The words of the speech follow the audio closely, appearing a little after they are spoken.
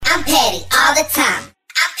I'm petty all the time.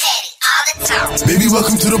 I'm petty all the time. Baby,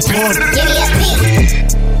 welcome to the party. Give me a P.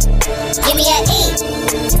 Give me a E.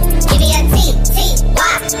 Give me a T. T.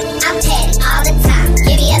 Y. I'm petty all the time.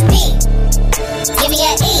 Give me a P. Give me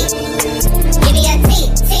a E. Give me a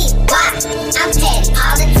T. T. Y. I'm petty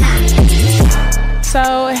all the time.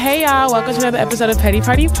 So, hey y'all, welcome to another episode of Petty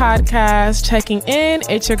Party Podcast. Checking in,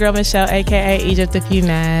 it's your girl Michelle, aka Egypt if you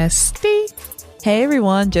nasty. Hey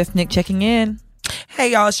everyone, just Nick checking in.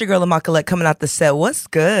 Hey y'all, it's your girl Lamar Colette coming out the set. What's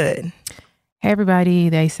good? Hey everybody,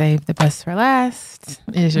 they saved the best for last.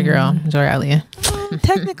 It is your girl, Joy Alia.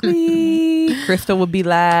 Technically, Crystal would be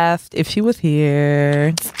last if she was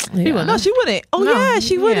here. Yeah. No, she wouldn't. Oh No. yeah,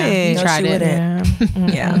 she wouldn't. Yeah, No, tried she it.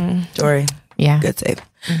 wouldn't. Yeah, Jory, Yeah. good save.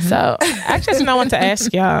 So, actually, something I want to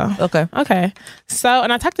ask y'all. Okay. So,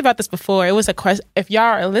 and I talked about this before. It was a question. If y'all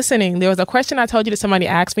are listening, there was a question I told you that somebody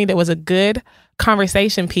asked me that was a good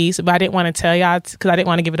conversation piece, but I didn't want to tell y'all because I didn't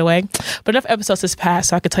want to give it away. But enough episodes has passed,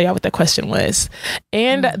 so I could tell y'all what the question was.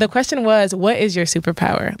 And the question was, what is your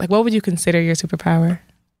superpower? Like, what would you consider your superpower?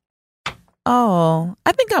 Oh,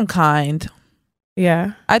 I think I'm kind.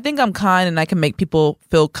 Yeah. I think I'm kind and I can make people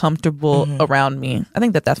feel comfortable around me. I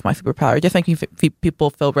think that's my superpower. Just making people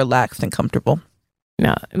feel relaxed and comfortable.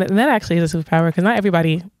 No, and that actually is a superpower because not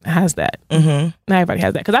everybody has that. Not everybody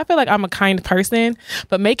has that. Because I feel like I'm a kind person,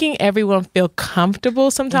 but making everyone feel comfortable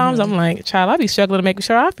sometimes, I'm like, child, I'll be struggling to make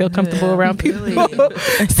sure I feel comfortable around people. Really.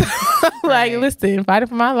 So, like, listen, fighting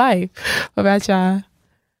for my life. What about y'all?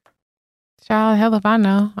 Child, hell if I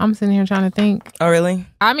know. I'm sitting here trying to think. Oh, really?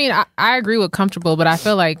 I mean, I agree with comfortable, but I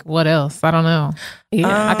feel like what else? I don't know.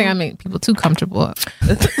 Yeah. I think I make people too comfortable.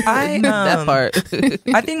 That part.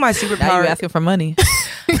 I think my Now you're superpower. asking for money.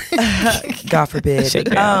 God forbid. Shake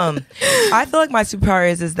it out. I feel like my superpower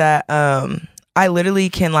is that I literally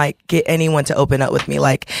can like get anyone to open up with me.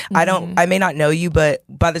 Like I may not know you, but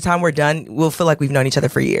by the time we're done, we'll feel like we've known each other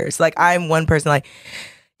for years. Like I'm one person like.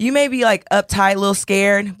 You may be like uptight, a little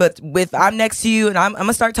scared, but I'm next to you and I'm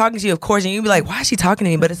gonna start talking to you, of course, and you'll be like, why is she talking to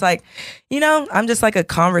me? But it's like, I'm just like a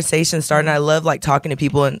conversation starter and I love like talking to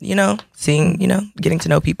people and, seeing, getting to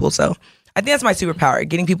know people. So I think that's my superpower,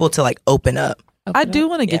 getting people to like open up. I do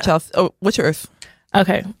want to get y'all. Oh, what's yours?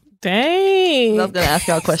 Okay. Dang. I was gonna ask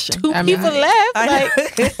y'all a question. Two people left.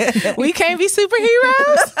 Like, we can't be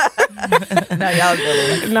superheroes. No, y'all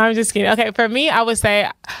really. No, I'm just kidding. Okay, for me, I would say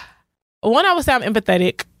I'm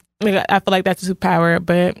empathetic. Like, I feel like that's a superpower,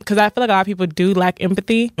 but because I feel like a lot of people do lack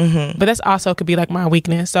empathy, but that's also could be like my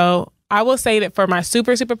weakness. So I will say that for my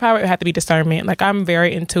superpower, it would have to be discernment. Like I'm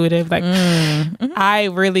very intuitive. Like I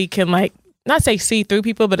really can like not say see through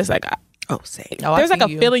people, but it's like there's like a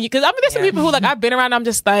feeling because I mean there's some people who like I've been around. I'm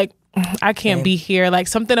just like I can't be here. Like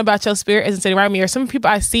something about your spirit isn't sitting around me. Or some people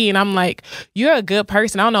I see and I'm like, you're a good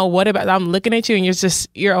person. I don't know what about. I'm looking at you and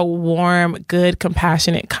you're a warm, good,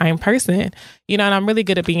 compassionate, kind person. And I'm really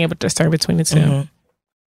good at being able to discern between the two.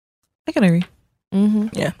 I can agree.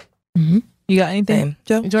 Yeah. You got anything,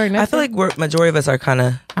 Joe? Jordan, I feel like majority of us are kind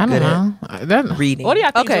of I don't know. at reading. what do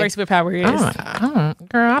y'all think your superpower is?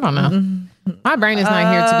 I don't know. My brain is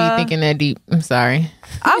not here to be thinking that deep. I'm sorry.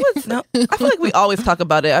 I feel like we always talk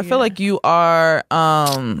about it. I feel like you are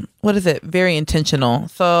very intentional.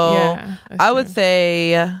 So Yeah, I would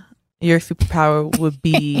say your superpower would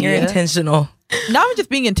be You're intentional. not even just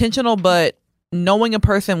being intentional, but knowing a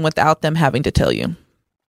person without them having to tell you.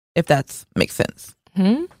 If that makes sense.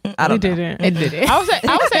 I don't know. didn't. It did it. I would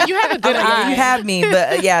say you have a good eye. You have me,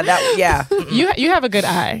 but You have a good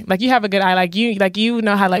eye. Like you have a good eye. Like you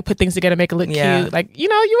know how to like put things together, make it look Yeah. cute. Like you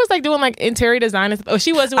was like doing like interior design and stuff. Oh,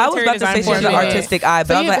 she was doing I was interior about to say design she for has me. an artistic eye, but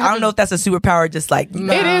So I was you like, have I don't know if that's a superpower, just like It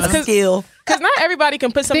is, a 'cause- skill. Because not everybody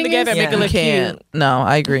can put something Thing together is- and make it You look can't. cute. No,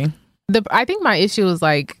 I agree. I think my issue is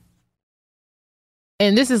like,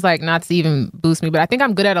 and this is like not to even boost me, but I think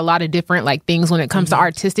I'm good at a lot of different like things when it comes to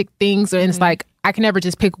artistic things. And it's like, I can never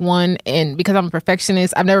just pick one. And because I'm a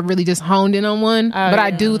perfectionist, I've never really just honed in on one. But I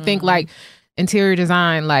do think like interior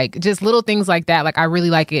design, like just little things like that. Like I really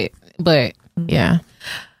like it. But yeah,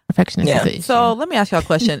 perfectionist is the issue. So let me ask y'all a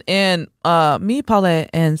question. And me, Paulette,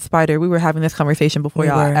 and Spider, we were having this conversation before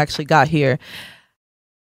y'all actually got here.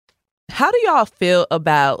 How do y'all feel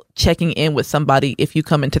about checking in with somebody if you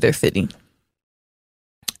come into their city?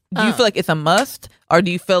 Do you feel like it's a must, or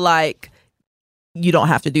do you feel like you don't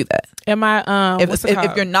have to do that? Am I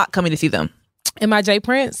If you're not coming to see them, am I Jay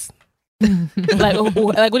Prince? like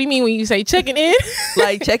what do you mean when you say checking in?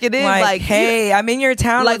 like check it in, Like, hey, I'm in your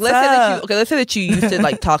town. like what's let's say that you used to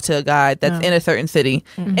like talk to a guy that's in a certain city,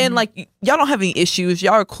 and like y'all don't have any issues,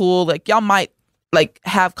 y'all are cool, like y'all might like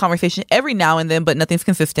have conversation every now and then, but nothing's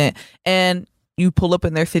consistent, and you pull up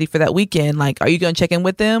in their city for that weekend, like, are you going to check in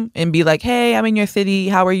with them and be like, hey, I'm in your city,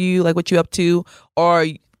 how are you, like, what you up to? Or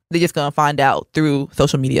they're just going to find out through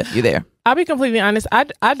social media you're there? I'll be completely honest.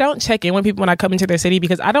 I don't check in with people when I come into their city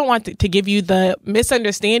because I don't want to give you the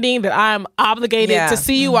misunderstanding that I'm obligated to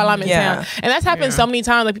see you while I'm in town. And that's happened so many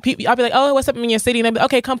times. Like people, I'll be like, oh, what's up in your city? And they'll be like,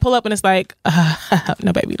 okay, come pull up. And it's like,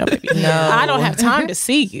 no, baby. No. I don't have time to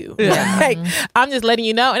see you. Like, I'm just letting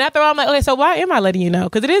you know. And after all, I'm like, okay, so why am I letting you know?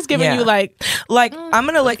 Because it is giving you like I'm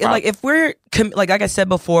gonna like if we're like I said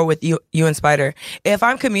before with you and Spider, if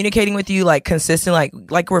I'm communicating with you like consistent,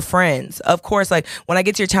 like we're friends, of course, like when I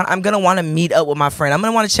get to your town, I'm gonna want to meet up with my friend. I'm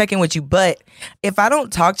gonna want to check in with you. But if I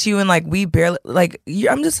don't talk to you and like we barely like,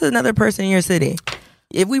 I'm just another person in your city.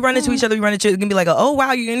 If we run into each other, it's gonna be like, oh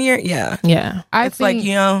wow, you're in here, yeah. It's like,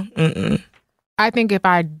 you know, I think if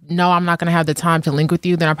I know I'm not gonna have the time to link with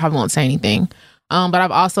you, then I probably won't say anything. But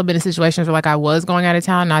I've also been in situations where like I was going out of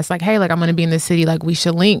town and I was like, hey, like I'm gonna be in this city, like we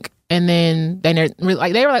should link. And then they were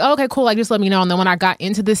like, oh, okay, cool, like just let me know. And then when I got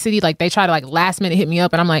into the city, like they tried to like last minute hit me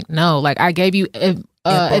up, and I'm like, no, like I gave you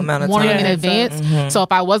warning in advance. So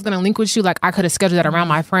if I was gonna link with you, like I could have scheduled that around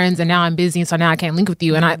my friends, and now I'm busy, and so now I can't link with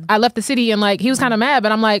you. And I left the city, and like he was kind of mad,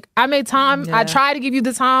 but I'm like, I made time. I tried to give you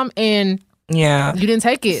the time, and you didn't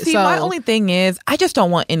take it. See, my only thing is, I just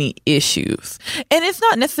don't want any issues. And it's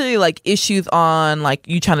not necessarily like issues on like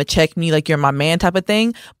you trying to check me like you're my man type of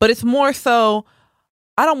thing, but it's more so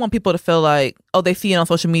I don't want people to feel like, oh, they see it on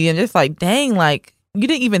social media and just like, dang, like you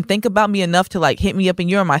didn't even think about me enough to like hit me up and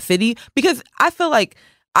you're in my city. Because I feel like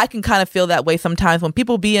I can kind of feel that way sometimes when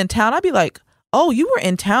people be in town. I'd be like, oh, you were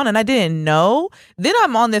in town and I didn't know. Then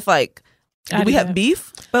I'm on this like, do we have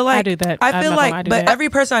beef? But like, I do that. I feel like, but every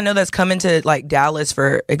person I know that's coming to like Dallas,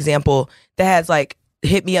 for example, that has like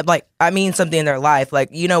hit me up, like I mean something in their life, like,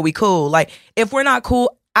 you know, we cool. Like if we're not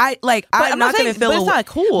cool, I'm not gonna feel. But it's not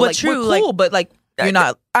cool. But like, true, we're cool, like, but like you're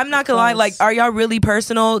not. I'm not gonna lie. Like, are y'all really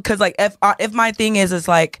personal? Because like, if my thing is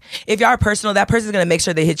like, if y'all are personal, that person's gonna make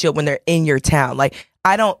sure they hit you up when they're in your town. Like,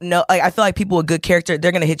 I don't know. Like, I feel like people with good character,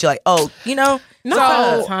 they're gonna hit you like, oh, you know.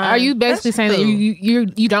 So are you basically saying that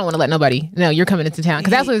you don't want to let nobody know you're coming into town?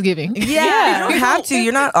 Because that's what it's giving. Yeah, you don't have to.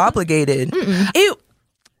 You're not obligated.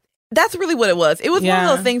 That's really what it was. It was one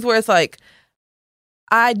of those things where it's like,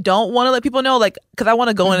 I don't want to let people know, like, because I want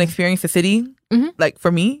to go and experience the city, like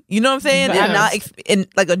for me, you know what I'm saying, and not in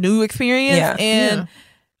like a new experience.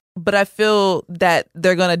 But I feel that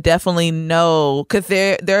they're gonna definitely know because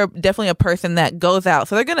they're definitely a person that goes out,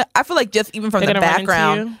 so they're gonna. I feel like just even from the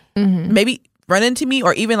background, maybe run into me,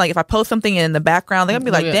 or even like if I post something in the background, they're gonna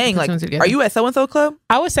be like, "Dang, like, are you at so and so club?"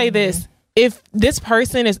 I would say this. If this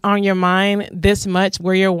person is on your mind this much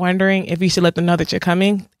where you're wondering if you should let them know that you're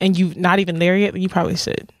coming and you're not even there yet, you probably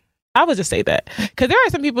should. I would just say that. Because there are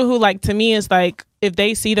some people who, like, to me, it's like, if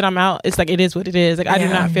they see that I'm out, it's like, it is what it is. Like, I do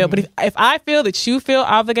not feel. But if I feel that you feel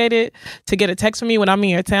obligated to get a text from me when I'm in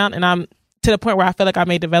your town and I'm to the point where I feel like I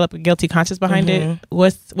may develop a guilty conscience behind it,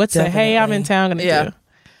 what's the, hey, I'm in town gonna do?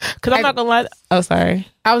 Because I'm not gonna lie. Oh, sorry.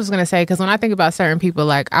 I was gonna say, because when I think about certain people,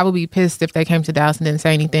 like I would be pissed if they came to Dallas and didn't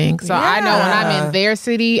say anything. So I know when I'm in their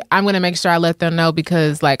city, I'm gonna make sure I let them know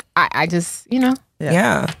because, like, I just, you know,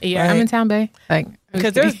 yeah, I'm in town, babe. Like,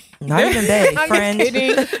 because there's not even babe, friend.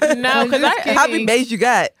 No, because how many babes you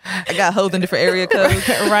got? I got hoes in different area codes,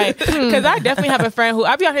 right? Because I definitely have a friend who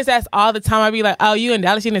I be on his ass all the time. I be like, oh, you in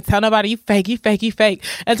Dallas? You didn't tell nobody? You fake? You fake? You fake?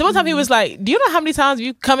 And so one time he was like, do you know how many times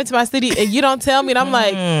you come into my city and you don't tell me? And I'm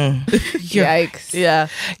like, yikes. Yeah,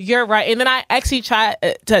 you're right. And then I actually tried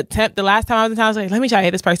to attempt the last time I was in town. I was like, let me try to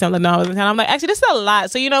hit this person. Let them know I was in town. I'm like, actually, this is a lot.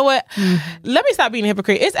 So you know what? Let me stop being a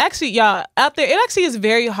hypocrite. It's actually, y'all out there, it actually is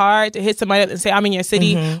very hard to hit somebody up and say I'm in your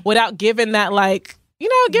city without giving that, like, you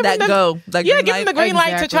know, giving them the green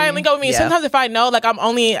light to try and link up with me. Sometimes if I know, like, I'm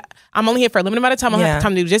only here for a limited amount of time, I don't have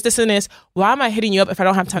time to do just this and this. Why am I hitting you up if I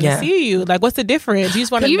don't have time to see you? Like, what's the difference? You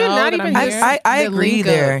just want to know not that even I'm here? I agree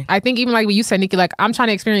there. I think even like what you said, Nikki, like, I'm trying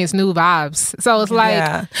to experience new vibes. So it's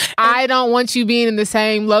like, I don't want you being in the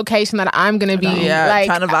same location that I'm going to be. Like,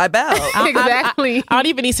 trying to vibe out. Exactly. I don't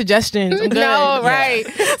even need suggestions. I'm good. No, right.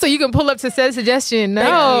 So you can pull up to said suggestion.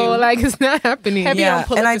 No, like, it's not happening.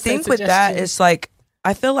 And I think with that, it's like,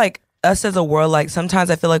 I feel like us as a world, like sometimes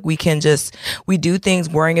I feel like we do things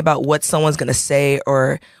worrying about what someone's gonna say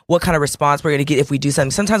or what kind of response we're gonna get if we do something.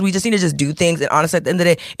 Sometimes we just need to just do things, and honestly, at the end of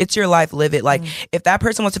the day, it's your life, live it. Like if that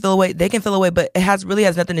person wants to feel away, they can feel away, but it really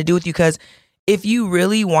has nothing to do with you. Because if you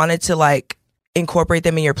really wanted to, like, incorporate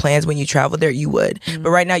them in your plans when you travel there, you would. But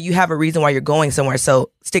right now, you have a reason why you're going somewhere, so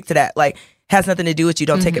stick to that. Like, has nothing to do with you.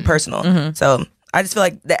 Don't take it personal. So I just feel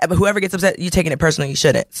like that whoever gets upset, you taking it personal, you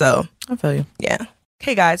shouldn't. So I feel you. Yeah.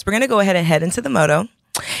 Okay, guys, we're going to go ahead and head into the moto.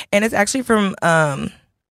 And it's actually from,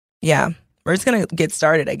 we're just going to get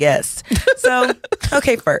started, I guess. So,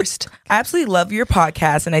 okay, first, I absolutely love your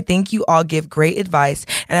podcast, and I think you all give great advice.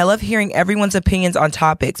 And I love hearing everyone's opinions on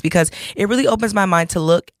topics because it really opens my mind to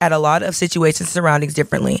look at a lot of situations and surroundings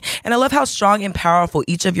differently. And I love how strong and powerful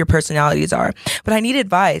each of your personalities are. But I need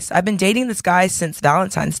advice. I've been dating this guy since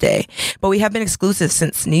Valentine's Day, but we have been exclusive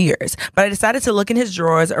since New Year's. But I decided to look in his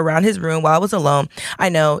drawers around his room while I was alone. I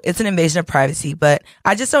know it's an invasion of privacy, but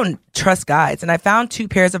I just don't trust guys. And I found 2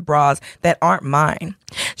 pairs of bras that aren't mine.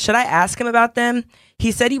 Should I ask him about them?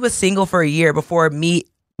 He said he was single for a year before me.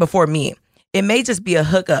 It may just be a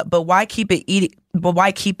hookup, but why keep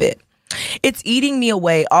it? It's eating me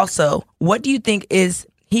away. Also, what do you think? Is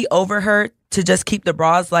he over her to just keep the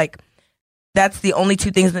bras? Like, that's the only 2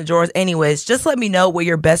 things in the drawers anyways. Just let me know what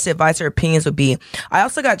your best advice or opinions would be. I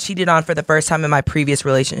also got cheated on for the first time in my previous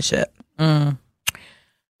relationship.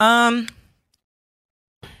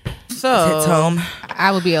 So hits home.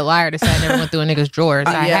 I would be a liar to say I never went through a nigga's drawers.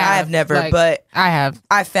 I have never, like, but I have.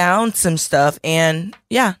 I found some stuff, and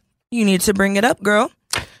yeah, you need to bring it up, girl.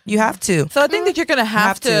 You have to. So I think that you're gonna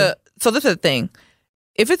have to. So this is the thing.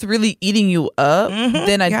 If it's really eating you up,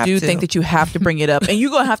 then I do think that you have to bring it up, and you're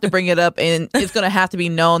gonna have to bring it up, and it's gonna have to be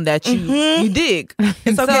known that you dig.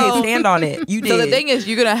 It's okay. Stand on it. You did. So the thing is,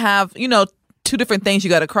 you're gonna have 2 different things you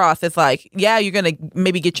got to cross. It's like, yeah, you're going to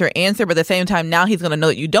maybe get your answer, but at the same time, now he's going to know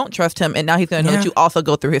that you don't trust him, and now he's going to know that you also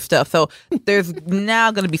go through his stuff. So there's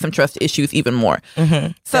now going to be some trust issues even more. So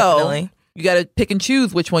Definitely. You got to pick and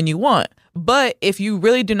choose which one you want. But if you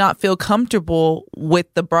really do not feel comfortable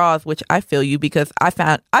with the bras, which I feel you, because I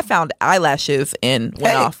found eyelashes and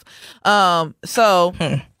went off. So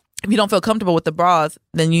if you don't feel comfortable with the bras,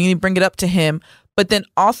 then you need to bring it up to him. But then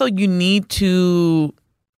also you need to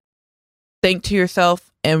think to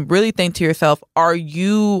yourself and really think to yourself, are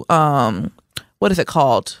you, what is it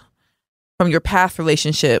called? From your past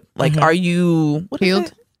relationship? Like, are you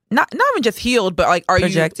Healed? Not even just healed, but like, are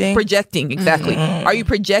Projecting? you projecting? Exactly. Are you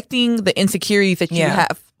projecting the insecurities that you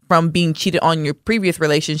have from being cheated on your previous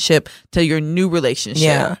relationship to your new relationship?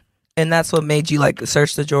 Yeah. And that's what made you like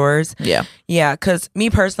search the drawers. Yeah. Yeah. Cause me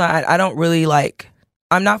personally, I don't really like,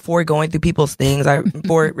 I'm not for going through people's things. I'm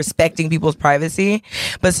for respecting people's privacy.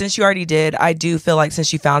 But since you already did, I do feel like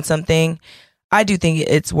since you found something, I do think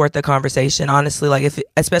it's worth the conversation. Honestly, like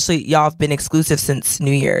especially y'all have been exclusive since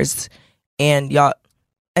New Year's, and y'all,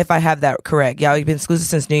 if I have that correct, y'all have been exclusive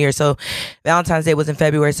since New Year's. So Valentine's Day was in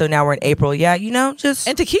February, so now we're in April. Yeah, just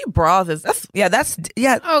and to keep bras is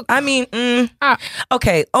I mean,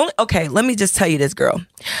 okay. Let me just tell you this, girl.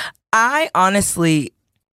 I honestly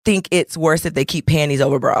think it's worse if they keep panties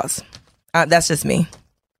over bras. That's just me.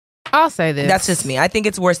 I'll say this. That's just me. I think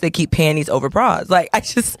it's worse they keep panties over bras. Like, I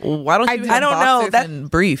just, why don't you? I don't know that and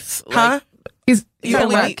briefs, huh? He's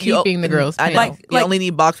only keeping the girls. I know. You only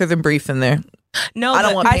need boxers and briefs in there. No, I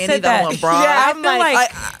don't want panties. I don't want bras. Yeah, I feel like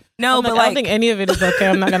no, but I don't think any of it is okay.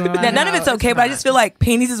 I'm not gonna lie. None of it's okay, but I just feel like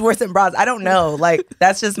panties is worse than bras. I don't know. Like,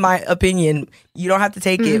 that's just my opinion. You don't have to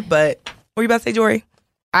take it. But what were you about to say, Jory?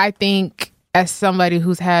 I think, as somebody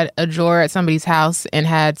who's had a drawer at somebody's house and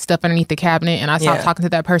had stuff underneath the cabinet, and I stopped talking to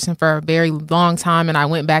that person for a very long time, and I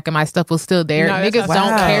went back and my stuff was still there. Niggas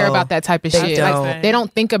don't care about that type of shit. Like, they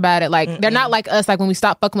don't think about it. Like, they're not like us. Like, when we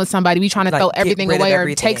stop fucking with somebody, we trying to throw everything away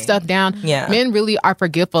or take stuff down. Yeah. Men really are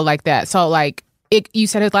forgetful like that. So, like, you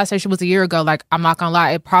said his last relationship was a year ago. Like, I'm not gonna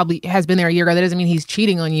lie, it probably has been there a year ago. That doesn't mean he's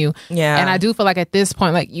cheating on you. Yeah. And I do feel like at this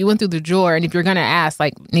point, like, you went through the drawer, and if you're gonna ask,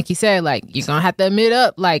 like Nikki said, like, you're gonna have to admit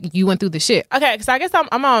up, like, you went through the shit. Okay, so I guess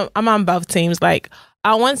I'm on both teams. Like,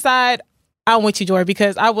 on one side, I'm with you, Jory,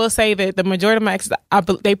 because I will say that the majority of my exes,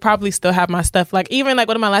 they probably still have my stuff. Like, even like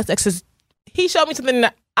one of my last exes, he showed me something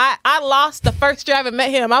that I lost the first year I ever met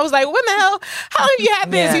him. I was like, when the hell? How long have you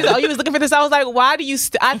had this? Yeah. He was like, oh, you was looking for this? I was like, why do you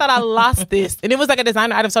I thought I lost this. And it was like a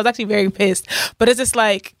designer item, so I was actually very pissed. But it's just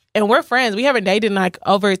like, and we're friends. We haven't dated in like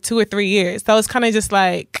over 2 or 3 years. So it's kind of just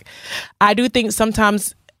like, I do think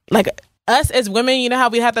sometimes, like, us as women, you know how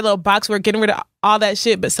we have that little box, we're getting rid of all that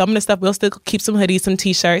shit, but some of the stuff we'll still keep, some hoodies, some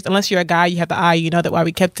t-shirts. Unless you're a guy, you have the eye, you know that why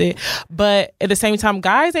we kept it. But at the same time,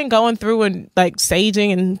 guys ain't going through and like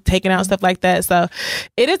saging and taking out stuff like that. So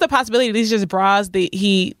it is a possibility these are just bras that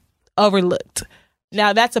he overlooked.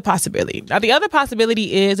 Now that's a possibility. Now the other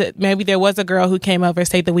possibility is that maybe there was a girl who came over,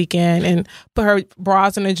 stayed the weekend, and put her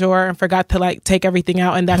bras in a drawer and forgot to like take everything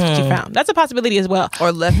out, and that's what you found. That's a possibility as well.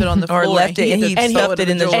 Or left it on the floor. Or left it and he stuffed it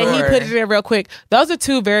in the drawer. And he put it in real quick. Those are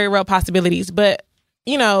 2 very real possibilities. But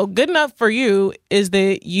you know, good enough for you is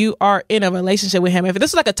that you are in a relationship with him. If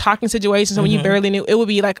this was like a talking situation, so when you barely knew, it would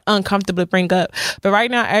be like uncomfortable to bring up. But right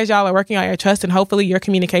now, as y'all are working on your trust and hopefully your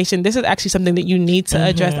communication, this is actually something that you need to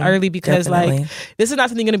address early, because like this is not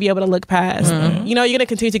something you're going to be able to look past. You know, you're going to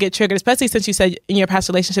continue to get triggered, especially since you said in your past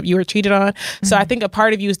relationship you were cheated on. So I think a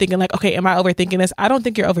part of you is thinking like, okay, am I overthinking this? I don't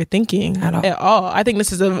think you're overthinking at all. I think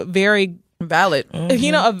this is a very valid,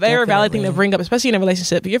 you know, a very valid thing to bring up, especially in a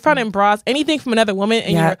relationship. If you're finding bras, anything from another woman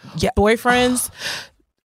in your boyfriend's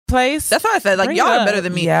place. That's why I said, like, y'all are better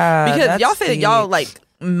than me. Yeah, because y'all say that y'all like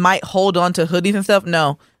might hold on to hoodies and stuff.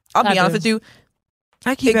 No, I'll be honest with you.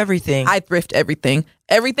 I keep everything. I thrift everything.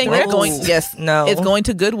 Everything that's going. Yes, no, it's going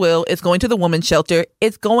to Goodwill. It's going to the woman's shelter.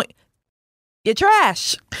 It's going. Your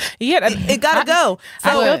trash. Yeah, it gotta go. So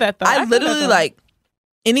I feel that though. I literally like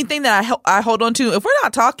anything that I hold on to. If we're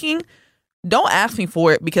not talking, don't ask me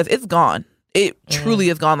for it because it's gone. It truly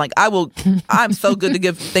is gone. Like I'm so good to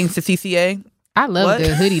give things to CCA. I love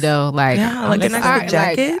the hoodie though. Like, like a nice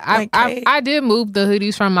jacket. I did move the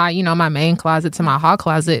hoodies from my, you know, my main closet to my hall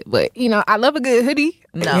closet, but you know, I love a good hoodie.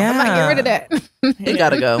 No, I'm not getting rid of that. It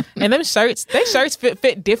gotta go. And them shirts,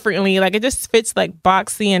 fit differently. Like it just fits like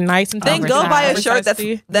boxy and nice and. Then go buy a shirt that's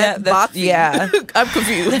boxy. Yeah, I'm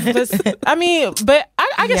confused. I mean, but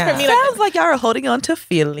I guess for me, sounds like y'all are holding on to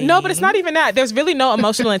feelings. No, but it's not even that. There's really no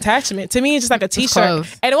emotional attachment to me. It's just like a t-shirt,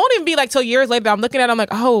 and it won't even be like till years later that I'm looking at it, I'm like,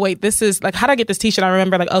 oh wait, this is like, how did I get this t-shirt? I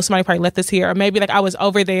remember like, oh, somebody probably left this here, or maybe like I was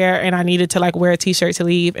over there and I needed to like wear a t-shirt to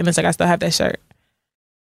leave, and it's like I still have that shirt.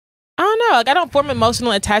 I don't know. Like I don't form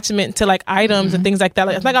emotional attachment to like items and things like that.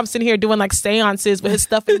 Like it's like I'm sitting here doing like seances with his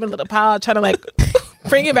stuff in the middle of the pile, trying to like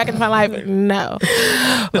bring it back into my life. No,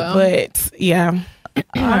 but yeah.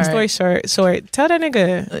 Long story short, tell that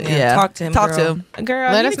nigga. Talk to him.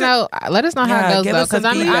 Girl. Let us know how it goes though, because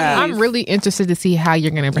I'm really interested to see how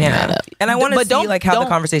you're gonna bring that up. And I want to see like how the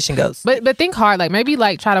conversation goes. But think hard, like maybe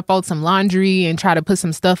like try to fold some laundry and try to put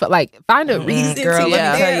some stuff, like find a reason. Girl,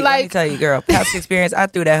 let me tell you, girl. Past experience, I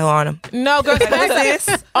threw that hoe on him. No, girl, what's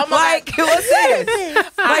this? Oh my God. What's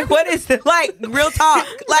this? Like what is this? Like real talk.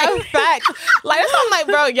 Like facts. Like that's what I'm like,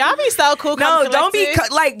 bro. Y'all be so cool. No, don't be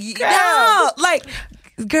like no, like.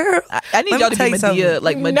 Girl, I need y'all to be Medea,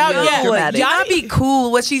 like Medea dramatic. Y'all be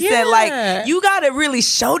cool. What she said, like you gotta really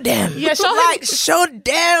show them. Yeah, show like show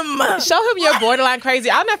them. Show him you're borderline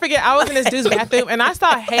crazy. I'll never forget. I was in this dude's bathroom and I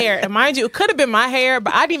saw hair, and mind you, it could have been my hair,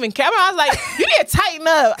 but I didn't even care. I was like, you need to tighten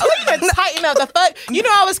up. I need to tighten up. The fuck, you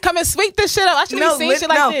know, I was coming sweep this shit up. I shouldn't be seeing shit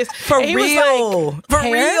like this. For real, like, for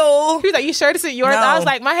real. He was like, you sure this is yours? I was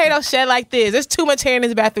like, my hair don't shed like this. There's too much hair in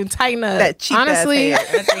this bathroom. Tighten up. That cheap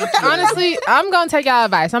honestly, I'm gonna take y'all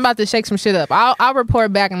advice. I'm about to shake some shit up. I'll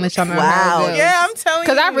report back and let y'all know. How it goes. Yeah, I'm telling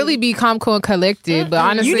you. Because I really be calm, cool, and collected. But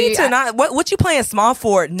honestly, you need to not. What you playing small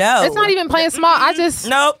for? No, it's not even playing small. I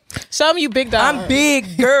just show me you big dog. I'm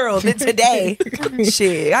big girl today.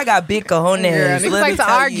 Shit, I got big cojones. Niggas like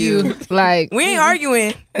to argue. Like we ain't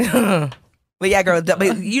arguing. But yeah, girl,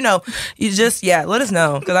 but you know, you just, let us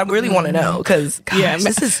know. Because I really want to know. Because,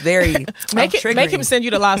 this is very make him send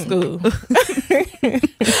you to law school.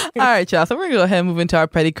 All right, y'all. So we're going to go ahead and move into our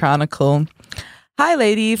Petty Chronicle. Hi,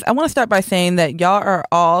 ladies. I want to start by saying that y'all are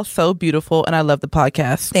all so beautiful and I love the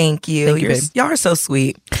podcast. Thank you. Y'all are so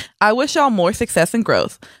sweet. I wish y'all more success and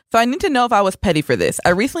growth. So I need to know if I was petty for this. I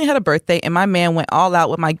recently had a birthday and my man went all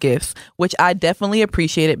out with my gifts, which I definitely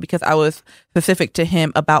appreciated because I was specific to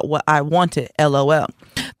him about what I wanted. LOL.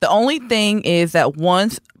 The only thing is that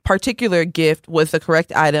one particular gift was the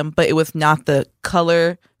correct item, but it was not the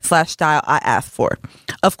color/style I asked for.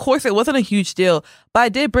 Of course, it wasn't a huge deal, but I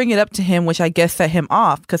did bring it up to him, which I guess set him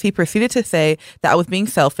off because he proceeded to say that I was being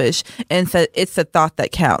selfish and said it's the thought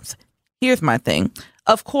that counts. Here's my thing.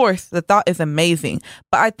 Of course, the thought is amazing,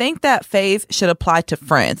 but I think that phase should apply to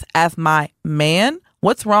friends. As my man,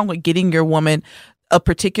 what's wrong with getting your woman a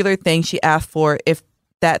particular thing she asked for if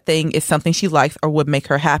that thing is something she likes or would make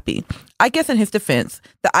her happy? I guess in his defense,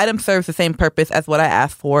 the item serves the same purpose as what I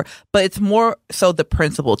asked for, but it's more so the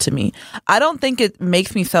principle to me. I don't think it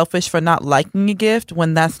makes me selfish for not liking a gift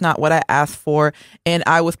when that's not what I asked for and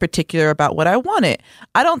I was particular about what I wanted.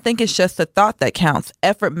 I don't think it's just the thought that counts.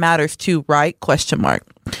 Effort matters too, right? ?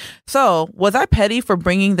 So, was I petty for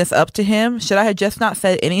bringing this up to him? Should I have just not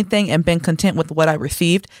said anything and been content with what I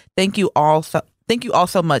received? Thank you all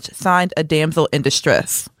so much. Signed, a damsel in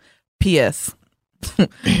distress. P.S.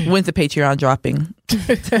 When's the Patreon dropping?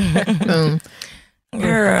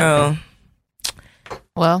 Girl.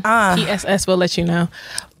 Well, PSS will let you know.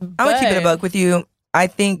 I'm going to keep it a buck with you. I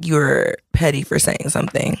think you're petty for saying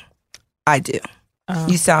something. I do.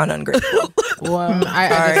 You sound ungrateful. Wow.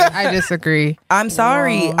 I disagree. I'm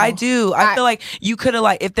sorry. Whoa. I do. I feel like you could have,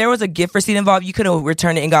 like, if there was a gift receipt involved, you could have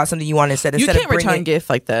returned it and got something you wanted instead. You Instead can't of bringing return gifts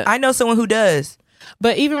like that. I know someone who does.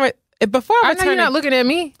 But even before I I know you're not looking at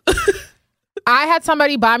me. I had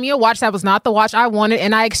somebody buy me a watch that was not the watch I wanted,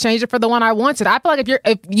 and I exchanged it for the one I wanted. I feel like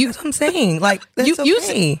if you That's what I'm saying. Like, that's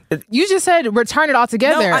okay. you just said return it all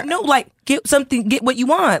together. No, like, get what you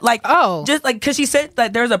want. Like, just like, because she said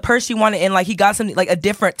that there's a purse she wanted, and like he got something like a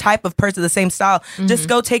different type of purse of the same style. Just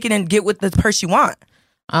go take it and get with the purse you want.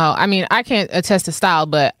 Oh, I mean, I can't attest to style,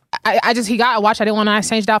 but he got a watch I didn't want to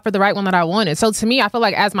exchange it out for the right one that I wanted. So to me, I feel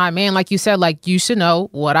like as my man, like you said, like you should know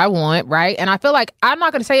what I want, right? And I feel like I'm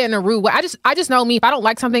not going to say it in a rude way. I just know me. If I don't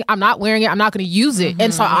like something, I'm not wearing it. I'm not going to use it.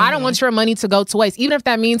 And so I don't want your money to go to waste. Even if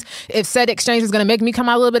that means if said exchange is going to make me come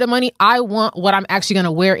out a little bit of money, I want what I'm actually going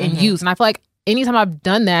to wear and use. And I feel like anytime I've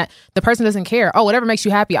done that, the person doesn't care. Oh, whatever makes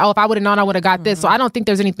you happy. Oh, if I would have known, I would have got this. So I don't think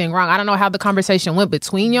there's anything wrong. I don't know how the conversation went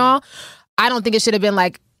between y'all. I don't think it should have been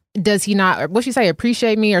like, does he not, what she say,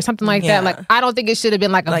 appreciate me or something like that? Like, I don't think it should have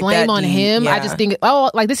been like a blame on him. I just think,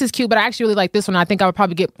 like, this is cute, but I actually really like this one. I think I would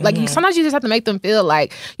probably get, like, sometimes you just have to make them feel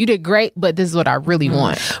like you did great, but this is what I really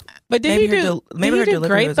want. But did he do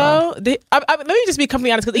great though? Let me just be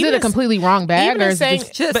completely honest. Is it a completely wrong bag? Even Or saying,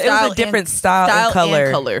 but it was a different style and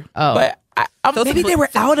color. Oh. But Maybe they were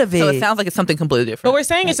out of it. So it sounds like it's something completely different. But we're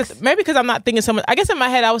saying it's just maybe because I'm not thinking so much. I guess in my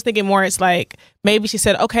head I was thinking more. It's like maybe she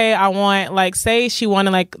said, "Okay, I want like say she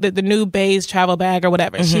wanted like the new beige travel bag or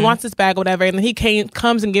whatever. She wants this bag or whatever." And then he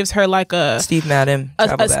comes and gives her like a Steve Madden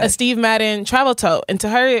a Steve Madden travel tote. And to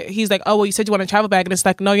her, he's like, "Oh well, you said you want a travel bag," and it's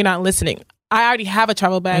like, "No, you're not listening. I already have a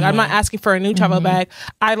travel bag. I'm not asking for a new travel bag.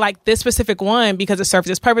 I like this specific one because it serves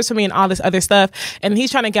its purpose for me and all this other stuff." And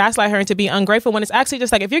he's trying to gaslight her into being ungrateful when it's actually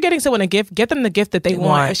just like, if you're getting someone a gift, get them the gift that they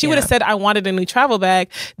want. If she would have said, "I wanted a new travel bag,"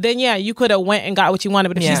 then yeah, you could have went and got what you wanted.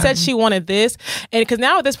 But if she said she wanted this, and because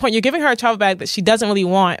now at this point, you're giving her a travel bag that she doesn't really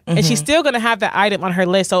want, and she's still going to have that item on her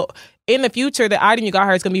list. So in the future, the item you got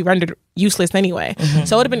her is going to be rendered useless anyway.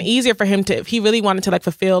 So it would have been easier for him to, if he really wanted to like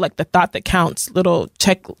fulfill like the thought that counts little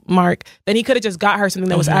check mark, then he could have just got her something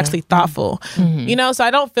that was actually thoughtful. You know, so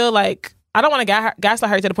I don't feel like, I don't want to gaslight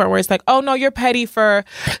her to the point where it's like, oh no, you're petty for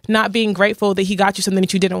not being grateful that he got you something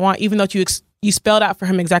that you didn't want, even though you spelled out for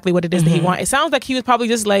him exactly what it is that he wanted. It sounds like he was probably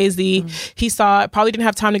just lazy. He saw it, probably didn't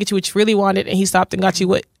have time to get you what you really wanted, and he stopped and got you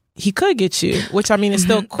what he could get you, which I mean is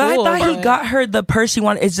still cool. But I thought he got her the purse she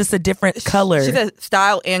wanted. It's just a different color. She said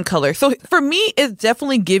style and color. So for me, it's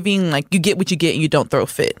definitely giving like you get what you get and you don't throw a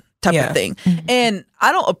fit type of thing. And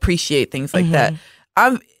I don't appreciate things like that.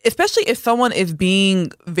 Especially if someone is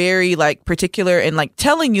being very like particular and like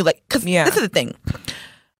telling you like, because this is the thing.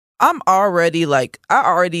 I already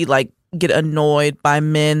get annoyed by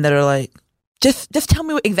men that are like, just tell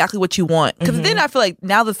me exactly what you want. Because then I feel like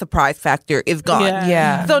now the surprise factor is gone.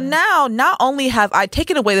 Yeah. So now not only have I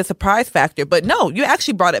taken away the surprise factor, but no, you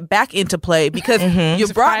actually brought it back into play because you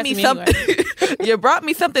brought me something. You brought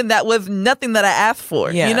me something that was nothing that I asked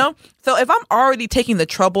for. You know? So if I'm already taking the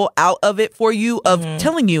trouble out of it for you, of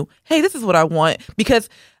telling you, hey, this is what I want, because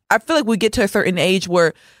I feel like we get to a certain age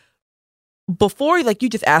where before, like, you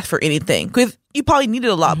just ask for anything because you probably needed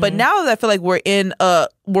a lot. But now that I feel like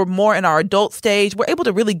we're more in our adult stage, we're able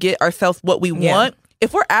to really get ourselves what we want.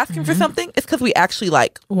 If we're asking for something, it's because we actually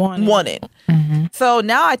like want it. So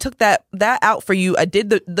now I took that out for you. I did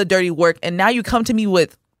the dirty work, and now you come to me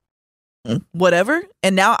with whatever,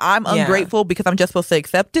 and now I'm ungrateful because I'm just supposed to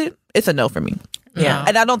accept it. It's a no for me.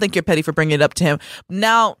 And I don't think you're petty for bringing it up to him.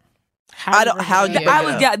 Now, that's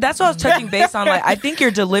what I was touching base on. Like, I think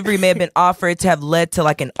your delivery may have been offered to have led to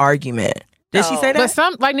like an argument. Did she say that? But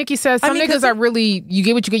some, like Nikki says, some niggas are really, you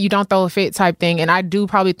get what you get, you don't throw a fit type thing. And I do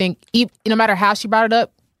probably think, no matter how she brought it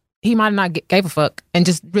up, he might not gave a fuck and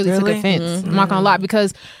just really took offense. I'm not gonna lie,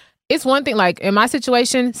 because it's one thing, like in my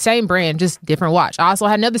situation, same brand, just different watch. I also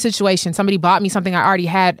had another situation. Somebody bought me something I already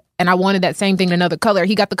had and I wanted that same thing in another color.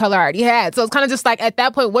 He got the color I already had. So it's kind of just like, at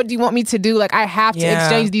that point, what do you want me to do? Like, I have to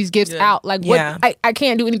exchange these gifts out. Like, what? I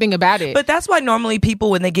can't do anything about it. But that's why normally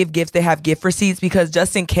people, when they give gifts, they have gift receipts, because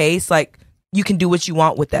just in case, like, you can do what you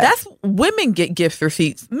want with that. That's women get gift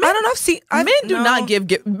receipts. Men, I don't know. Men do not give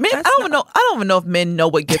gift. Men, I don't even know if men know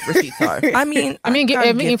what gift receipts are. I mean,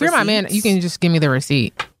 if you're my man, you can just give me the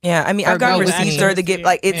receipt. Yeah, I mean, I've got receipts or the gift.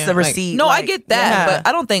 Like, it's the receipt. No, like, I get that, but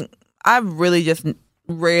I don't think I've really just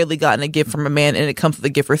rarely gotten a gift from a man and it comes with a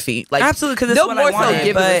gift receipt. Like, absolutely, because it's what I wanted. So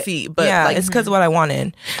give a receipt, but like, it's because of what I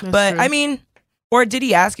wanted. That's but true. I mean, or did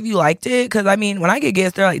he ask if you liked it? Because I mean, when I get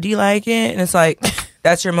gifts, they're like, "Do you like it?" And it's like,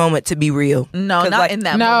 that's your moment to be real. No, not like, in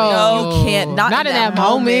that No. moment. You can't. Not in that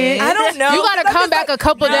moment. I don't know. You gotta come back a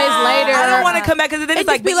couple days later. I don't want to come back because then it's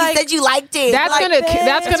like, but you said you liked it. That's like,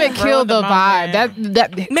 gonna kill the vibe.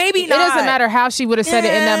 That maybe it not. doesn't matter how she would have said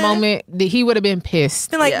it in that moment. He would have been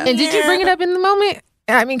pissed. Been like, Yeah. And did you bring it up in the moment?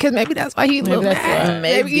 I mean, because maybe that's why he's Maybe that's mad. why.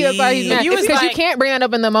 Maybe that's why he's mad. You was Because you like- can't bring that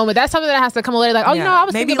up in the moment. That's something that has to come later. Like, oh, you Yeah. know, I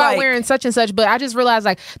was Maybe thinking about like- wearing such and such, but I just realized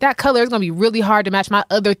like that color is gonna be really hard to match my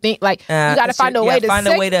other thing. Like, you got to find a way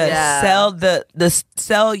to Yeah. sell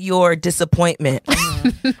sell your disappointment.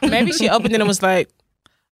 Maybe she opened it and was like,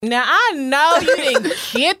 now I know you didn't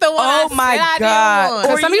get the one. Oh I my said I God. didn't want.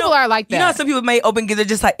 So Or some you people know- are like that. You know how some people may open because they're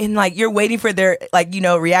just like, and like you're waiting for their like, you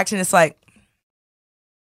know, reaction. It's like,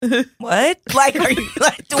 what? Like, are you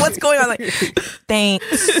like, what's going on? Like,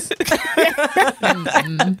 thanks.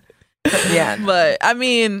 Yeah. But I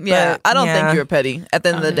mean, yeah, But, I don't yeah. think you're petty at the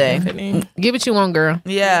end of the day. Give what you want, girl.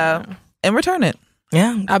 Yeah. And return it.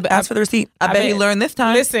 Yeah. Ask for the receipt. I bet he bet- learned this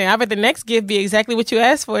time. Listen, I bet the next gift be exactly what you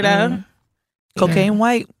asked for, though. Cocaine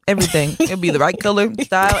white, everything. It'll be the right color,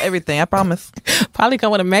 style, everything. I promise. Probably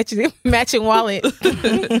come with a matching wallet.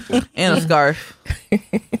 And a scarf.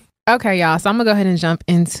 Okay, y'all. So I'm gonna go ahead and jump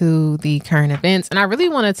into the current events, and I really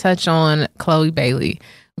want to touch on Chloe Bailey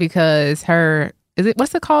because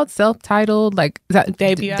what's it called? Self-titled, like is that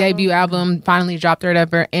debut album finally dropped or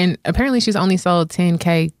whatever, and apparently she's only sold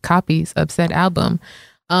 10,000 copies of said album.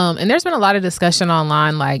 And there's been a lot of discussion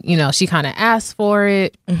online, like, you know, she kind of asked for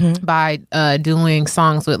it by doing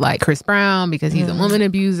songs with like Chris Brown because he's a woman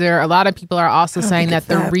abuser. A lot of people are also saying that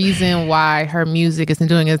the reason why her music isn't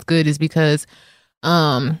doing as good is because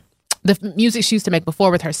the music she used to make before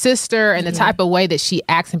with her sister and the type of way that she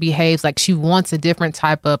acts and behaves, like she wants a different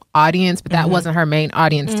type of audience, but that wasn't her main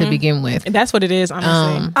audience to begin with. And that's what it is,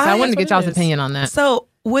 honestly. So I wanted to get y'all's opinion on that. So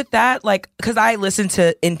with that, like, because I listened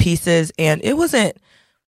to In Pieces and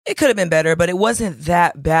it could have been better, but it wasn't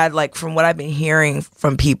that bad, like from what I've been hearing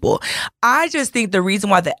from people. I just think the reason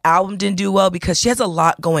why the album didn't do well because she has a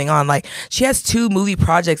lot going on. Like she has 2 movie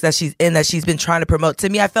projects that she's in that she's been trying to promote. To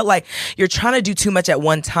me, I felt like you're trying to do too much at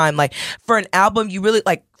one time. Like for an album,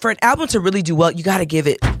 for an album to really do well, you got to give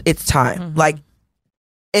it its time. Like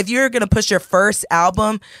if you're going to push your first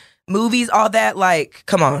album, movies, all that, like,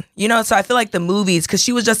 come on, you know. So I feel like the movies, because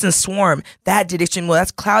she was just in Swarm, that did extremely well.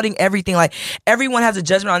 That's clouding everything. Like everyone has a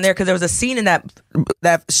judgment on there because there was a scene in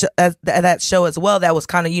that show as well that was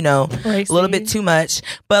kind of, you know, a little bit too much.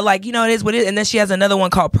 But like, you know, it is what it is. And then she has another one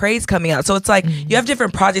called Praise coming out. So it's like you have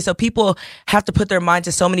different projects, so people have to put their mind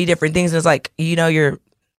to so many different things. And it's like, you know,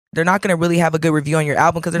 they're not going to really have a good review on your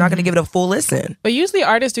album because they're not going to give it a full listen. But usually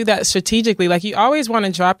artists do that strategically. Like you always want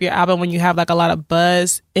to drop your album when you have like a lot of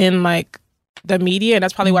buzz in like the media, and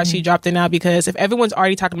that's probably why she dropped it now, because if everyone's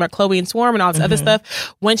already talking about Chloe and Swarm and all this other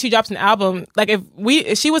stuff, when she drops an album, like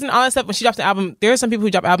if she wasn't all that stuff when she drops an album, there are some people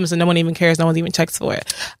who drop albums and no one even cares, no one even checks for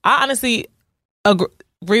it. I honestly agree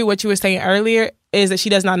with what you were saying earlier, is that she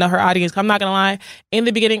does not know her audience. I'm not gonna lie, in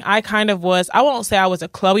the beginning I kind of was, I won't say I was a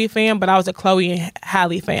Chloe fan, but I was a Chloe and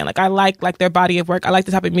Halle fan. Like I liked like their body of work. I like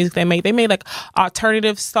the type of music they made. They made like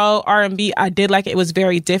alternative soul, R&B. I did like it. It was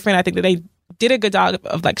very different. I think that they did a good job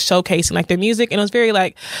of like showcasing like their music, and it was very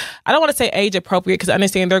like, I don't want to say age appropriate because I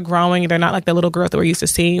understand they're growing and they're not like the little girls that we're used to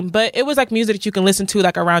seeing, but it was like music that you can listen to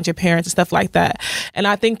like around your parents and stuff like that. And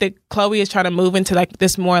I think that Chloe is trying to move into like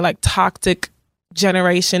this more like toxic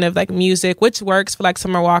generation of like music, which works for like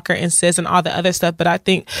Summer Walker and SZA and all the other stuff, but I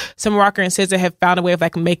think Summer Walker and SZA have found a way of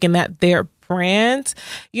like making that their brand,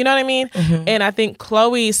 you know what I mean? And I think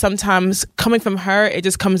Chloe, sometimes coming from her, it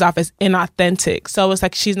just comes off as inauthentic. So it's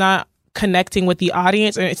like she's not connecting with the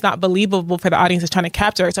audience, and it's not believable for the audience that's trying to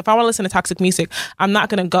capture her. So if I want to listen to toxic music, I'm not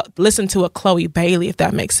going to go listen to a Chloe Bailey, if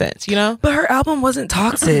that makes sense, you know? But her album wasn't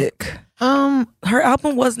toxic. Her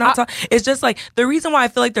album was not toxic. It's just like the reason why I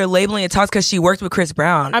feel like they're labeling it toxic because she worked with Chris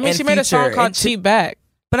Brown. I mean, and she made a song Future, called and Cheap Back.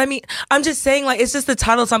 But I mean, I'm just saying, like, it's just the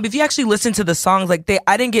title of the song. But if you actually listen to the songs, like,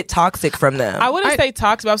 I didn't get toxic from them. I wouldn't say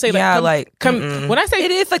toxic, but I would say like, when I say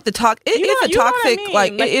It is like the it You know- is a you know what I toxic mean.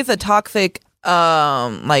 like Like- it is a toxic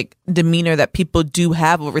like demeanor that people do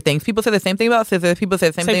have over things. People say the same thing about SZA. People say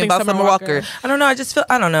the same thing about Summer Walker. I don't know. I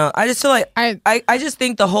don't know. I just feel like I just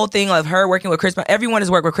think the whole thing of her working with Chris Brown, everyone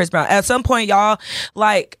has worked with Chris Brown. At some point, y'all,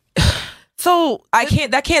 like, So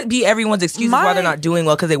that can't be everyone's excuse why they're not doing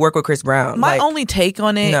well because they work with Chris Brown. My only take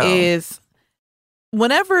on it is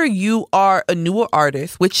whenever you are a newer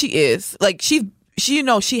artist, which she is, like she you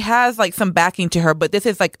know, she has like some backing to her, but this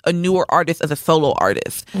is like a newer artist as a solo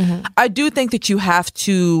artist. I do think that you have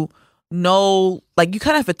to know, like, you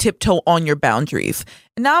kind of have to tiptoe on your boundaries.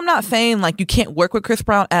 And now I'm not saying like you can't work with Chris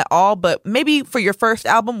Brown at all, but maybe for your first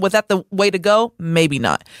album, was that the way to go? Maybe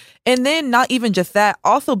not. And then not even just that,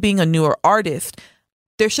 also being a newer artist,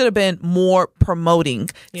 there should have been more promoting.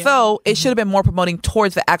 Yeah. So it should have been more promoting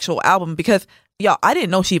towards the actual album, because y'all, I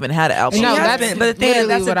didn't know she even had an album. No, but the thing is,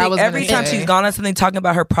 that's the thing. Every time she's gone on something talking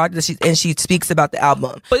about her project, and she speaks about the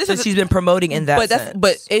album. But she's been promoting in that sense.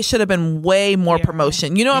 But it should have been way more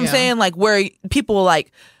promotion. You know what I'm saying? Like, where people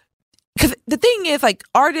like, because the thing is, like,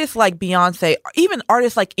 artists like Beyonce, even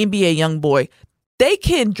artists like NBA YoungBoy, they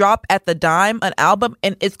can drop at the dime an album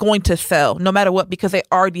and it's going to sell no matter what, because they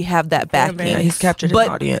already have that backing. Yeah, he's captured his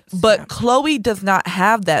audience. But Chloe does not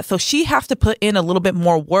have that. So she has to put in a little bit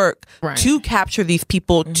more work to capture these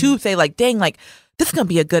people, to say like, dang, like, this is going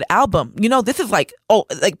to be a good album. You know, this is like, oh,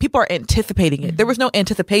 like, people are anticipating it. There was no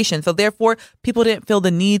anticipation. So therefore, people didn't feel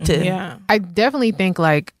the need to. Yeah. I definitely think,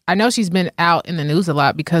 like, I know she's been out in the news a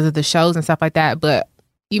lot because of the shows and stuff like that, but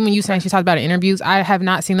even when you saying she talked about it in interviews, I have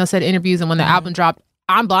not seen those said interviews. And when the album dropped,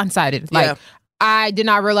 I'm blindsided. Like, I did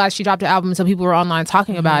not realize she dropped the album until people were online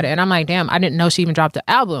talking about it. And I'm like, damn, I didn't know she even dropped the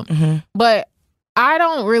album. But I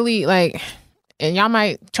don't really, like, and y'all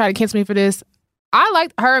might try to cancel me for this, I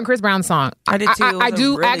liked her and Chris Brown's song. I did too. I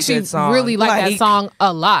do really actually really like that song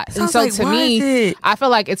a lot. And so, like, to me, I feel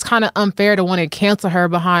like it's kind of unfair to want to cancel her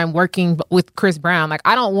behind working with Chris Brown. Like,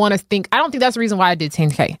 I don't think that's the reason why I did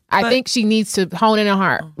 10K. I think she needs to hone in on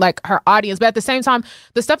her audience. But at the same time,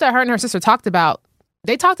 the stuff that her and her sister talked about,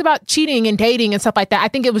 they talked about cheating and dating and stuff like that. I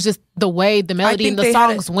think it was just the way the melody and the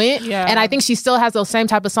songs went. Yeah. And I think she still has those same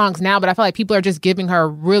type of songs now, but I feel like people are just giving her a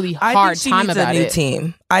really hard time about it. I think she needs a new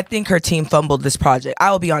team. I think her team fumbled this project. I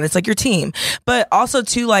will be honest, like, your team. But also,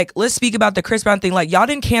 too, like, let's speak about the Chris Brown thing. Like, y'all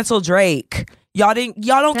didn't cancel Drake. Y'all don't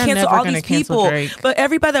cancel all these people. But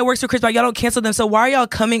everybody that works with Chris Brown, y'all don't cancel them. So why are y'all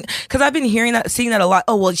coming? Because I've been seeing that a lot.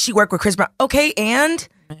 Oh, well, she worked with Chris Brown. Okay, and?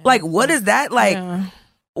 Like, what is that? Like,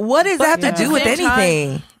 what does that have to do with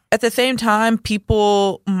anything? At the same time,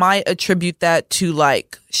 people might attribute that to,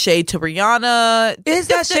 like, shade to Rihanna. Is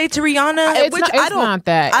that shade to Rihanna? It's not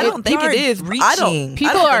that. I don't think it is.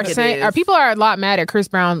 People are a lot mad at Chris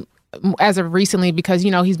Brown as of recently because,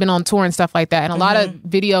 you know, he's been on tour and stuff like that. And a lot of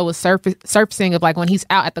video was surfacing of, like, when he's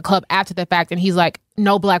out at the club after the fact and he's like,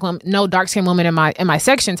 no black woman, no dark-skinned woman in my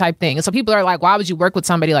section type thing. And so people are like, why would you work with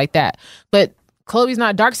somebody like that? But Chloe's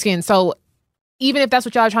not dark-skinned, so even if that's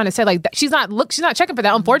what y'all are trying to say, like, she's not checking for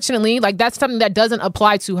that. Unfortunately, like, that's something that doesn't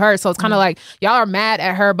apply to her. So it's kind of like y'all are mad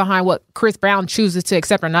at her behind what Chris Brown chooses to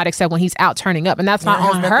accept or not accept when he's out turning up, and that's not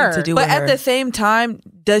on her. But at the same time,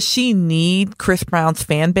 does she need Chris Brown's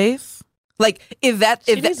fan base? Like,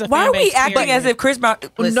 why are we acting as if Chris Brown?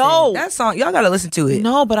 Listen, no, that song, y'all gotta listen to it.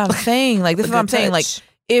 No, but I'm saying, like, this is what I'm saying. Like,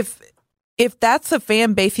 if that's a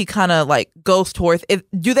fan base he kind of, like, goes towards,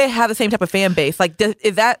 do they have the same type of fan base? Like, does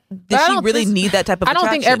she really need that type of attraction? I don't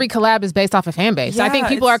think every collab is based off a fan base. Yeah, I think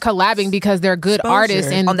people are collabing because they're good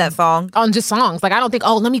artists and on that song, on just songs. Like, I don't think,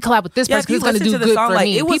 oh, let me collab with this person who's going to do good for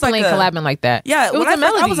me. People ain't collabing like that. Yeah, it was a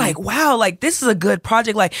melody. I was like, wow, like, this is a good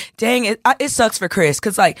project. Like, dang, it sucks for Chris,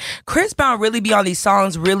 because, like, Chris Brown really be on these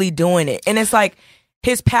songs really doing it, and it's like,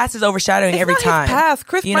 his past is overshadowing every time. His past.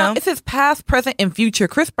 Chris Brown, it's his past, present, and future.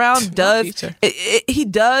 Chris Brown does, he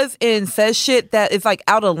does and says shit that is, like,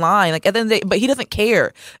 out of line. Like, at the end of the day, but he doesn't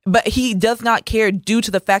care. But he does not care due to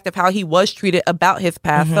the fact of how he was treated about his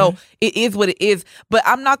past. So it is what it is. But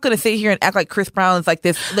I'm not going to sit here and act like Chris Brown is like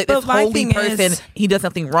this holy person. He does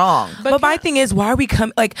something wrong. But my thing is, why are we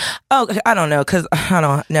coming? Like, oh, I don't know, because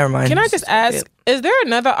never mind. Can I just ask? Is there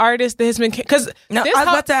another artist that has been? Because I was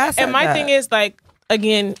about to ask. And my thing is, like,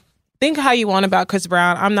 again, think how you want about Chris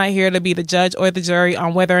Brown. I'm not here to be the judge or the jury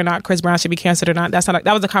on whether or not Chris Brown should be canceled or not.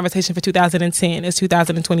 That was a conversation for 2010. It's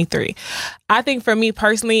 2023. I think for me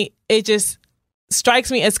personally, it just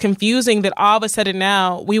strikes me as confusing that all of a sudden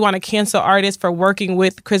now we want to cancel artists for working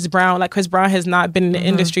with Chris Brown. Like, Chris Brown has not been in the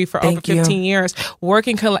industry for over 15 years,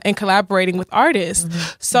 working and collaborating with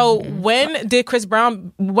artists. So when did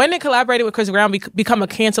collaborating with Chris Brown become a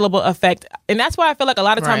cancelable effect? And that's why I feel like a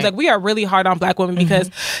lot of times, like, we are really hard on black women,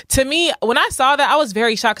 because to me, when I saw that, I was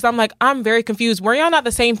very shocked, because I'm like, I'm very confused. Were y'all not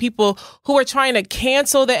the same people who were trying to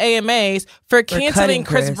cancel the AMAs for canceling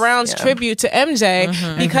Chris Brown's tribute to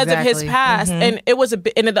MJ because of his past? and it was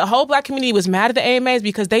and the whole Black community was mad at the AMAs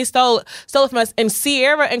because they stole it from us. And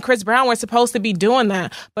Sierra and Chris Brown were supposed to be doing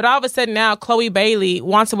that, but all of a sudden now Chloe Bailey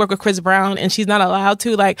wants to work with Chris Brown and she's not allowed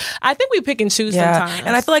to. Like, I think we pick and choose sometimes.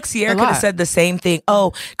 And I feel like Sierra could have said the same thing.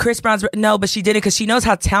 Oh, Chris Brown's no, but she did it because she knows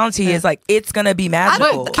how talented he is. Like, it's gonna be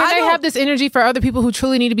magical. But can they have this energy for other people who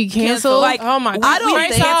truly need to be canceled? Like, oh my God, I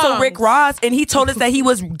don't cancel Rick Ross, and he told us that he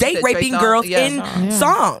was date raping girls in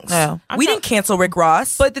songs. Yeah. We didn't cancel Rick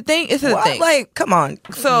Ross. But the thing is, like, come on.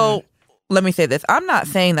 So let me say this: I'm not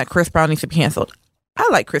saying that Chris Brown needs to be canceled. I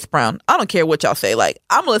like Chris Brown. I don't care what y'all say. Like,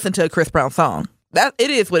 I'm gonna listen to a Chris Brown song. That it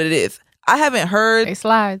is what it is. I haven't heard. They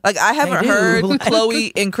slide. Like, I haven't heard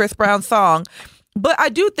Chloe and Chris Brown's song. But I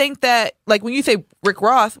do think that, like, when you say Rick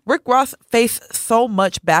Ross faced so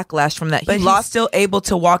much backlash from that. But he's still able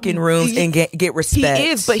to walk in rooms and get respect. He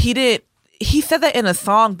is, but he didn't. He said that in a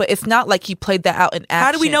song, but it's not like he played that out in action.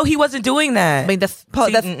 How do we know he wasn't doing that? I mean,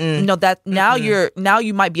 now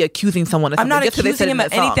you might be accusing someone of something. I'm not accusing him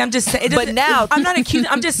of anything. I'm just saying. But now I'm not accusing.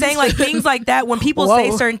 I'm just saying, like, things like that. When people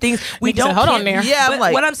say certain things, we don't. Hold on there. Yeah,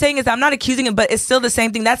 but what I'm saying is, I'm not accusing him, but it's still the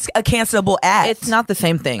same thing. That's a cancelable act. It's not the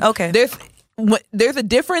same thing. Okay. There's a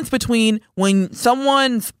difference between when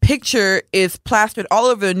someone's picture is plastered all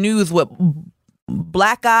over the news with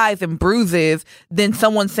black eyes and bruises than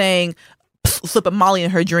someone saying slipping Molly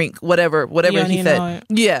in her drink, whatever he said.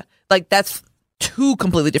 Yeah, like, that's two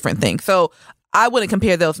completely different things. So I wouldn't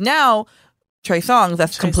compare those. Now, Trey Songz,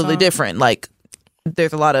 that's completely different. Like,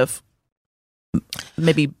 there's a lot of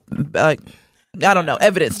maybe I don't know,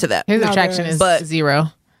 evidence to that. His attraction is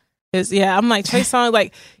zero. I'm like, Trey Songz,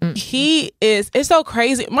 like, it's so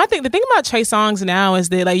crazy. The thing about Trey Songz now is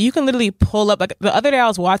that, like, you can literally pull up, like, the other day I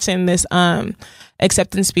was watching this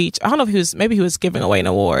acceptance speech. I don't know if he was giving away an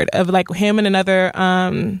award of, like, him and another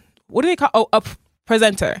what do they call a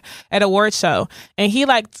presenter at a award show, and he,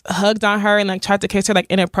 like, hugged on her and, like, tried to kiss her, like,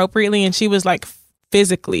 inappropriately, and she was, like,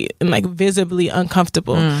 physically and, like, visibly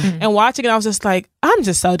uncomfortable. And watching it, I was just like, I'm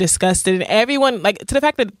just so disgusted. And everyone, like, to the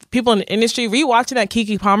fact that people in the industry rewatching that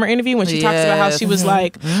Keke Palmer interview when she talks about how she was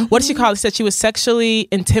like, what did she call it? She said she was sexually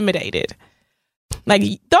intimidated. Like,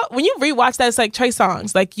 when you rewatch that, it's like, Trey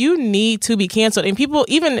Songz, like, you need to be canceled. And people,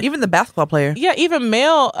 even the basketball player, even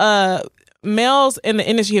males in the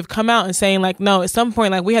industry have come out and saying, like, no, at some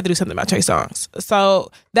point, like, we have to do something about Trey Songz.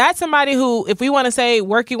 So that's somebody who, if we want to say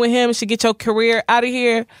working with him should get your career out of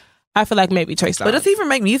here, I feel like maybe Trey Songz. But does he even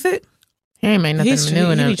make music? He ain't made nothing new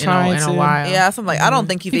in a while. Yeah, so I'm like, I don't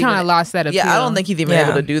think he kind of lost that appeal. Yeah, I don't think he's even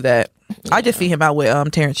able to do that. I just see him out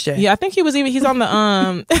with Terrence J. Yeah, I think he's on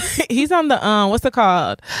the he's on the what's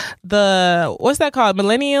that called?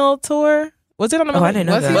 Millennial Tour? Was it on the I didn't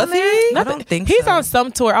know that. Was he? I don't think he's so. on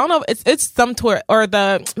some tour. I don't know if it's some tour or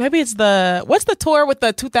maybe it's what's the tour with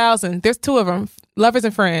the 2000? There's two of them. Lovers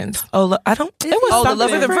and Friends. Oh, I don't. It was the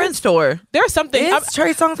Lovers and Friends tour. There's something. Is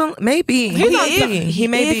Trey Songz on? Maybe he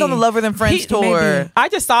is on the Lovers and Friends tour. Maybe. I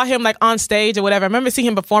just saw him, like, on stage or whatever. I remember seeing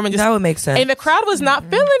him performing. That would make sense. And the crowd was not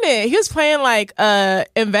feeling it. He was playing, like,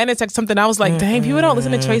 Invented Sex something. I was like, dang, people don't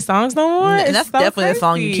listen to Trey Songz no more. And that's so definitely crazy. A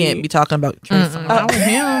song you can't be talking about Trey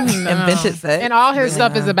Songz. Invented Sex. And all his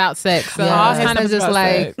stuff is about sex. So all his kind of just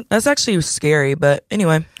like sex. That's actually scary. But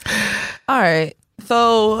anyway, all right.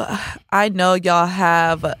 So I know y'all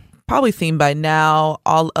have probably seen by now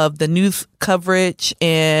all of the news coverage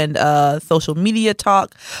and social media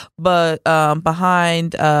talk, but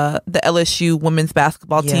behind the LSU women's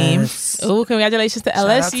basketball team. Oh, congratulations to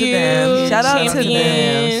LSU! Shout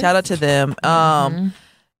out to them.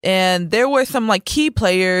 And there were some, like, key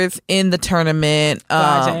players in the tournament.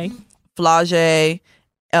 Flage,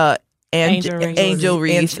 Angel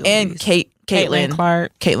Reese, and Caitlin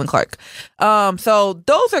Clark. So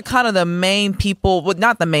those are kind of the main people. Well,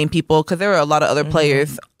 not the main people, because there were a lot of other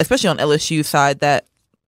players, especially on LSU side, that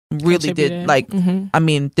really did, like,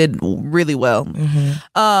 did really well.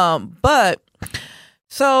 But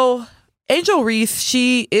so Angel Reese,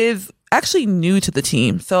 she is actually new to the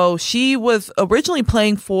team. So she was originally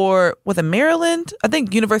playing for Maryland, I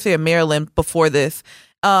think University of Maryland before this.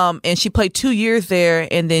 And she played 2 years there,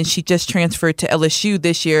 and then she just transferred to LSU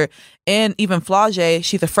this year. And even Flage,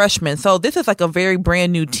 she's a freshman. So this is, like, a very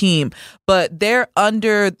brand new team. But they're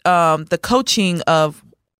under the coaching of,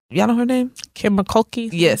 y'all know her name? Kim McCulkey?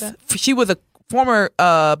 Yes. She was a former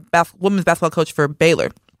women's basketball coach for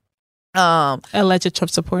Baylor. Alleged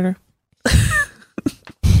Trump supporter.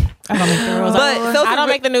 I don't make the rules. I don't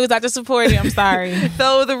make the news. I just support it. I'm sorry.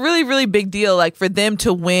 So the really, really big deal, like, for them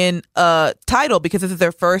to win a title, because this is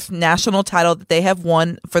their first national title that they have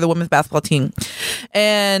won for the women's basketball team.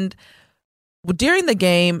 And during the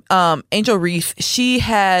game, Angel Reese, she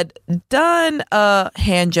had done a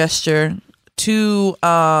hand gesture to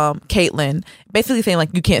Caitlyn, basically saying like,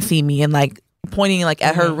 you can't see me, and like pointing like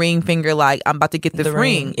at her ring finger, like, I'm about to get this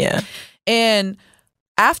ring. Yeah. And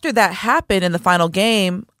after that happened in the final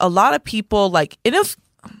game, a lot of people like, and it was,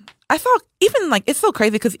 I thought even like, it's so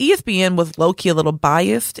crazy because ESPN was low-key a little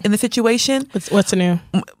biased in the situation. What's new?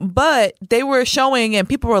 But they were showing, and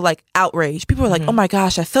people were like outraged. People were like, oh my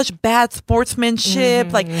gosh, that's such bad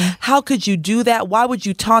sportsmanship. Like, how could you do that? Why would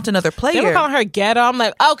you taunt another player? They were calling her ghetto. I'm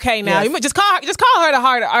like, okay, now you just call her the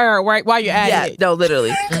hard R right while you're at it. No,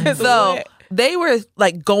 literally. So they were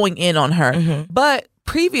like going in on her. But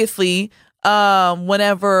previously,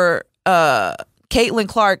 whenever Caitlin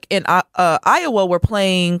Clark in Iowa were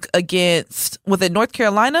playing against, was it North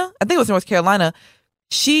Carolina? I think it was North Carolina.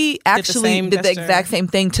 She actually did the exact same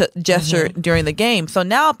thing to gesture during the game. So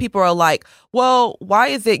now people are like, well, why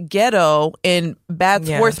is it ghetto and bad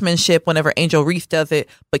sportsmanship whenever Angel Reese does it,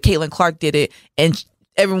 but Caitlin Clark did it, and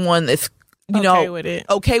everyone is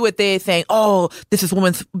okay with it, saying, oh, this is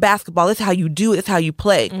women's basketball. This is how you do it. This is how you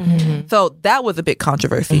play. So that was a big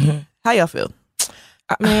controversy. How y'all feel?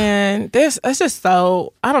 Man, it's just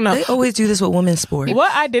so, I don't know. They always do this with women's sports.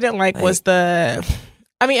 What I didn't like was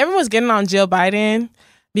everyone's getting on Jill Biden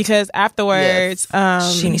because afterwards,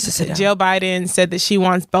 she needs to sit down. Jill Biden said that she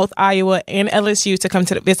wants both Iowa and LSU to come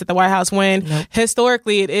to visit the White House when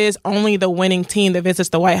historically it is only the winning team that visits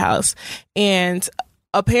the White House. And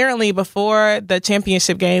apparently before the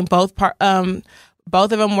championship game, both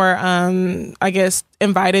of them were, I guess,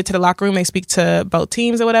 invited to the locker room. They speak to both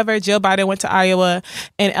teams or whatever. Jill Biden went to Iowa,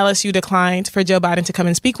 and LSU declined for Jill Biden to come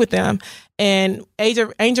and speak with them. And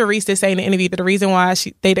Angel Reese did say in the interview that the reason why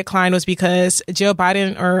they declined was because Joe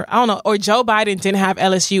Biden didn't have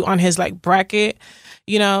LSU on his like bracket,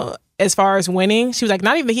 as far as winning. She was like,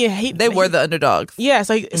 not even they were the underdogs. Yeah,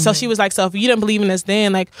 so she was like, so if you didn't believe in us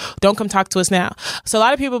then, like, don't come talk to us now. So a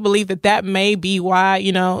lot of people believe that may be why,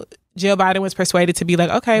 Jill Biden was persuaded to be like,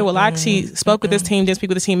 okay, well, I actually spoke with this team, didn't speak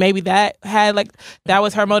with this team. Maybe that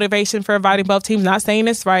was her motivation for inviting both teams. Not saying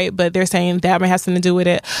it's right, but they're saying that may have something to do with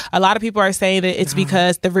it. A lot of people are saying that it's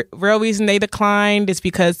because the real reason they declined is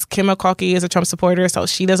because Kim McCulkey is a Trump supporter, so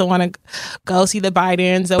she doesn't want to go see the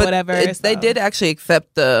Bidens or whatever. They did actually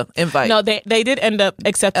accept the invite. No, they did end up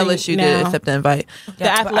accepting. LSU did accept the invite. The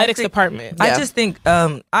athletics department. I just think,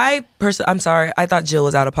 I'm sorry, I thought Jill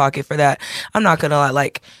was out of pocket for that. I'm not gonna lie,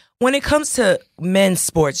 like, when it comes to men's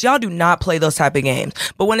sports, y'all do not play those type of games.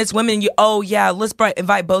 But when it's women, let's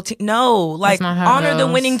invite both teams. No, like, honor the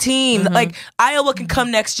winning team. Like, Iowa can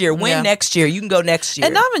come next year, win next year. You can go next year.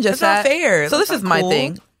 And not even just That's not fair. So this is my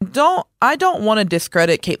thing. I don't want to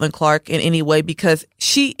discredit Caitlin Clark in any way because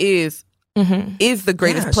she is the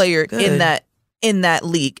greatest player in that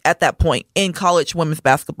league at that point in college women's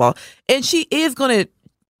basketball, and she's going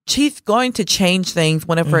to change things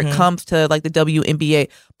whenever it comes to like the WNBA,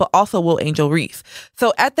 but also will Angel Reese.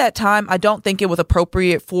 So at that time, I don't think it was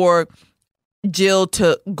appropriate for Jill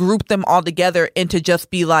to group them all together and to just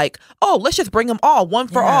be like, oh, let's just bring them all, one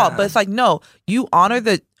for all. But it's like, no, you honor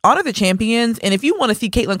the champions, and if you want to see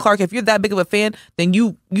Caitlin Clark, if you're that big of a fan, then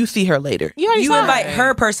you see her later. You invite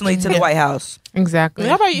her personally to the White House. Exactly.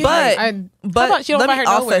 How about you? But let me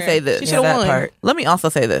also say this. She should have won. Let me also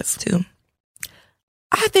say this too.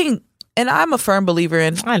 I think, and I'm a firm believer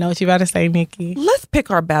in, I know what you about to say, Nikki. Let's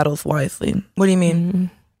pick our battles wisely. What do you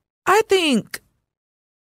mean? I think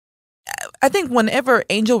whenever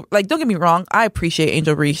Angel, like, don't get me wrong, I appreciate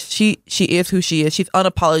Angel Reese. She is who she is. She's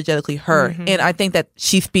unapologetically her. And I think that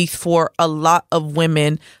she speaks for a lot of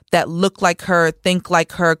women that look like her, think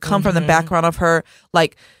like her, come from the background of her.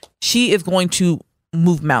 Like, she is going to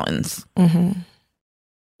move mountains.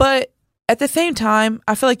 But at the same time,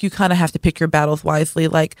 I feel like you kind of have to pick your battles wisely.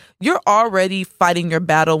 Like, you're already fighting your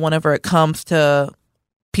battle whenever it comes to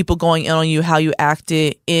people going in on you, how you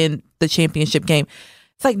acted in the championship game.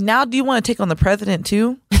 It's like, now do you want to take on the president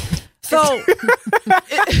too? So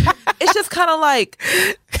it's just kind of like,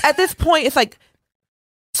 at this point, it's like,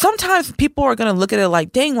 sometimes people are going to look at it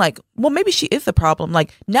like, dang, like, well, maybe she is the problem.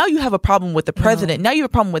 Like, now you have a problem with the president. Now you have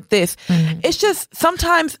a problem with this. It's just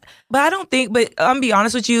sometimes. But I don't think, but I'm going to be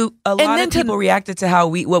honest with you, a lot of people reacted to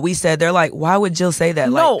what we said. They're like, why would Jill say that?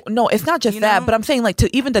 No, it's not just that. But I'm saying, like,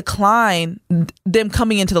 to even decline them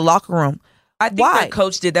coming into the locker room. I think their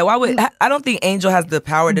coach did that. Why would I don't think Angel has the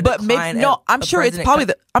power to decline. I'm sure it's probably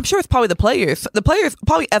the players. The players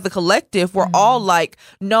probably as a collective were all like,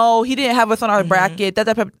 no, he didn't have us on our bracket.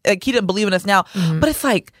 Like, he didn't believe in us now. But it's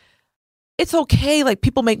like, it's okay. Like,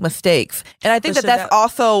 people make mistakes, and I think that's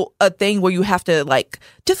also a thing where you have to, like,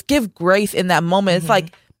 just give grace in that moment. It's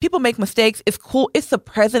like, people make mistakes. It's cool. It's the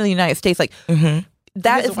president of the United States. Like,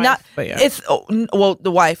 that is not. It's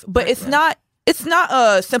the wife, but it's not. it's not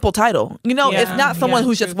a simple title. You know, it's not someone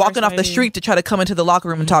who's just walking off the street to try to come into the locker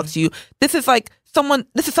room and talk to you. This is like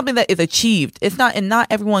this is something that is achieved. It's not, and not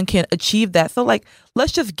everyone can achieve that. So like,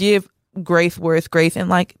 let's just give grace where it's grace, and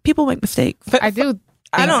like, people make mistakes.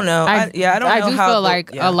 I don't know. I don't know. I do feel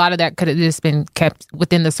like a lot of that could have just been kept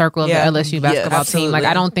within the circle of the LSU basketball team. Like,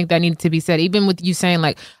 I don't think that needed to be said. Even with you saying,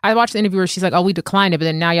 like, I watched the interview where she's like, "Oh, we declined it," but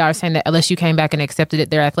then now y'all are saying that LSU came back and accepted it.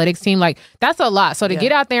 Their athletics team, like, that's a lot. So to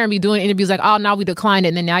get out there and be doing interviews like, "Oh, now we declined it,"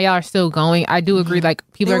 and then now y'all are still going. I do agree. Like,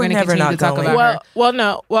 people are going to continue to talk about her. Well,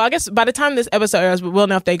 no. Well, I guess by the time this episode airs, we'll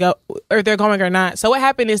know if they go or they're going or not. So what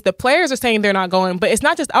happened is the players are saying they're not going, but it's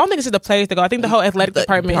not just. I don't think it's just the players that go. I think the whole athletic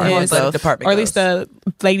department is, or at least the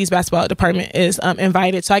ladies basketball department is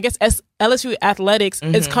invited. So I guess LSU athletics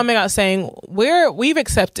is coming out saying we've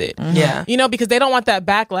accepted. You know, because they don't want that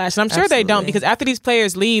backlash, and I'm sure they don't, because after these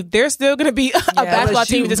players leave, there's still going to be a basketball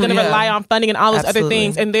team that's going to rely on funding and all those other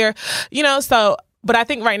things, and they're, you know, so. But I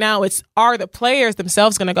think right now are the players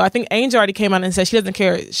themselves going to go? I think Angel already came out and said she doesn't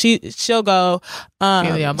care. She'll go. She's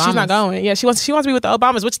not going. Yeah, she wants to be with the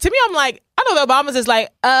Obamas. Which to me, I'm like, I know the Obamas is like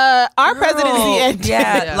our president is the end.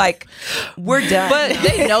 Yeah, like we're done. But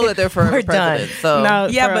they know that they're for president. So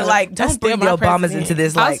but like, don't bring the Obamas into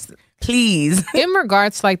this. Like, please. In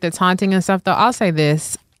regards to like the taunting and stuff, though, I'll say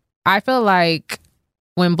this: I feel like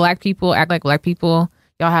when Black people act like Black people,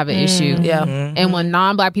 y'all have an issue. And when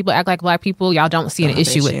non-Black people act like Black people, y'all don't see an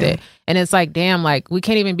issue with it. And it's like, damn, like, we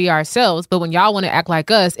can't even be ourselves, but when y'all want to act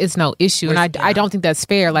like us, it's no issue. And I don't think that's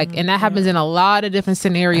fair. Like, and that happens in a lot of different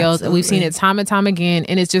scenarios. And we've seen it time and time again,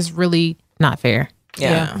 and it's just really not fair.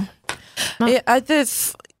 I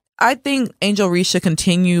think Angel Reese should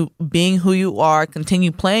continue being who you are,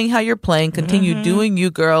 continue playing how you're playing, continue doing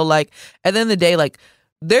you, girl. Like, at the end of the day, like,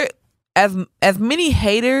 there as many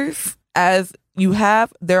haters as you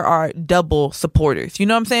have, there are double supporters. You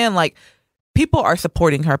know what I'm saying? Like, people are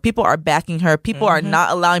supporting her. People are backing her. People are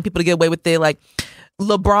not allowing people to get away with it. Like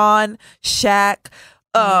LeBron, Shaq,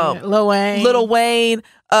 Lil Wayne,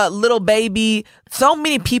 Little Baby. So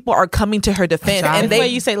many people are coming to her defense. And the way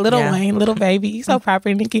you say Little Wayne, Little Baby, you so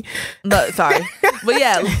proper, Nikki. No, sorry. But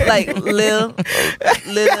yeah, like Lil.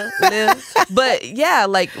 But yeah,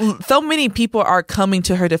 like, so many people are coming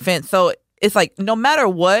to her defense. So it's like, no matter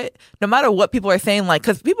what people are saying, like,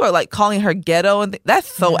 because people are like calling her ghetto, and that's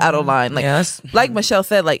so out of line. Like, like Michelle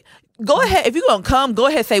said, like, go ahead, if you're gonna come, go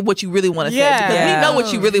ahead, say what you really want to say, because we know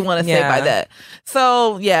what you really want to say by that.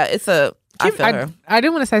 So yeah, it's a. I did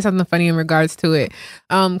want to say something funny in regards to it,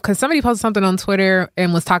 because somebody posted something on Twitter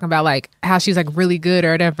and was talking about like how she's like really good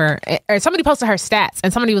or whatever. Or somebody posted her stats,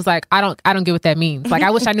 and somebody was like, I don't get what that means. Like, I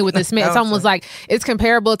wish I knew what this meant. Someone was like, it's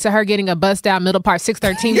comparable to her getting a bust down middle part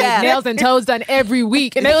 613 with nails and toes done every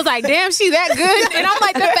week, and it was like, damn, she that good. And I'm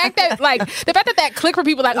like, the fact that clicked for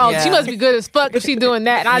people, like, oh, she must be good as fuck if she doing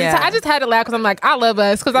that. And I just had to laugh, because I'm like, I love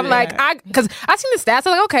us, because I'm like, because I seen the stats,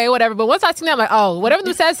 I'm like, okay, whatever. But once I seen that, I'm like, oh, whatever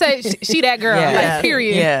the stats say, she that girl. Like,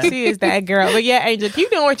 period. She is that girl. But yeah, Angel,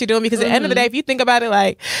 keep doing what you're doing, because at the end of the day, if you think about it,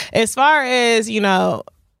 like, as far as, you know,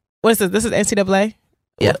 what's this is NCAA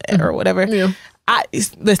or whatever.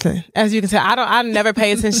 Listen, as you can tell, I never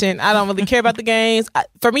pay attention. I don't really care about the games.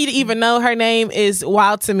 For me to even know her name is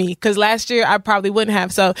wild to me, because last year I probably wouldn't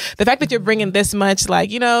have. So the fact that you're bringing this much,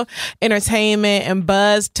 like, you know, entertainment and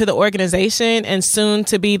buzz to the organization, and soon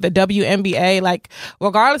to be the WNBA, like,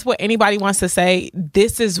 regardless what anybody wants to say,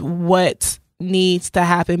 this is what needs to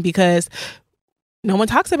happen, because no one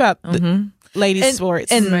talks about the ladies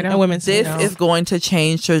sports and women's. This is going to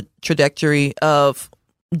change the trajectory of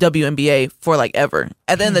WNBA for like ever.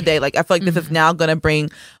 At the end of the day, like, I feel like this is now going to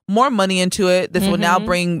bring more money into it. This will now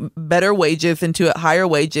bring better wages into it, higher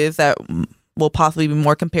wages that will possibly be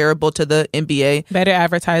more comparable to the NBA. Better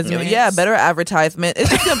advertisement. Yeah, better advertisement.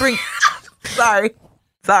 It's just going to bring.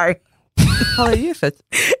 Sorry. Oh, you're such.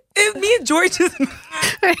 If me and George just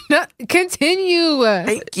continue.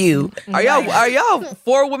 Thank you. Are y'all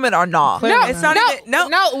for women or not? No, it's not even.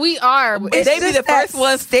 No, we are. They be the first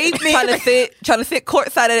ones trying to sit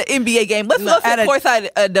courtside at an NBA game. Let's go sit courtside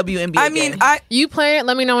at a WNBA I mean, game. You play it.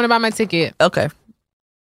 Let me know when I buy my ticket. Okay.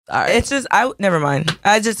 All right. It's just never mind.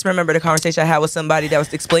 I just remember the conversation I had with somebody that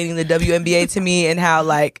was explaining the WNBA to me, and how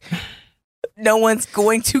like no one's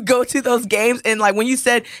going to go to those games. And like when you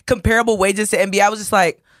said comparable wages to NBA, I was just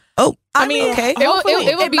like, oh, I mean, okay.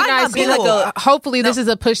 It would be nice. Be like hopefully, this is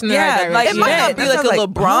a push in the right direction. Like, it might not be like a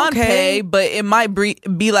LeBron pay, but it might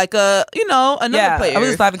be like a, you know, another player. I was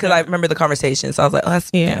just laughing because I remember the conversation, so I was like, oh,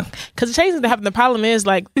 that's because the changes that happen. The problem is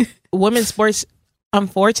like women's sports,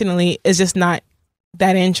 unfortunately, is just not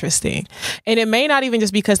that interesting. And it may not even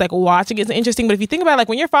just because like watching it's interesting, but if you think about it, like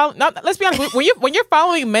when you're following, let's be honest, when you're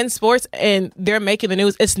following men's sports and they're making the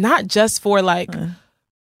news, it's not just for like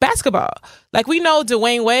basketball. Like we know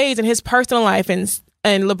Dwayne Wade and his personal life and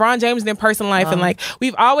LeBron James and their personal life, and like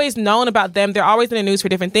we've always known about them. They're always in the news for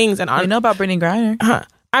different things. And we know about Brittany Griner.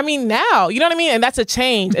 I mean, now, you know what I mean? And that's a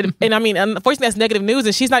change. And I mean, unfortunately, that's negative news.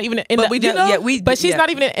 And she's not even in she's not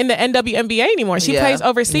even in the NWNBA anymore. She plays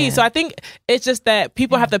overseas. Yeah. So I think it's just that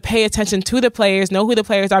people have to pay attention to the players, know who the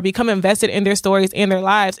players are, become invested in their stories and their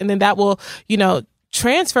lives. And then that will,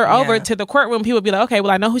 transfer over to the courtroom. People be like, okay,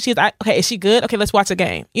 well, I know who she is. Okay, is she good? Okay, let's watch a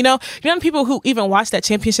game. You know people who even watched that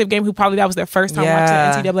championship game who probably that was their first time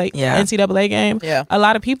watching an NCAA game. Yeah. A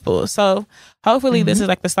lot of people. So hopefully this is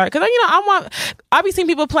like the start. Because, I've been seeing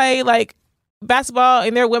people play like basketball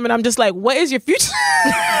and they're women. I'm just like, what is your future?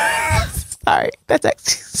 Sorry. That's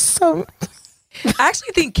actually so... I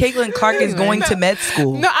actually think Caitlin Clark is going to med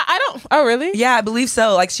school. No, I don't. Oh, really? Yeah, I believe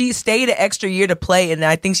so. Like she stayed an extra year to play and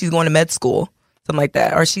I think she's going to med school. Something like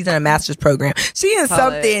that, or she's in a master's program. She in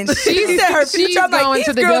something. She said her future. She's going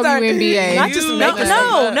to the WNBA. Not just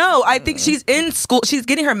no. I think she's in school. She's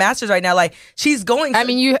getting her master's right now. Like she's going. I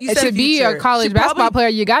mean, you to be a college basketball player,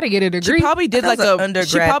 you got to get a degree. She probably did like a undergrad.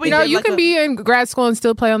 She probably you can be in grad school and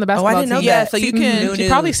still play on the basketball team. I didn't know team. that. So you can. She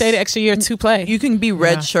probably stayed an extra year to play. You can be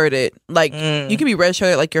redshirted, like you can be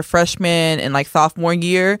redshirted like your freshman and like sophomore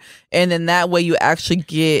year, and then that way you actually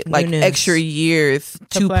get like extra years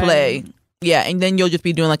to play. Yeah, and then you'll just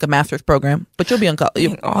be doing like a master's program, but you'll be on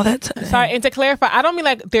college all that time. Sorry, and to clarify, I don't mean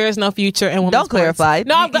like there is no future in women's Don't clarify.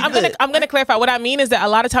 Sports. No, I'm gonna clarify. What I mean is that a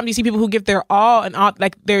lot of times you see people who give their all and all,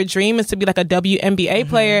 like their dream is to be like a WNBA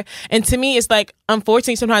player, and to me, it's like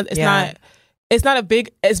unfortunately sometimes it's not. It's not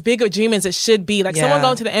as big a dream as it should be. Like someone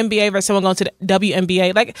going to the NBA versus someone going to the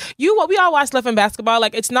WNBA. Like we all watch Love and Basketball.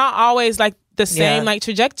 Like it's not always like the same like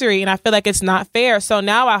trajectory, and I feel like it's not fair. So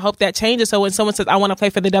now I hope that changes. So when someone says I want to play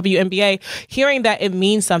for the WNBA, hearing that it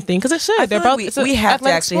means something because it should. They're both. We have to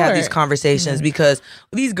actually have these conversations because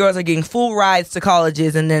these girls are getting full rides to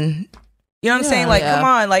colleges, and then you know what I'm saying? Like, come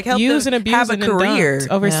on, like help use them and abuse have a career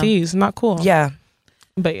overseas. Not cool. Yeah,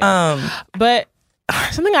 but but.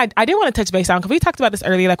 Something I did want to touch base on because we talked about this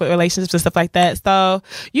earlier, like with relationships and stuff like that. So,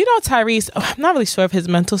 Tyrese, I'm not really sure of his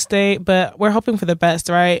mental state, but we're hoping for the best,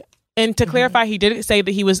 right? And to clarify, he did say that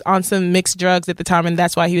he was on some mixed drugs at the time, and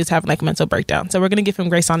that's why he was having like mental breakdown. So we're gonna give him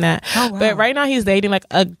grace on that. Oh, wow. But right now he's dating like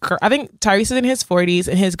a girl. I think Tyrese is in his 40s,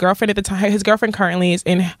 and his girlfriend at the time, his girlfriend currently is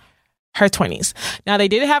in her 20s. Now they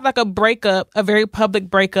did have like a breakup, a very public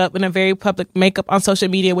breakup, and a very public makeup on social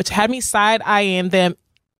media, which had me side-eyeing them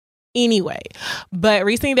anyway. But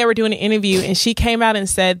recently they were doing an interview and she came out and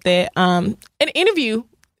said that an interview,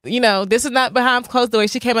 this is not behind closed doors,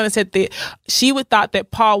 she came out and said that she would thought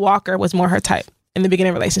that Paul Walker was more her type in the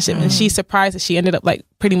beginning of the relationship, and she's surprised that she ended up like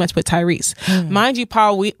pretty much with Tyrese. Mind you,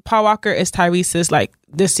 Paul Walker is Tyrese's like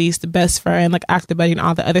deceased best friend, like actor buddy and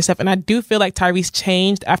all the other stuff, and I do feel like Tyrese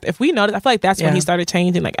changed after. If we noticed, I feel like that's when he started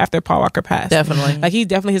changing, like after Paul Walker passed. Definitely, like he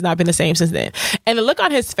definitely has not been the same since then. And the look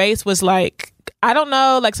on his face was like, I don't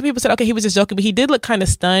know, like some people said, okay, he was just joking, but he did look kind of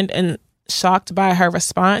stunned and shocked by her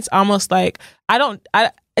response, almost like I'm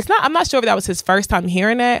not sure if that was his first time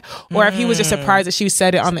hearing that or if he was just surprised that she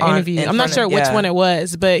said it on the interview. I'm not sure which one it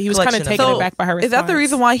was, but he was kind of taken aback by her response. Is that the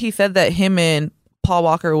reason why he said that him and Paul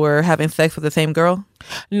Walker were having sex with the same girl?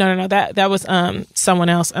 No. That was someone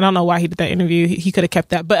else. I don't know why he did that interview. He could have kept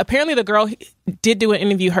that. But apparently the girl did do an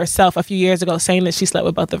interview herself a few years ago saying that she slept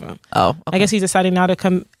with both of them. Oh, okay. I guess he's deciding now to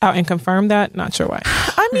come out and confirm that. Not sure why.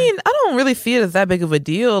 I mean, I don't really see it as that big of a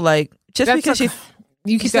deal. Like, just that's because she's...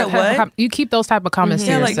 You keep those type of comments to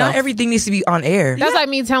yourself. Like not everything needs to be on air. That's like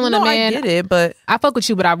me telling a man, I get it, but I fuck with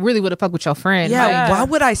you, but I really would have fucked with your friend. Yeah, why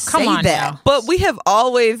would I say that? Now. But we have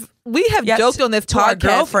joked on this to our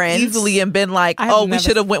girlfriends easily and been like, we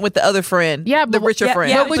should have went with the other friend, the richer friend.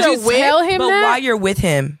 Yeah, but would you tell him that?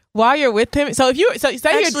 While you're with him. So if you say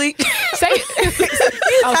actually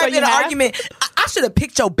an argument. I should have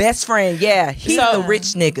picked your best friend. Yeah, he's the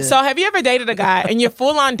rich nigga. So have you ever dated a guy and you're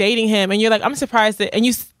full on dating him and you're like, I'm surprised that, and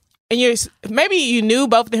you're maybe you knew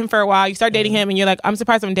both of him for a while, you start dating him and you're like, I'm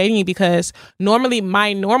surprised I'm dating you because normally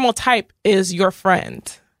my normal type is your friend.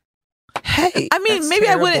 Hey, I mean, maybe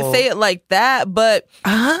terrible. I wouldn't say it like that, but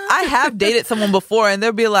I have dated someone before and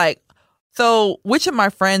they'll be like, so which of my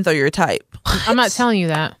friends are your type? I'm not telling you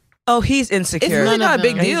that. Oh, he's insecure. It's really not a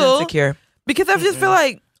big deal. He's insecure. Because I just feel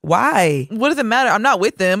like Why? What does it matter? I'm not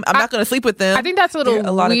with them. I'm not going to sleep with them. I think that's a little A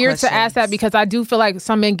lot of weird to ask that questions. because I do feel like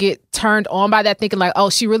some men get turned on by that, thinking like, oh,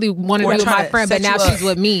 she really wanted to Or be with trying my to friend, but set now you up. she's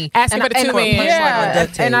with me. Asking for the two men. Yeah,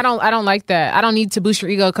 duct and tape. I don't like that. I don't need to boost your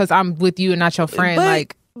ego because I'm with you and not your friend. But-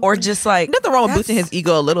 like Or just like Nothing wrong with that's boosting his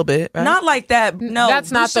ego a little bit. Right? Not like that. No, that's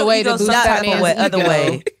not boost the your way to ego boost some that type of man's way, other ego.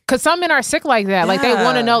 way. Because some men are sick like that. Like they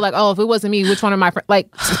want to Yeah. know, like, oh, if it wasn't me, which one of my friends? Like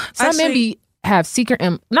some men Actually- have secret,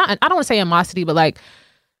 not I don't want to say animosity, but like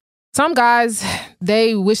some guys,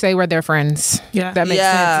 they wish they were their friends. Yeah. That makes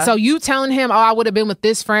Yeah. sense. So you telling him, oh, I would have been with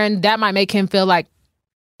this friend, that might make him feel like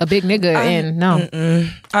a big nigga. And no.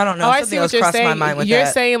 I don't know. Oh, I Something see what else you're crossed saying. my mind with You're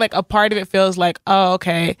that. saying like a part of it feels like, oh,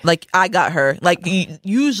 okay. Like, I got her. Like,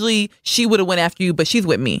 usually she would have went after you, but she's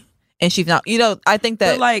with me. And she's not. You know, I think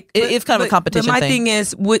that But like it's kind of a competition But my thing. thing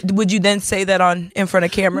is, would you then say that in front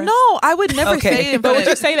of camera? No, I would never Okay. say it. But would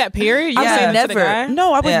you say that period? You I would say say that to the guy? never.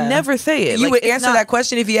 No, I would Yeah. never say it. You Like, would it's answer not- that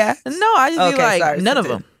question if you asked? No, I just be Okay, like, sorry, none of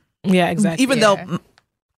Cynthia. them. Yeah, exactly. Even Yeah. though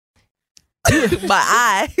my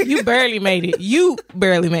eye. you barely made it. You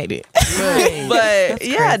barely made it. But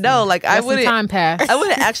yeah, no, like I Let some wouldn't. time pass. I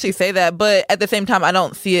wouldn't actually say that, but at the same time, I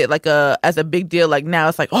don't see it like as a big deal. Like now,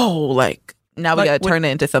 it's like, oh, like now we Like, gotta turn it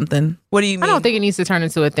into something. What do you mean? I don't think it needs to turn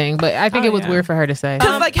into a thing, but I think Oh, it was yeah. weird for her to say.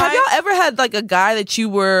 'Cause, like, have y'all ever had like a guy that you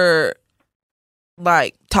were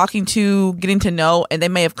like talking to, getting to know, and they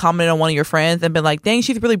may have commented on one of your friends and been like, "Dang,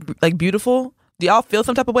 she's really like beautiful." Do y'all feel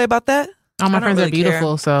some type of way about that? All my I don't friends really are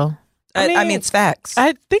beautiful, so I I mean, mean, it's facts.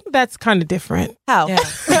 I think that's kind of different. How? Yeah.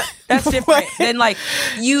 That's different than like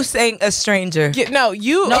you saying a stranger. No,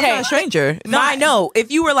 you No, okay? I'm not a stranger. No, I know.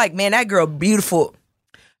 If you were like, man, that girl beautiful.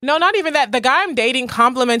 No, not even that. The guy I'm dating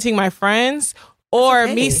complimenting my friends, or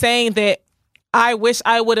okay. me saying that I wish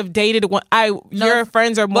I would have dated one. Your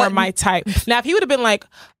friends are more but- my type. Now, if he would have been like,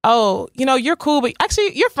 "Oh, you know, you're cool, but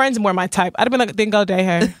actually, your friend's more my type," I'd have been like, "Then go date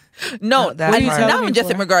her." No, No, that I- part. not even just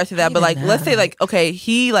in regards to that, but like, let's say like, okay,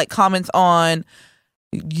 he like comments on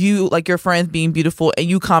you, like your friends being beautiful, and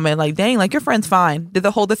you comment like, "Dang, like your friend's fine." Did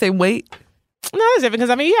it hold the same weight? No, it's different because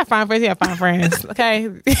I mean, you have fine friends, you have fine friends. Okay,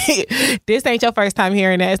 this ain't your first time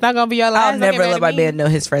hearing that. It's not gonna be your last. I'll Don't get never mad let at my me. man know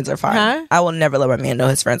his friends are fine. Huh? I will never let my man know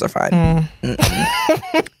his friends are fine.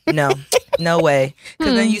 No, no way.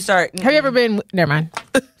 Because then you start. have you ever been? Never mind.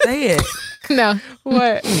 Say it. No.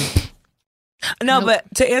 What? No, but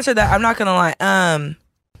to answer that, I'm not gonna lie.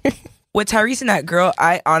 With Tyrese and that girl,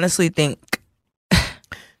 I honestly think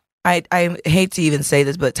I hate to even say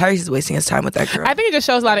this, but Tyrese is wasting his time with that girl. I think it just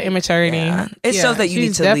shows a lot of immaturity. Yeah. It Yeah, shows that you need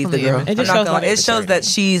she's to leave the definitely girl. immature. It just I'm not shows gonna lie. like It shows that immaturity.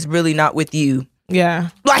 she's really not with you. Yeah.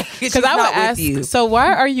 Like, she's Because I would not ask, with you. so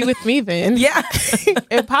why are you with me then? Yeah,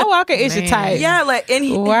 If Paul Walker is your Man. type, yeah. Like, and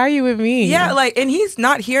he, why are you with me? yeah, like, and he's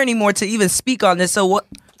not here anymore to even speak on this. So what?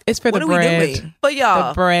 it's for What the are we bread. doing? But y'all,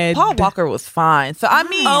 The bread. Paul Walker was fine. So I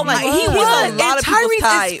mean, Oh my, like, he he's was. a And lot of people's Tyrese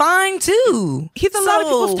type. is fine too. He's a lot of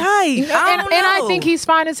people's type. I don't And I know. think he's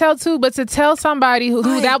fine as hell too. But to tell somebody who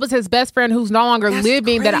Like, that was his best friend who's no longer that's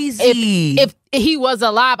living crazy. that if he was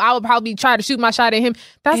alive, I would probably try to shoot my shot at him.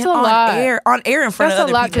 That's And a lot. on air in front That's of a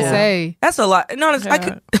other lot people. to say. That's a lot. No, I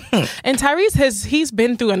could. And Tyrese he's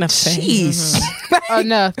been through enough things. Jeez,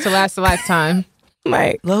 Enough to last a lifetime.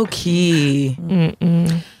 Like, low key.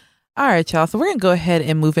 All right, y'all. So we're gonna go ahead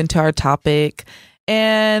and move into our topic,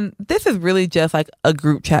 and this is really just like a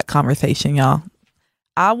group chat conversation, y'all.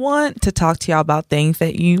 I want to talk to y'all about things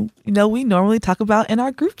that you know we normally talk about in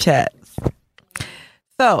our group chats.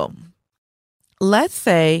 So, let's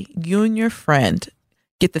say you and your friend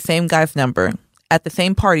get the same guy's number at the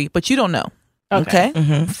same party, but you don't know. Okay.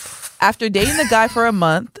 After dating the guy for a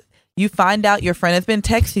month, you find out your friend has been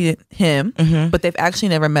texting him, but they've actually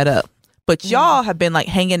never met up. But y'all have been like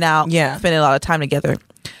hanging out, Yeah. spending a lot of time together.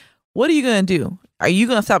 What are you going to do? Are you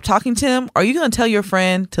going to stop talking to him? Are you going to tell your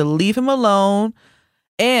friend to leave him alone?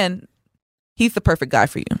 And he's the perfect guy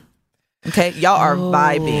for you. Okay. Y'all are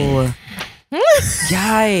vibing.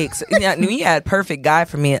 Yikes! Yeah, we had perfect guy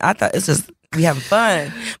for me. I thought it's just we having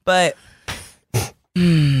fun, but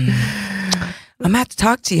I'm gonna have to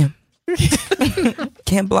talk to you.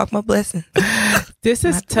 Can't block my blessing. this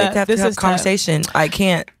is We have tough. to This have is tough. conversation. I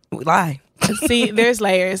can't lie. See, there's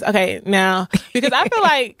layers. Okay, now because I feel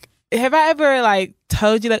like have I ever like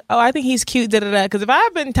told you like, oh, I think he's cute, da da da? Because if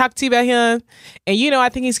I've been talking to you about him, and you know I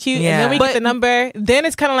think he's cute, and Yeah. then we But- get the number, then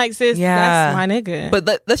it's kind of like, sis, Yeah. that's my nigga. But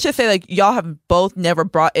let's just say like y'all have both never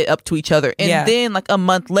brought it up to each other. And Yeah. then like a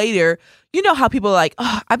month later, you know how people are like,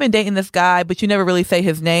 oh, I've been dating this guy, but you never really say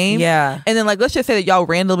his name. Yeah. And then like let's just say that y'all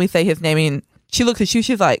randomly say his name and she looks at you,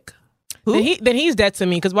 she's like, then he's dead to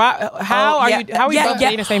me. Because how are you both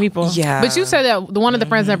dating the same people? Yeah. But you said that one of the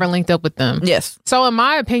friends never linked up with them. Yes. So in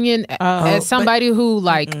my opinion, as somebody who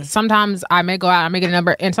like sometimes I may go out, I may get a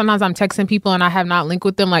number, and sometimes I'm texting people and I have not linked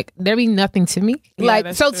with them. Like there be nothing to me. Yeah,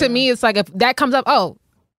 Like so to me, it's like if that comes up,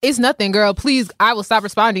 it's nothing, girl. Please, I will stop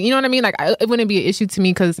responding. You know what I mean? Like, it wouldn't be an issue to me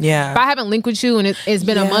because if I haven't linked with you and it's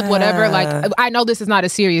been a month, whatever, like, I know this is not a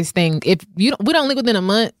serious thing. If we don't link within a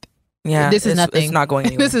month, this is nothing. It's not going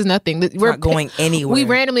anywhere. This is nothing. We're not going anywhere. We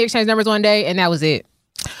randomly exchanged numbers one day and that was it.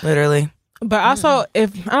 Literally. But also,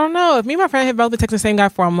 if me and my friend had both been texting the same guy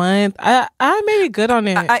for a month, I may be good on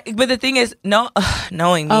it. But the thing is,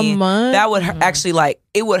 knowing me, a month? that would actually like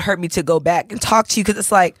it would hurt me to go back and talk to you because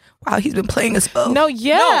it's like, wow, he's been playing us both. No.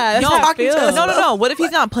 What if he's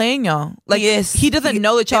not playing y'all? Like, he doesn't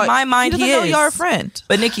know that y'all. In my mind, he doesn't know y'all are a friend.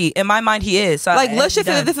 But Nikki, in my mind, he is. So like, let's just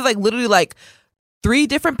say that this is like literally like 3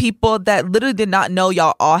 different people that literally did not know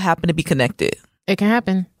y'all all happen to be connected. It can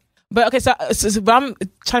happen. But okay, so but I'm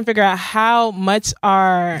trying to figure out how much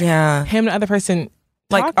are him and the other person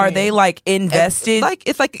like talking? Are they like invested?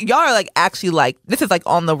 It's like y'all are like actually like this is like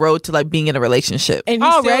on the road to like being in a relationship. And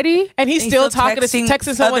he's still talking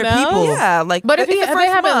texting someone else. People. Yeah, like but if they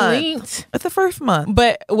haven't month. linked, it's the first month.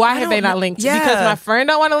 But why have they not linked? Yeah. Because my friend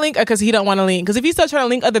don't want to link, or because he don't want to link? Because if he's still trying to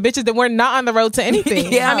link other bitches, then we're not on the road to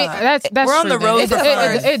anything. Yeah. I mean that's we're on true, the road.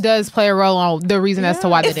 It does play a role on the reason as to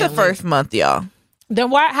why they it's didn't the first month, y'all. Then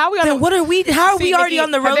why? How are we on? Then what are we? How are we already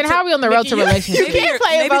on the road? Then how are we on the road to relationship? You can't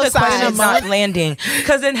play maybe both the question sides. is not landing.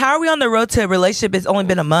 Because then how are we on the road to a relationship? It's only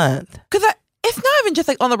been a month. Because it's not even just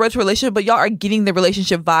like on the road to a relationship, but y'all are getting the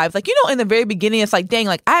relationship vibes. Like, in the very beginning, it's like, dang,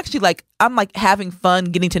 like I actually like I'm like having fun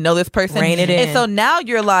getting to know this person. Rein it in. And so now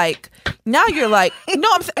you're like, no,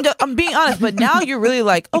 I'm being honest, but now you're really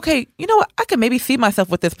like, okay, you know what? I could maybe see myself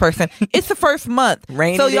with this person. It's the first month,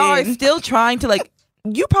 so y'all are still trying to like.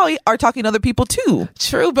 You probably are talking to other people too.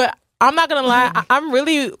 True, but I'm not gonna lie. I'm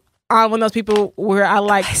really one of those people where I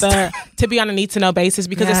like to be on a need to know basis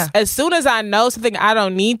because as soon as I know something I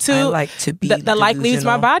don't need to, I like to be the like leaves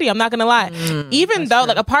my body. I'm not gonna lie. Even though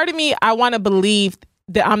like a part of me, I want to believe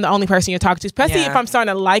that I'm the only person you're talking to, especially if I'm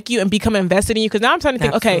starting to like you and become invested in you. Because now I'm starting to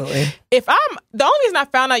think, okay, if the only reason I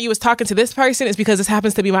found out you was talking to this person is because this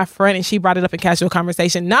happens to be my friend and she brought it up in casual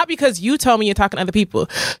conversation, not because you told me you're talking to other people.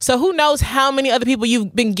 So who knows how many other people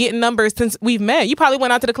you've been getting numbers since we've met? You probably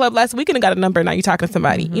went out to the club last weekend and got a number. And now you're talking to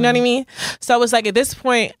somebody. You know what I mean? So it's like at this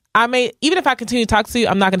point, even if I continue to talk to you,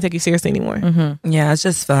 I'm not going to take you seriously anymore. Yeah, it's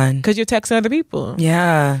just fun because you're texting other people.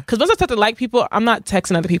 Yeah. Because once I start to like people, I'm not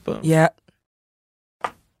texting other people. Yeah.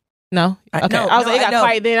 No? Okay. I was like, it got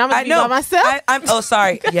quiet then. I'm going to be by myself. I'm oh,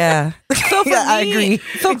 sorry. Yeah. So I agree.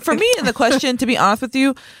 So for me in the question, to be honest with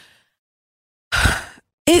you,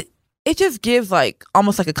 it just gives like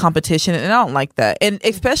almost like a competition, and I don't like that. And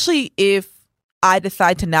especially if I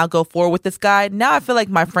decide to now go forward with this guy, now I feel like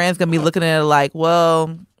my friend's going to be looking at it like,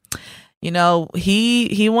 well,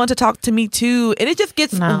 he wanted to talk to me too, and it just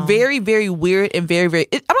gets very, very weird and very, very.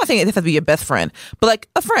 I'm not saying it has to be your best friend, but like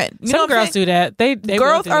a friend. Some girls do that. They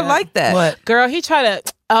girls are like that. What girl? He tried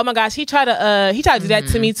to. Oh my gosh, he tried to do that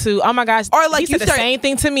to me too. Oh my gosh, or like he said the same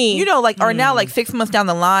thing to me. Or now like 6 months down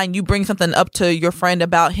the line, you bring something up to your friend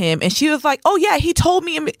about him, and she was like, "Oh yeah, he told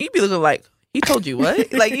me." And you'd be looking like, he told you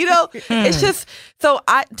what? Like, it's just, so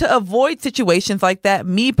to avoid situations like that,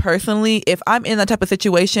 me personally, if I'm in that type of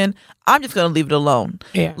situation, I'm just going to leave it alone.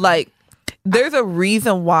 Yeah. Like, there's a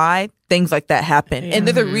reason why things like that happen. Yeah. And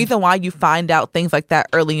there's a reason why you find out things like that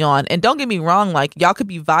early on. And don't get me wrong, like, y'all could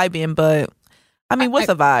be vibing, but I mean, what's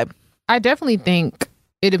a vibe? I definitely think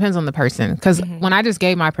it depends on the person. Because when I just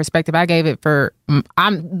gave my perspective, I gave it for,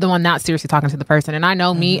 I'm the one not seriously talking to the person. And I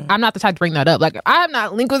know me, I'm not the type to bring that up. Like, I'm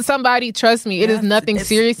not linked with somebody. Trust me, it is nothing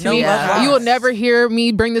serious to me. You will never hear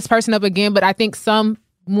me bring this person up again. But I think some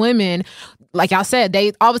women, like y'all said,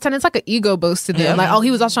 they all of a sudden it's like an ego boost to them. Yeah. Like, oh,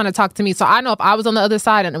 he was also trying to talk to me. So I know if I was on the other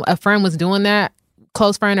side and a friend was doing that,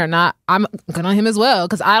 close friend or not, I'm good on him as well.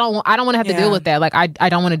 Because I don't want to have to deal with that. Like, I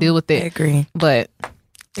don't want to deal with it. I agree. But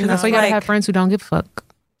that's why you gotta have friends who don't give a fuck.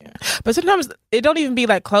 But sometimes it don't even be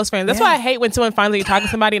like close friends. That's why I hate when someone finally talking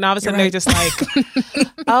to somebody and all of a sudden they're just like,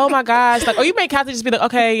 oh my gosh. Like, or you may have to just be like,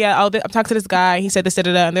 okay, yeah, I'm talking to this guy. He said this,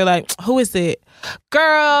 da-da-da. And they're like, who is it?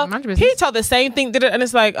 Girl, he told the same thing. And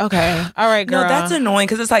it's like, okay, all right, girl. No, that's annoying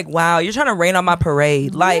because it's like, wow, you're trying to rain on my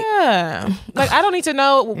parade. Like, yeah. Like, I don't need to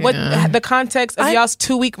know what the context of y'all's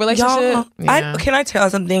 2-week relationship. Can I tell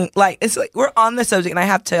something? Like, it's like, we're on the subject and I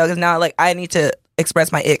have to tell because now, like, I need to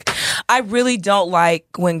express my ick. I really don't like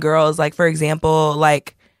when girls, like, for example,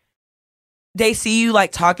 like, they see you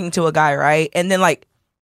like talking to a guy, right? And then like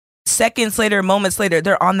seconds later, moments later,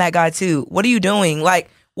 they're on that guy too. What are you doing?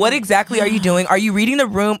 Like, What exactly are you doing? Are you reading the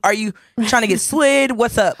room? Are you trying to get slid?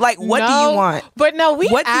 What's up? Like, what do you want? But no, we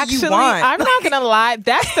What do you actually, want? I'm not going to lie.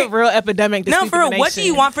 That's the real epidemic. No, for real. What do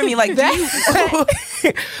you want from me? Like, do you,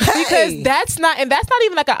 Because that's not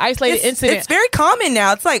even like an isolated incident. It's very common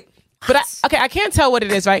now. It's like, But I can't tell what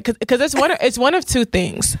it is, right? Because it's one of two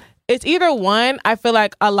things. It's either one. I feel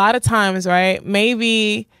like a lot of times, right?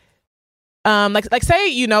 Maybe, like say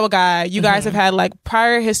you know a guy, you guys have had like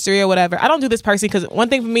prior history or whatever. I don't do this personally because one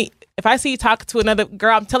thing for me, if I see you talk to another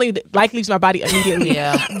girl, I'm telling you that like leaves my body immediately.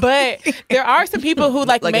 Yeah. But there are some people who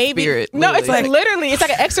like Like a maybe spirit, no, it's literally. like literally, it's like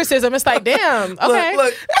an exorcism. It's like damn, okay.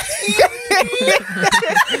 look.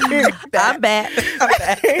 I'm back.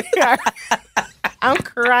 I'm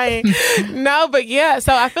crying. No, but yeah.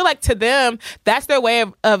 So I feel like to them, that's their way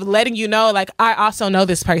of letting you know, like, I also know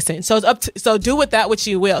this person. So it's up to, so do with that what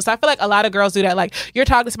you will. So I feel like a lot of girls do that. Like, you're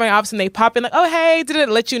talking to somebody office and they pop in like, oh, hey, did it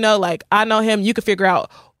let you know, like, I know him. You can figure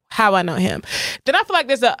out how I know him. Then I feel like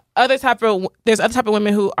there's other type of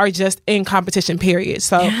women who are just in competition, period.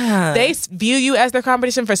 So they view you as their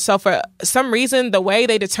competition for some reason. The way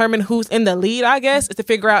they determine who's in the lead, I guess, is to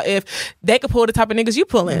figure out if they could pull the type of niggas you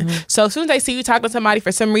pulling. So as soon as they see you talking to somebody,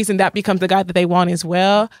 for some reason that becomes the guy that they want as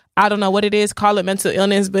well. I don't know what it is, call it mental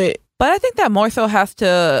illness, but I think that more so has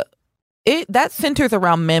to that centers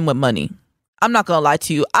around men with money. I'm not gonna lie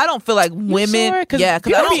to you. I don't feel like women. Sure? Yeah,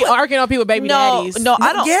 because I don't be arguing on people, baby daddies. No,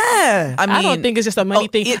 I don't. Yeah. I mean, I don't think it's just a money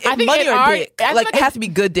thing. I think money or dick. I Like, it has to be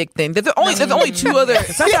good dick thing. There's only two other.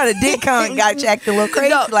 Sometimes a dick count got you acting a little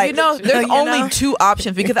crazy. No, like, there's only two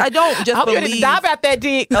options because I don't just I'm ready to believe. die about that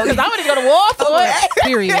dick because I'm ready to go to war for it.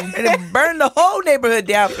 Period. and it burned the whole neighborhood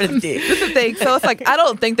down for the dick. This is the thing. So it's like I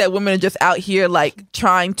don't think that women are just out here like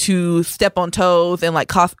trying to step on toes and like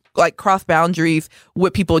cross boundaries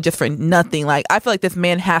with people just for nothing. Like, I feel like this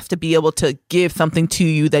man has to be able to give something to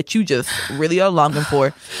you that you just really are longing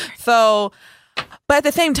for. So, but at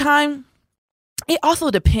the same time, it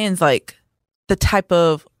also depends like the type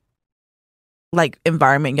of like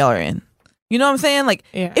environment y'all are in. You know what I'm saying? Like,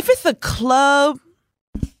 if it's a club,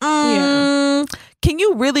 can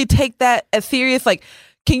you really take that as serious? Like,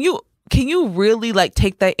 can you really like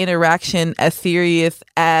take that interaction as serious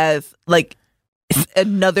as like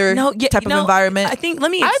another type of environment? I think I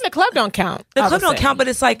think the club don't count. The club don't count, but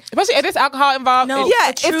it's like, especially if there's alcohol involved. No,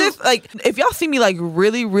 if y'all see me like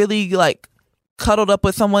really, really like cuddled up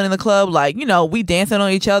with someone in the club, like, you know, we dancing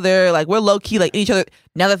on each other, like we're low key like each other.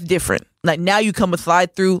 Now that's different. Like, now you come and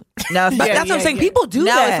slide through. Now it's that's what I'm saying. People do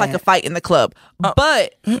now that. It's like a fight in the club.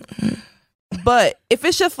 But if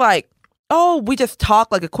it's just like, oh, we just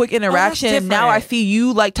talk like a quick interaction. Now I see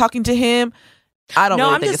you like talking to him. I don't. No,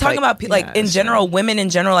 really I'm think just talking about like in general, women in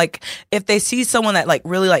general. Like, if they see someone that like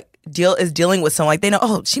really like is dealing with someone, like they know,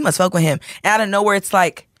 oh, she must fuck with him. And out of nowhere, it's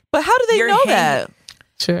like, but how do they know that?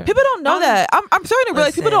 Sure. People don't know that. I'm starting to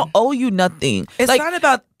realize people don't owe you nothing. It's like, not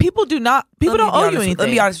about people don't owe you anything. Let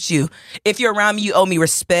me be honest with you. If you're around me, you owe me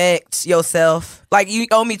respect yourself. Like, you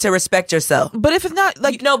owe me to respect yourself. But if it's not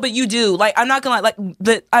like, no, but you do. Like, I'm not gonna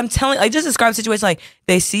I'm telling, like, just describe a situation like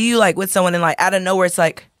they see you like with someone and like out of nowhere it's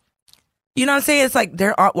like, you know what I'm saying? It's like,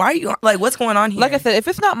 why are you, like, what's going on here? like I said, if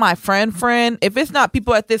it's not my friend, if it's not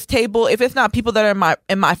people at this table, if it's not people that are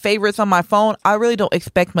in my favorites on my phone, I really don't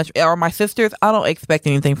expect much. Or my sisters, I don't expect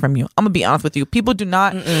anything from you. I'm gonna be honest with you. People do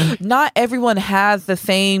not, not everyone has the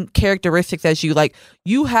same characteristics as you. Like,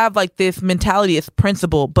 you have like this mentality, it's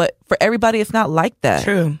principle, but for everybody, it's not like that.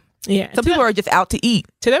 True. Yeah. Some people are just out to eat.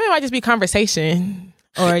 To them, it might just be conversation.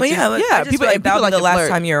 Or But just, I just people- feel like that people was like the to last flirt.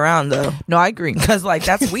 time you're around though. No, I agree. Because like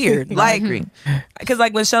that's weird. I agree. Because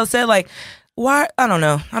like when Shell said like, why? I don't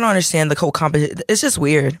know. I don't understand the whole competition. It's just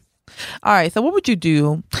weird. All right. So what would you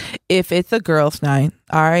do if it's a girls' night?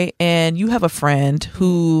 All right. And you have a friend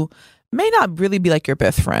who may not really be like your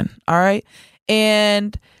best friend. All right.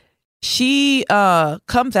 And she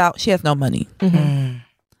comes out. She has no money.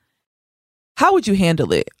 How would you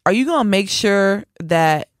handle it? Are you going to make sure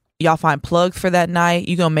that y'all find plugs for that night?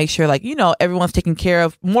 You gonna make sure like, you know, everyone's taken care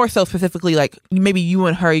of, more so specifically like maybe you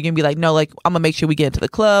and her, you're gonna be like, no, like I'm gonna make sure we get into the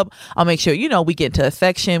club, I'll make sure, you know, we get into a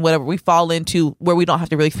section, whatever we fall into where we don't have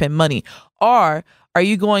to really spend money? Or are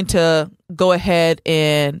you going to go ahead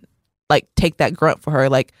and like take that grunt for her?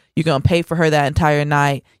 Like, you're gonna pay for her that entire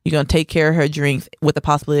night, you're gonna take care of her drinks with the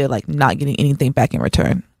possibility of like not getting anything back in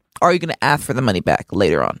return? Or are you gonna ask for the money back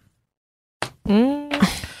later on?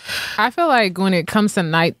 I feel like when it comes to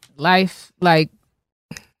nightlife, like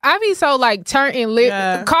I be so like turn and lit.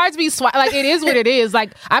 Yeah. Cards be like it is what it is.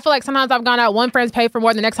 Like I feel like sometimes I've gone out, one friend's paid for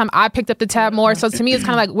more. The next time I picked up the tab more. So to me, it's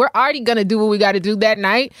kind of like we're already gonna do what we got to do that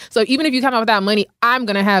night. So even if you come out without money, I'm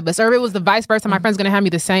gonna have us. Or if it was the vice versa, my friend's gonna have me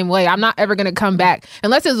the same way. I'm not ever gonna come back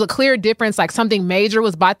unless there's a clear difference. Like something major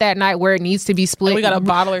was bought that night where it needs to be split. And we got a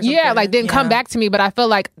bottle or something. Yeah, like then come back to me. But I feel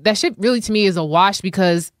like that shit really to me is a wash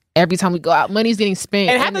because every time we go out, money's getting spent.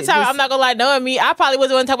 And half the time, I'm not gonna lie, knowing me, I probably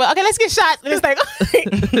wasn't gonna talk about, okay, let's get shots. And it's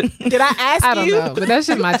like, did I ask you? I don't know, but that's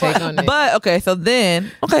just my take on it. But okay, so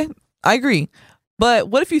then I agree. But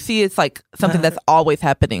what if you see it's like something that's always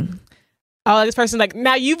happening? Oh, like this person, like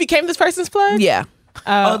now you became this person's plug? Yeah.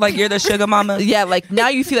 Oh, like you're the sugar mama. Yeah, like now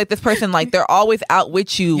you see like this person, like they're always out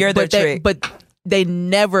with you. You're their trick. But they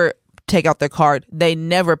never take out their card. They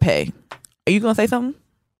never pay. Are you gonna say something?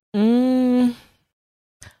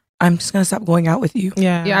 I'm just gonna stop going out with you.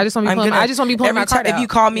 Yeah, I just want to be pulling my card If out. you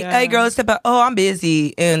call me, hey girl, step out. Oh, I'm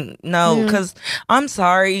busy, and no, because I'm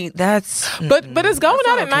sorry. That's But it's going that's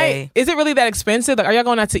out not at night. okay. Is it really that expensive? Like, are y'all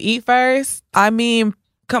going out to eat first? I mean,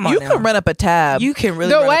 Come on, you now. can run up a tab. You can really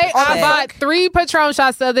the run way up a I check. bought 3 Patron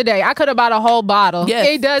shots the other day, I could have bought a whole bottle. Yes.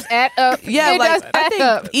 It does add up. Yeah, it like does I add think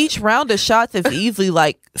up. each round of shots is easily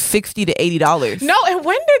like $60 to $80. No, and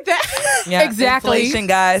when did that? Yeah, Exactly. inflation,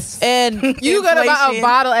 guys. And You gonna buy a Inflation.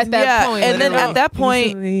 bottle at that point. and then Literally. at that point,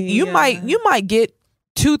 Easily, you yeah. might get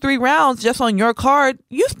 2-3 rounds just on your card.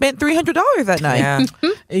 You spent $300 that night.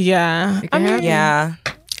 Yeah, Yeah. I mean, yeah.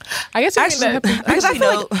 I guess Actually, Because I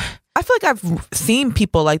feel like I've seen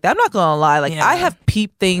people like that. I'm not gonna lie. Like Yeah. I have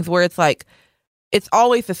peeped things where it's like it's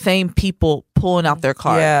always the same people pulling out their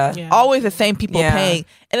card. Yeah. Yeah. Always the same people Yeah. paying.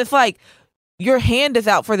 And it's like your hand is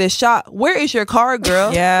out for this shot. Where is your card,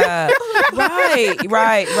 girl? Yeah.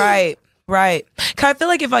 right. Cause I feel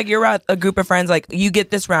like if like you're at a group of friends, like you get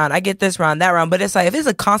this round, I get this round, that round, but it's like if it's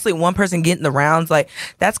a constantly one person getting the rounds, like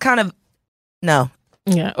that's kind of no.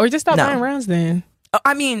 yeah. Or just stop No. buying rounds then.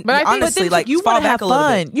 I mean, But I think- honestly, But like you fall want to back have a little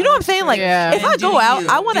fun. bit. You know what I'm saying? Like Yeah. if I And go do out, you.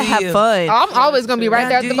 I want to Do have you. fun. I'm always gonna be right Yeah,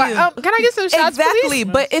 there at do the bar. you? Can I get some shots, Exactly, please?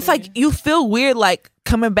 but it's like you feel weird, like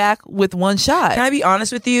coming back with one shot. Can I be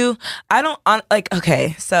honest with you? I don't like.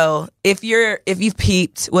 Okay, so if you've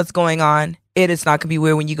peeped what's going on, it is not gonna be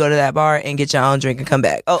weird when you go to that bar and get your own drink and come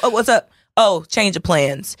back. Oh, what's up? Oh, change of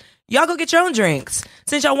plans. Y'all go get your own drinks.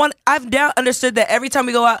 Since y'all want, I've now understood that every time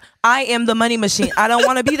we go out, I am the money machine. I don't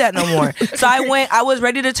want to be that no more. So I was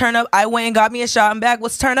ready to turn up. I went and got me a shot. I'm back.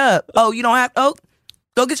 Let's turn up. Oh, you don't have,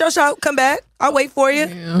 go get your shot. Come back. I'll wait for you.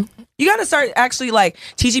 Yeah. You got to start actually like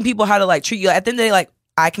teaching people how to like treat you. At the end of the day, like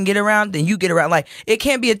I can get around, then you get around. Like it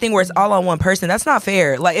can't be a thing where it's all on one person. That's not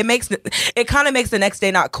fair. Like it kind of makes the next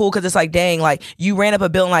day not cool because it's like, dang, like you ran up a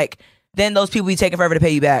bill and like, then those people be taking forever to pay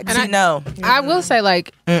you back. And See, no. I will say,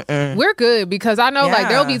 like, we're good because I know, like,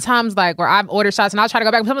 there'll be times, like, where I've ordered shots and I'll try to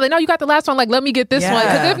go back and someone's like, no, you got the last one. Like, let me get this one.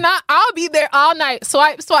 Because Yeah. if not, I'll be there all night.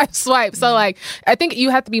 Swipe. So, like, I think you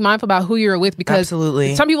have to be mindful about who you're with because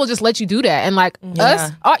Absolutely. some people just let you do that. And, like, Yeah.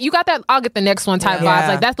 us, oh, you got that, I'll get the next one type Yeah. vibes.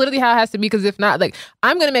 Like, that's literally how it has to be because if not, like,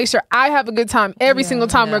 I'm going to make sure I have a good time every single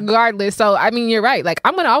time regardless. So, I mean, you're right. Like,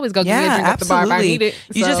 I'm going to always go get me a drink at the bar if I need it.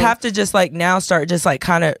 You just have to just like now start just like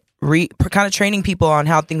kind of training people on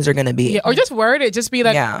how things are going to be. Yeah, or just word it. Just be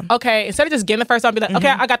like, Yeah. okay, instead of just getting the first round, be like, okay,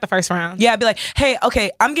 I got the first round. Yeah, be like, hey,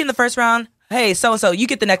 okay, I'm getting the first round. Hey, so you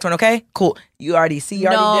get the next one, okay? Cool. You already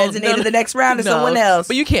designated the next round to someone else.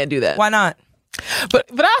 But you can't do that. Why not? But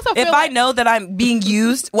I also feel If like, I know that I'm being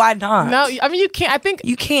used, why not? no, I mean you can't. I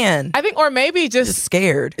think, or maybe Just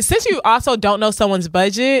scared. since you also don't know someone's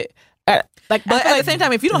budget, like, But at the same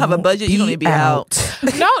time, if you don't have a budget, you don't need to be out.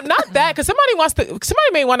 no, not that, because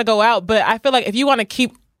somebody may want to go out, but I feel like if you want to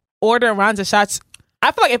keep ordering rounds of shots,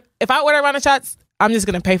 I feel like if I order a round of shots, I'm just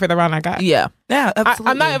gonna pay for the round I got. Yeah. Yeah,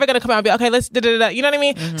 absolutely. I'm not ever gonna come out and be okay. Let's da-da-da-da. You know what I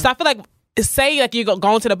mean? So I feel like say like you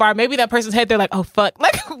going to the bar, maybe that person's head they're like, oh fuck,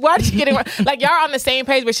 like why did you get it? Like y'all on the same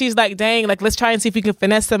page, but she's like, dang, like let's try and see if we can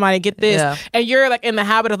finesse somebody and get this. Yeah. And you're like in the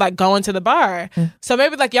habit of like going to the bar. So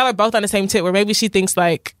maybe like y'all are both on the same tip where maybe she thinks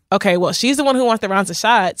like, okay, well she's the one who wants the rounds of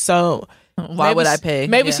shots, so Why maybe would I pay?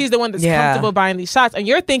 Maybe Yeah. she's the one that's Yeah. comfortable buying these shots, and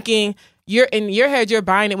you're thinking you're in your head you're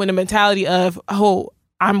buying it with the mentality of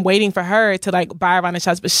I'm waiting for her to like buy a round of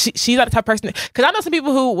shots, but she's not the type of person. Because I know some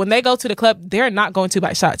people who, when they go to the club, they're not going to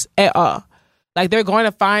buy shots at all. Like they're going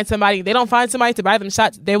to find somebody. They don't find somebody to buy them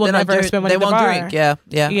shots. They will never spend money. They won't drink. Yeah.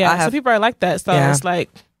 Yeah. So people are like that. So it's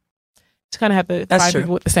like just kind of have to That's find true.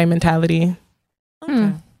 people with the same mentality.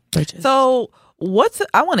 So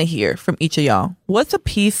I want to hear from each of y'all. What's a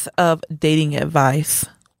piece of dating advice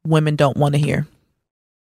women don't want to hear?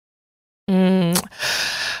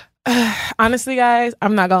 Honestly, guys,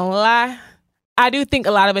 I'm not gonna lie. I do think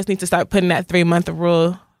a lot of us need to start putting that 3-month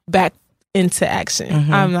rule back into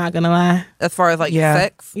action. I'm not gonna lie. As far as like Yeah.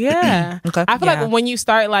 sex? Yeah. Okay. I feel Yeah. like when you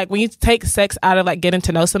start, like, when you take sex out of like getting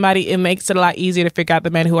to know somebody, it makes it a lot easier to figure out the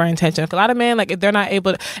men who are intentional. 'Cause a lot of men, like, if they're not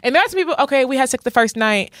able to, and there are some people, okay, we had sex the first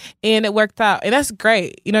night and it worked out, and that's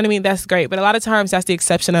great. You know what I mean? That's great. But a lot of times that's the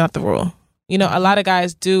exception and not the rule. You know, a lot of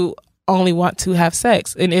guys do only want to have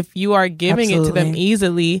sex, and if you are giving it to them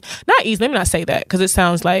easily, not easily, let me not say that because it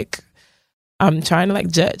sounds like I'm trying to like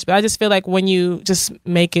judge, but I just feel like when you just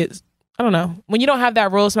make it, I don't know, when you don't have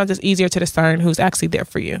that rule, sometimes it's easier to discern who's actually there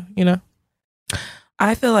for you, you know?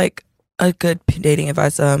 I feel like a good dating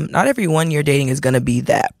advice, not everyone you're dating is going to be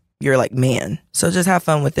that. You're like, man. So just have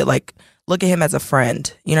fun with it. Like, look at him as a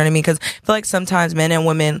friend. You know what I mean? Because I feel like sometimes men and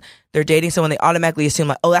women, they're dating someone, they automatically assume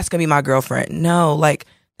like, oh, that's going to be my girlfriend. No, like,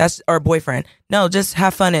 that's our boyfriend. No, just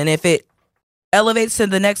have fun. And if it elevates to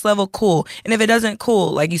the next level, cool. And if it doesn't,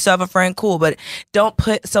 cool. Like, you still have a friend, cool. But don't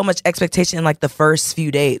put so much expectation in like the first few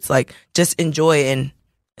dates. Like, just enjoy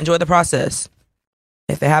the process.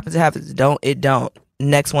 If it happens, it happens. It don't.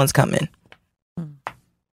 Next one's coming.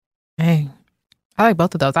 Hey, I like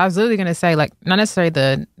both of those. I was literally gonna say, like, not necessarily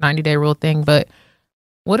the 90-day rule thing, but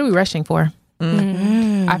what are we rushing for?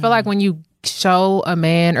 I feel like when you show a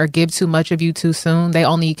man or give too much of you too soon, they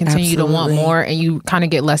only continue to want more, and you kind of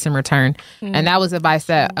get less in return. And that was advice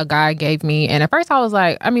that a guy gave me. And at first I was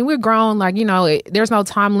like, I mean, we're grown, like, you know, there's no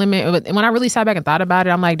time limit. But when I really sat back and thought about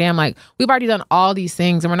it, I'm like, damn, like, we've already done all these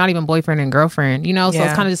things and we're not even boyfriend and girlfriend, you know? So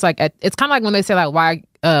it's kind of just like, it's kind of like when they say, like, why,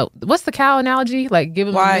 what's the cow analogy? Like, give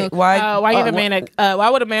him why give a man why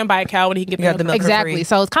would a man buy a cow when he can get the milk? Exactly.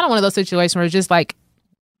 So it's kind of one of those situations where it's just like,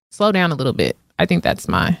 slow down a little bit. I think that's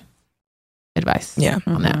my advice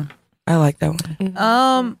on that. I like that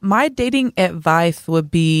one. My dating advice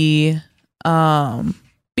would be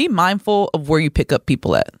mindful of where you pick up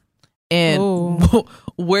people at and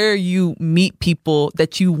where you meet people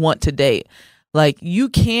that you want to date. Like, you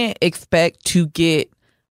can't expect to get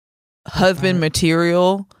husband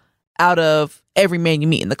material out of every man you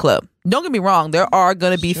meet in the club. Don't get me wrong, there are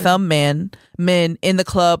going to be some men in the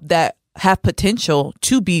club that have potential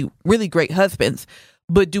to be really great husbands.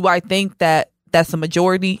 But do I think that that's a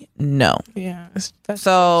majority? No. Yeah.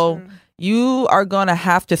 So you are going to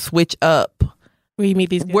have to switch up where you meet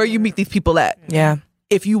these people at. Yeah.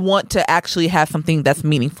 If you want to actually have something that's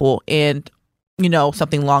meaningful and, you know,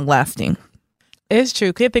 something long lasting. It's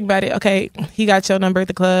true. Can't think about it. Okay, he got your number at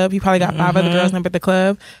the club. He probably got 5 other girls' number at the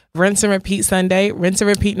club. Rinse and repeat Sunday. Rinse and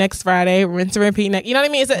repeat next Friday. Rinse and repeat next. You know what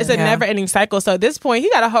I mean? It's a never ending cycle. So at this point, he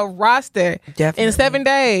got a whole roster in 7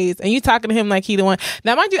 days, and you talking to him like he the one.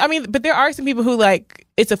 Now, mind you, I mean, but there are some people who like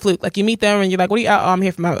it's a fluke. Like, you meet them and you're like, "What are you out? Oh, I'm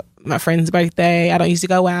here for my friend's birthday. I don't usually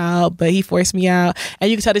go out, but he forced me out,"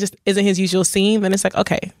 and you can tell it just isn't his usual scene. Then it's like,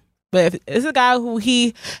 okay. But if it's a guy who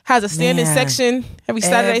he has a standing section every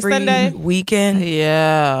Saturday, Sunday, weekend,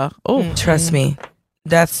 trust me,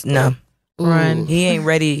 that's no. Run. He ain't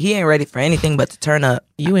ready. He ain't ready for anything but to turn up.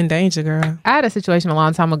 You in danger, girl. I had a situation a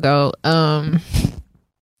long time ago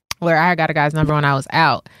where I got a guy's number when I was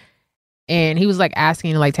out, and he was like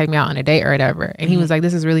asking to like take me out on a date or whatever, and he was like,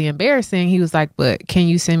 "This is really embarrassing." He was like, "But can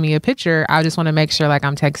you send me a picture? I just want to make sure like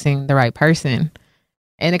I'm texting the right person."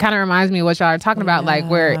 And it kind of reminds me of what y'all are talking about, like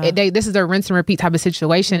where this is a rinse and repeat type of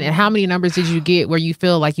situation. And how many numbers did you get where you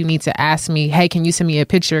feel like you need to ask me, "Hey, can you send me a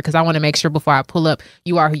picture? Because I want to make sure before I pull up,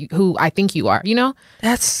 you are who I think you are." You know,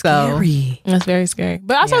 that's scary. That's very scary.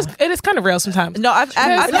 But also, it is kind of real sometimes. No, I've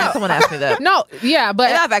had someone ask me that. No, yeah,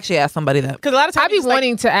 but and I've actually asked somebody that because a lot of times I'd be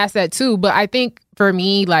wanting to ask that too. But I think for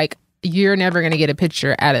me, like, you're never going to get a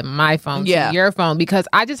picture out of my phone to your phone, because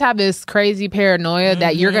I just have this crazy paranoia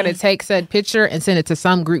that you're going to take said picture and send it to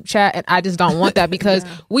some group chat, and I just don't want that because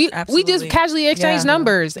we just casually exchange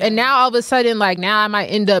numbers, and now all of a sudden, like, now I might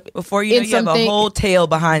end up before you know, you have a whole tail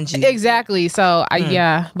behind you. Exactly. So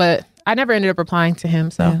but I never ended up replying to him.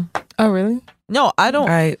 So oh really? No, I don't.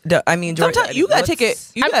 I mean, sometimes you gotta take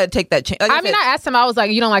it. You gotta take that chance. Like I asked him. I was like,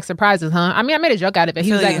 "You don't like surprises, huh?" I mean, I made a joke out of it.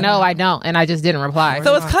 He was like, "No, I don't," and I just didn't reply.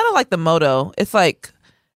 So it's kind of like the motto. It's like,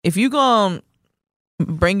 if you gonna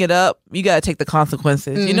bring it up, you gotta take the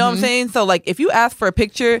consequences. You know what I'm saying? So like, if you ask for a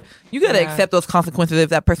picture, you gotta accept those consequences if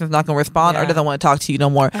that person's not gonna respond or doesn't want to talk to you no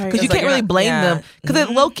more. Because you can't really blame them. Because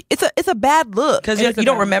it's a bad look. Because you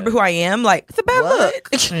don't remember who I am. Like, it's a bad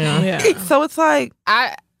look. So it's like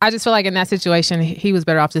I just feel like in that situation, he was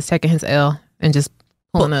better off just taking his L and just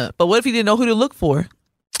pulling up. But what if he didn't know who to look for?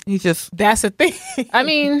 That's the thing. I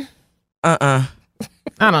mean, I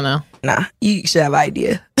don't know. Nah, you should have an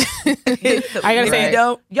idea. I gotta say,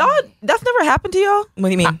 y'all, that's never happened to y'all? What do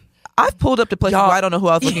you mean? I've pulled up to places where I don't know who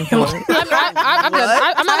I was looking for. I'm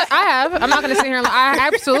not going to sit here and lie. I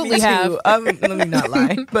absolutely have. Let me not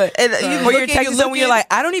lie. But or you're texting someone, you're like,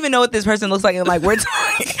 I don't even know what this person looks like. And like, we're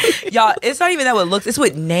talking. Y'all, it's not even that what looks. It's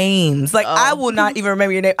with names. Like, I will not even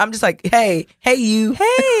remember your name. I'm just like, hey you.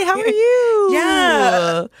 Hey, how are you?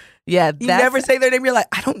 Yeah. Yeah. You never say their name. You're like,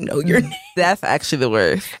 I don't know your name. That's actually the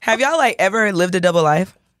worst. Have y'all like ever lived a double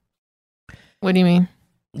life? What do you mean?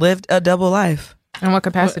 Lived a double life. In what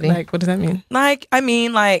capacity? What does that mean? Like, I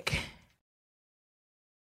mean,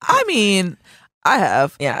 I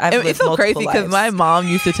have. Yeah, I've lived it's so crazy multiple because lives. my mom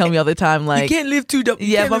used to tell me all the time, like, you can't live two double.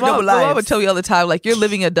 Yeah, my mom would tell me all the time, like, you're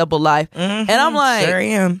living a double life, and I'm like, sure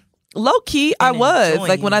am. Low key, I was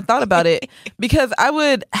like when I thought about it, because I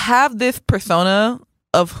would have this persona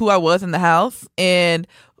of who I was in the house and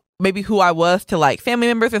maybe who I was to like family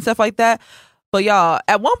members and stuff like that. But y'all,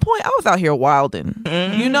 at one point, I was out here wilding.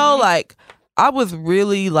 You know, like I was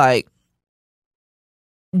really like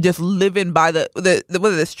just living by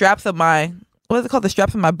the straps of my. What is it called? The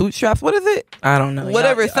straps of my bootstraps? What is it? I don't know.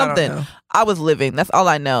 Whatever, something. I was living. That's all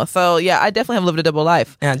I know. So yeah, I definitely have lived a double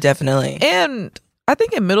life. Yeah, definitely. And I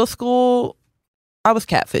think in middle school, I was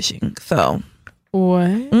catfishing. So What?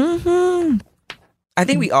 Mm-hmm. I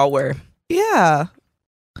think we all were. Yeah.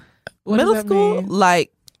 What Middle does that school, mean?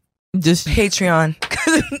 like just Patreon.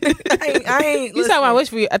 I ain't. You talking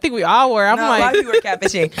about I think we all were. I'm no, a lot like, of people were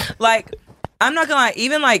catfishing. Like, I'm not gonna lie.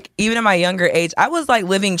 Even in my younger age, I was like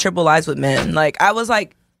living triple lives with men. Like, I was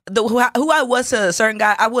like who I was to a certain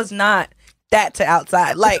guy. I was not that to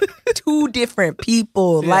outside. Like two different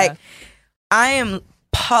people. Yeah. Like, I am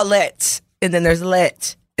Paulette, and then there's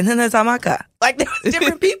Let, and then there's Amaka. Like, there was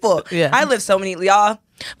different people. Yeah. I lived so many, y'all.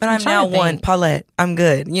 But I'm now trying to one think. Paulette. I'm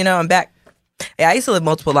good. You know, I'm back. Yeah, I used to live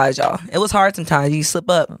multiple lives, y'all. It was hard sometimes. You slip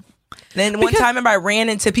up. Then one time, remember, I ran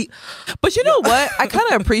into people. But you know what? I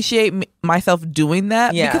kind of appreciate myself doing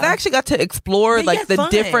that Yeah. because I actually got to explore Yeah, like yeah, the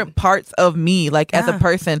fun. different parts of me, like as a Yeah.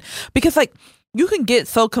 person. Because like you can get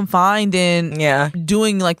so confined in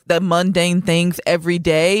doing like the mundane things every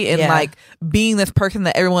day and Yeah. like being this person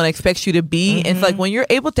that everyone expects you to be. And it's like when you're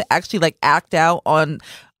able to actually like act out on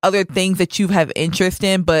other things that you have interest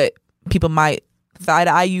in, but people might side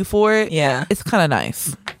eye you for it. Yeah. It's kind of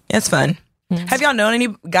nice. It's fun. Have y'all known any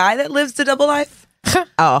guy that lives the double life?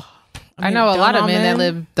 Oh, I know a don't lot of all men that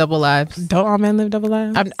live double lives. don't all men live double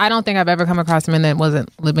lives? I don't think I've ever come across a man that wasn't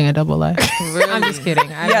living a double life. I'm just kidding.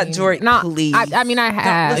 Yeah, Jory, please. I mean, I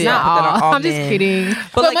have. listen, Not don't put that on all. all I'm just men. kidding.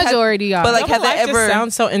 But like, majority are. but, like, double has that life ever- just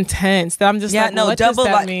sounds so intense that I'm just Yeah, like, no, what double does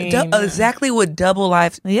that life. mean? Exactly what double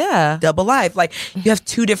life. yeah. Double life. Like, you have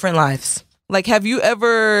two different lives. Like, have you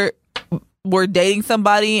ever were dating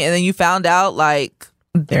somebody and then you found out like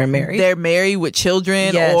They're married. they're married with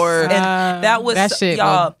children Yes. or And that was that shit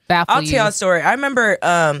y'all. will baffle I'll tell you. y'all a story. I remember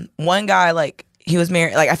one guy, like, he was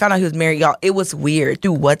married. Like, I found out he was married, y'all. It was weird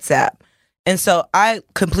through WhatsApp. And so I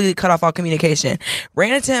completely cut off all communication.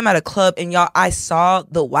 Ran into him at a club, and y'all, I saw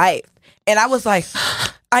the wife. And I was like,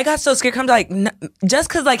 I got so scared. I'm like, just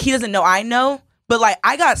because, like, he doesn't know I know, but, like,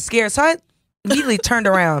 I got scared. So I immediately turned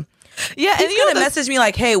around. yeah, He's and you know gonna message me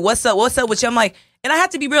like, hey, what's up with you? I'm like, and I have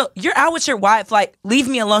to be real. You're out with your wife. Like, leave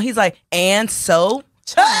me alone. He's like, and so?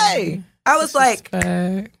 Hey. I was like,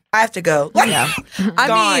 I have to go. Yeah. I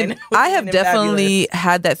Gone. mean, I have Wasn't it definitely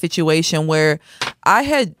had that situation where I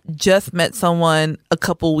had just met someone a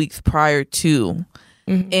couple weeks prior to,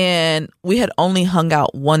 and we had only hung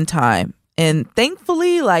out one time. And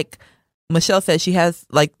thankfully, like Michelle said, she has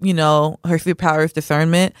like, you know, her superpower is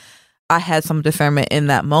discernment. I had some discernment in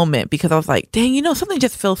that moment because I was like, dang, you know, something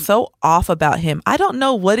just feels so off about him. I don't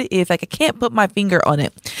know what it is. Like, I can't put my finger on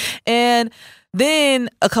it. And then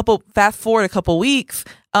fast forward a couple weeks,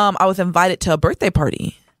 I was invited to a birthday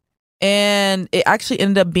party, and it actually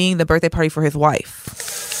ended up being the birthday party for his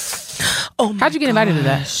wife. Oh, How'd you get invited to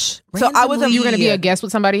that? so I was You were going to be a guest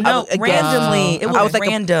with somebody? No, a guest. randomly. It was I was like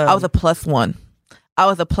random. I was a plus one.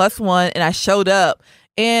 And I showed up,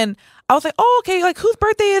 and I was like, oh, okay, like whose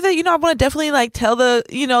birthday is it? You know, I want to definitely like tell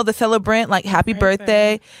the celebrant like happy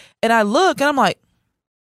birthday. And I look and I'm like,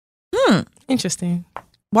 Interesting.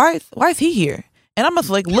 why is he here? And I'm just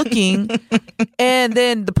like looking, and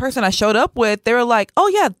then the person I showed up with, they were like, oh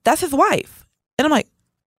yeah, that's his wife. And I'm like,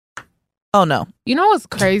 oh no. You know what's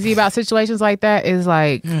crazy about situations like that is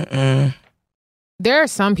like there are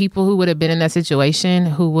some people who would have been in that situation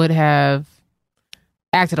who would have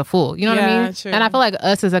acted a fool. You know what I Yeah, mean? true. And I feel like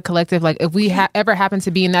us as a collective, like if we ever happen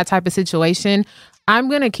to be in that type of situation, I'm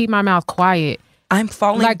going to keep my mouth quiet I'm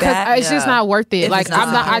falling Like, 'cause back. it's just not worth it. It's Like, just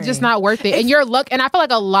I'm not. not. I just not worth it. And you're lucky. And I feel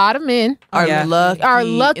like a lot of men Are Yeah.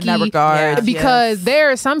 lucky in that regard. Yeah. because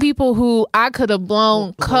there are some people who I could have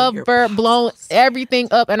blown everything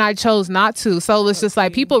up, and I chose not to. So it's just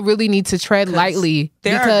like people really need to tread lightly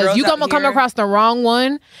there are because girls you gonna out come here- across the wrong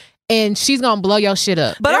one, and she's gonna blow your shit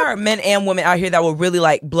up. But there are men and women out here that will really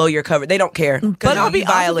like blow your cover. They don't care. But I'll be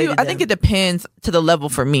honest with you, I think it depends to the level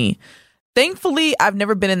for me. Thankfully, I've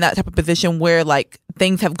never been in that type of position where like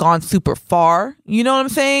things have gone super far. You know what I'm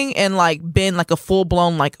saying? And like been like a full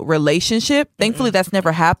blown like relationship. Thankfully, that's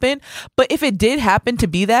never happened. But if it did happen to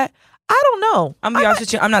be that, I don't know. I'm gonna be honest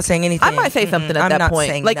with you. I'm not saying anything. I might say something at I'm that not point.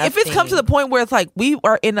 saying Like if it's come to the point where it's like we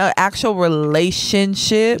are in an actual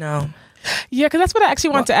relationship. No. Yeah, because that's what I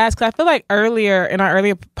actually wanted to ask. 'Cause I feel like earlier in our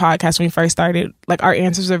earlier podcast when we first started, like our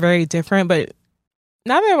answers are very different. But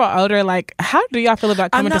now that we're older, like how do y'all feel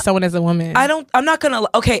about coming to someone as a woman? I'm not gonna.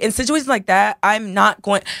 Okay, in situations like that, I'm not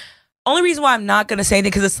going. Only reason why I'm not gonna say anything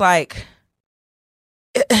because it's like.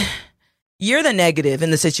 You're the negative in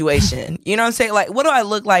the situation. You know what I'm saying? Like, what do I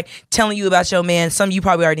look like telling you about your man? Some you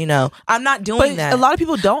probably already know. I'm not doing But that. a lot of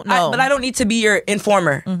people don't know. But I don't need to be your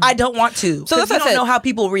informer. I don't want to. So So that's you what I don't said. know how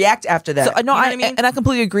people react after that. So, no, You know what I mean? and I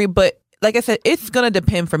completely agree. But like I said, it's gonna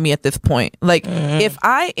depend for me at this point. Like if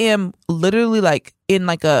I am literally like in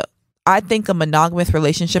like a monogamous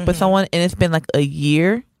relationship with someone, and it's been like a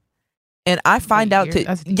year, and I find out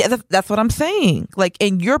that's what I'm saying. Like,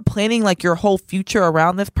 and you're planning like your whole future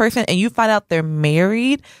around this person, and you find out they're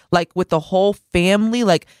married, like with the whole family,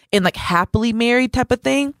 like in like happily married type of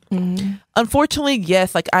thing. Unfortunately,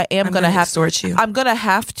 yes, like I'm gonna have extort you. I'm gonna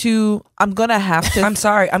have to. I'm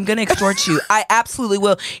sorry. I'm gonna extort you. I absolutely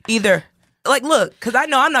will. Either like look, because I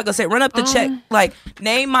know I'm not gonna say run up the check. Like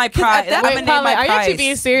name my pride. I'm gonna name my are you price. actually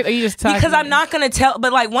being serious? Or are you just talking? Because I'm not gonna tell.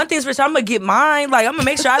 But like one thing's for sure, I'm gonna get mine. Like I'm gonna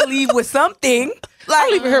make sure I leave with something. Like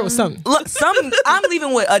I'm leaving here with something. Look, I'm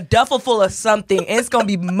leaving with a duffel full of something, and it's gonna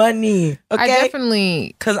be money. Okay, I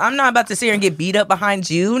definitely because I'm not about to sit here and get beat up behind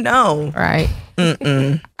you. No, right.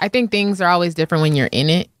 I think things are always different when you're in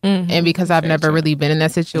it, and because I've never really been in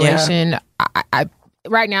that situation, I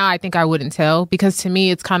right now I think I wouldn't tell because to me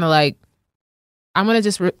it's kind of like I'm gonna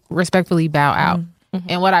just respectfully bow out.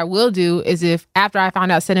 And what I will do is if after I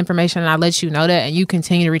find out said information and I let you know that and you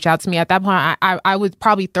continue to reach out to me, at that point I would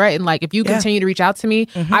probably threaten, like if you continue to reach out to me,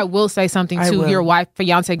 I will say something to your wife,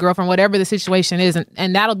 fiance, girlfriend, whatever the situation is,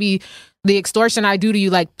 and that'll be the extortion I do to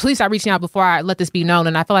you. Like, please stop reaching out before I let this be known.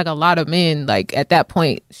 And I feel like a lot of men, like at that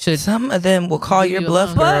point, should. some of them will call your bluff,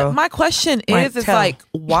 girl. But my question Like, is, it's tell. like,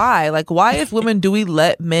 why? Like, why as women do we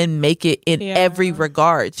let men make it in every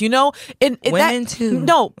regards? You know, and Women that, too.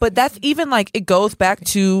 No, but that's even like it goes back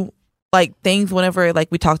to like things whenever like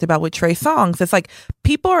we talked about with Trey Songz. It's like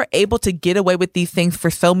people are able to get away with these things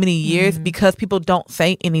for so many years because people don't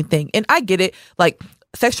say anything. And I get it. Like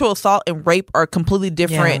sexual assault and rape are completely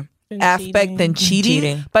different. Aspect than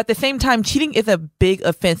cheating. But at the same time, cheating is a big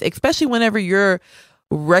offense, especially whenever you're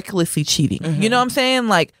recklessly cheating. You know what I'm saying?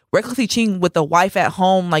 Like recklessly cheating with the wife at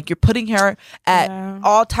home, like you're putting her at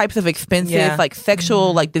all types of expenses, like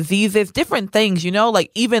sexual like diseases, different things, you know, like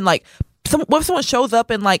even like what if someone shows up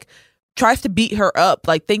and like tries to beat her up,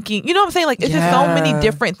 like thinking, you know what I'm saying? Like it's just so many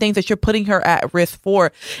different things that you're putting her at risk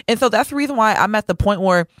for. And so that's the reason why I'm at the point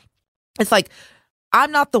where it's like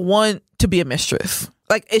I'm not the one to be a mistress.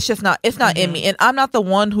 Like it's just not. It's not in me, and I'm not the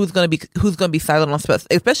one who's gonna be silent on stuff.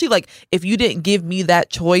 Especially like if you didn't give me that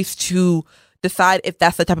choice to decide if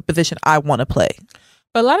that's the type of position I want to play.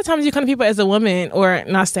 But a lot of times you come to people as a woman, or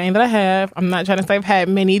not saying that I have. I'm not trying to say I've had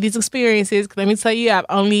many of these experiences. 'Cause let me tell you, I've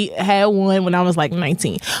only had one when I was like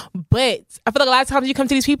 19. But I feel like a lot of times you come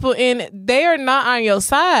to these people and they are not on your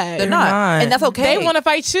side. They're not, and that's okay. They want to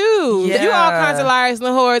fight you. Yeah. You all kinds of liars and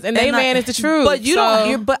whores, and they man is the truth. But you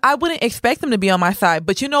don't. But I wouldn't expect them to be on my side.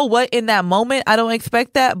 But you know what? In that moment, I don't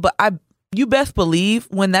expect that. But you best believe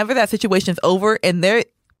whenever that situation's over and they're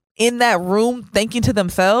in that room thinking to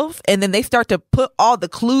themselves, and then they start to put all the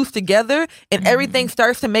clues together and everything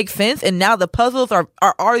starts to make sense, and now the puzzles are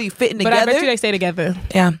already fitting together. But I bet you they stay together.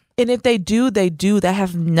 Yeah. And if they do, they do. That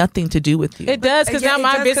has nothing to do with you. It does, because now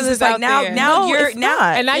my business is out now. there. Now No, you're it's now,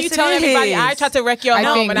 not. And now yes, you it tell everybody is. I tried to wreck your I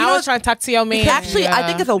home, think- and I was trying to talk to your man. Actually, I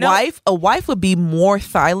think as a wife would be more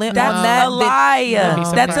silent That's on that. a lie.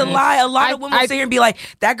 No. That's a lie. A lot of women I- sit here and be like,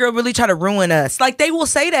 "That girl really tried to ruin us." Like they will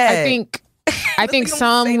say that. I think They don't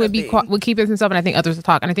some say would be nothing. would keep it to themselves, and I think others will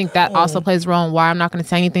talk. And I think that also plays a role in why I'm not going to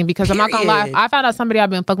say anything, because I'm not going to lie. Period. I found out somebody I've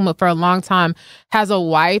been fucking with for a long time has a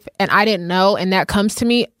wife, and I didn't know, and that comes to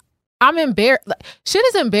me. I'm embarrassed. Shit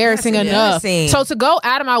is embarrassing enough. So to go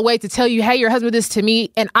out of my way to tell you, hey, your husband did this to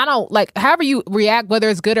me, and I don't like, however you react, whether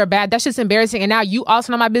it's good or bad, that's just embarrassing. And now you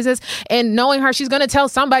also know my business, and knowing her, she's gonna tell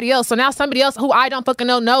somebody else. So now somebody else who I don't fucking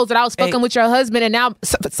know knows that I was fucking with your husband, and now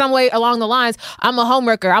some way along the lines, I'm a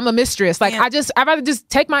homewrecker, I'm a mistress. Like I'd rather just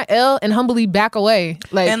take my L and humbly back away.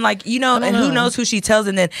 Like, and like, you know, and who knows who she tells,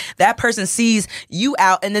 and then that person sees you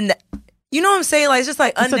out, and then you know what I'm saying? Like, it's just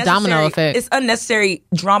like it's a domino effect. It's unnecessary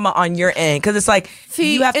drama on your end, because it's like,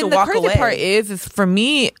 you have to walk away. The crazy part is for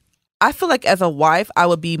me, I feel like as a wife, I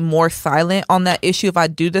would be more silent on that issue if I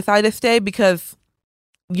do decide to stay, because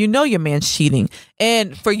you know your man's cheating.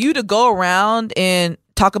 And for you to go around and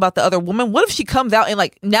talk about the other woman, what if she comes out and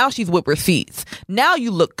like, now she's with receipts? Now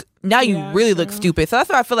you really look stupid. So that's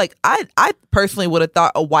why I feel like I personally would have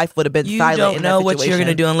thought a wife would have been silent. You don't know what you're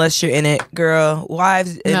gonna do unless you're in it, girl.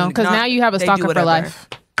 Wives, no, because now you have a stalker for life.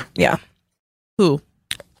 Yeah. Who?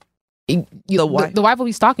 The wife will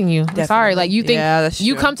be stalking you. I'm sorry, like you think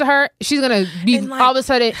you come to her, she's gonna be all of a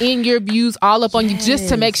sudden in your views, all up on you, just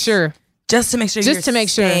to make sure. Just to make sure. Just to make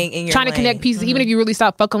sure. Trying to connect pieces, even if you really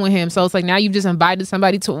stop fucking with him. So it's like now you've just invited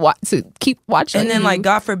somebody to keep watching. And then like,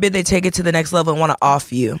 God forbid they take it to the next level and want to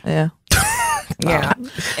off you. Yeah. Yeah.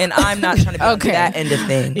 And I'm not trying to be on that end of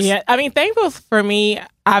things. Yeah. I mean, thankful for me,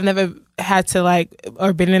 I've never had to like,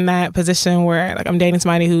 or been in that position where like I'm dating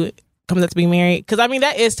somebody who comes up to be married. Because I mean,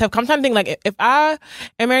 that is tough. I'm trying to think like, if I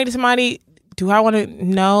am married to somebody, do I want to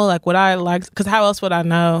know like what I like? Because how else would I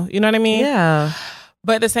know? You know what I mean? Yeah.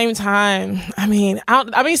 But at the same time, I mean,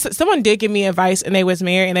 someone did give me advice, and they was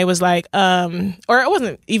married, and they was like, or it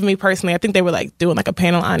wasn't even me personally. I think they were like doing like a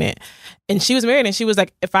panel on it, and she was married, and she was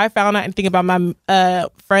like, if I found out and think about my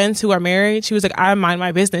friends who are married, she was like, I mind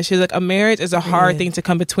my business. She was like, a marriage is a hard thing to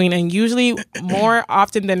come between, and usually more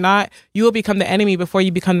often than not, you will become the enemy before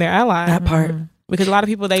you become their ally. That part. Because a lot of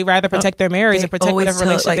people, they rather protect their marriage and protect whatever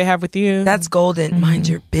relationship they have with you. That's golden. Mind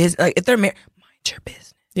your business. Like if they're married, mind your business.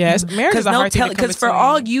 Yes, marriage is a hard thing to come between. Because for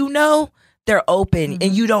all you know, they're open,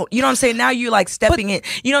 and you don't. You know what I'm saying? Now you're like stepping in.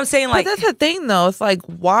 You know what I'm saying? Like, but that's the thing, though. It's like,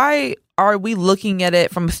 why are we looking at it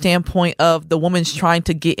from a standpoint of the woman's trying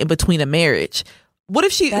to get in between a marriage? What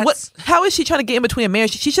if she? How is she trying to get in between a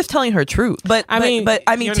marriage? She's just telling her truth. But I mean,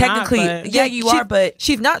 technically, not, but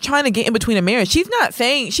she's not trying to get in between a marriage. She's not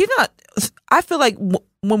saying. She's not. I feel like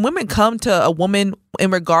when women come to a woman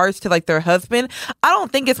in regards to like their husband, I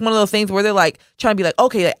don't think it's one of those things where they're like trying to be like,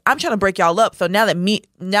 okay, like, I'm trying to break y'all up. So now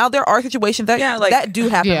there are situations that that do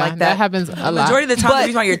happen like that. That happens a lot. Majority of the time, the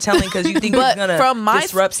reason why you're telling because you think it's gonna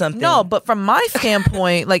disrupt something. No, but from my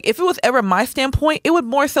standpoint, like if it was ever my standpoint, it would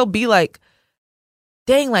more so be like,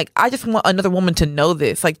 dang, like I just want another woman to know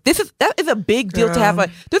this. Like that is a big deal to have.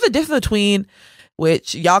 Like there's a difference between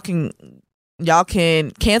which y'all can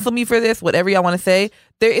cancel me for this, whatever y'all want to say.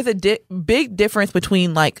 There is a big difference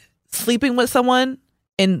between like sleeping with someone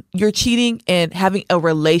and you're cheating and having a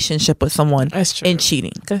relationship with someone and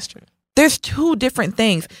cheating. That's true. There's two different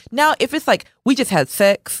things. Now, if it's like we just had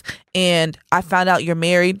sex and I found out you're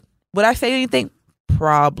married, would I say anything?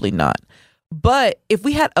 Probably not. But if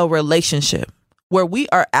we had a relationship where we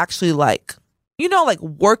are actually like, you know, like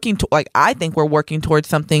working to, like I think we're working towards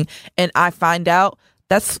something, and I find out,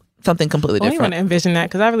 that's something completely different. I want to envision that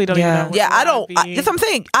because I really don't even know. I don't. That's what I'm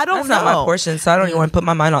saying. I don't know. That's not my portion, so I don't even want to put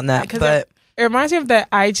my mind on that. But it reminds me of that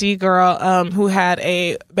IG girl who had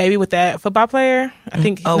a baby with that football player. I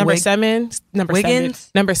think number seven.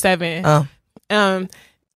 Oh.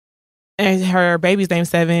 And her baby's named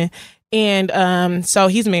Seven. And so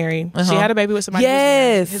he's married. She had a baby with somebody.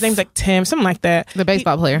 Yes. His name's like Tim, something like that. The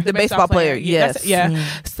baseball player. The baseball player. Yes.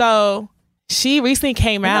 So she recently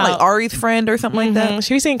came out. Like Ari's friend or something like that.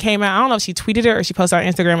 She recently came out. I don't know if she tweeted it or she posted on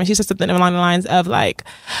Instagram, and she said something along the lines of like,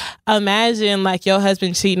 imagine like your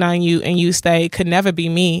husband cheating on you and you stay, could never be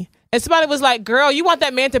me. And somebody was like, girl, you want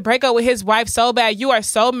that man to break up with his wife so bad. You are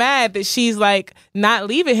so mad that she's like not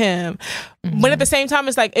leaving him. Mm-hmm. But at the same time,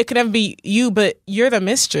 it's like, it could never be you, but you're the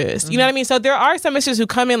mistress. You know what I mean? So there are some mistresses who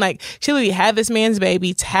come in like, she literally had this man's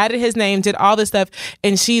baby, tatted his name, did all this stuff,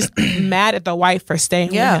 and she's mad at the wife for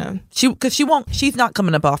staying with him. She's not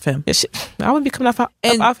coming up off him. Yeah, I wouldn't be coming up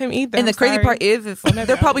off him either. And the crazy part is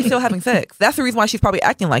they're probably still having sex. That's the reason why she's probably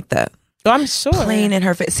acting like that. I'm sure. Plain in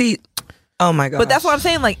her face. See, oh my god! But that's what I'm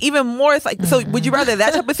saying. Like even more, it's like, so would you rather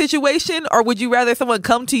that type of situation, or would you rather someone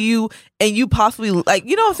come to you and you possibly like,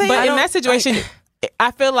 you know what I'm saying? But in that situation,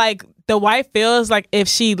 I feel like the wife feels like if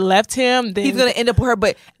she left him, then he's gonna end up with her.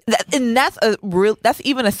 But that's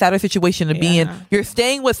even a sadder situation to be in. You're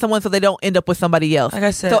staying with someone so they don't end up with somebody else. Like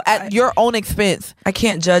I said, so at your own expense. I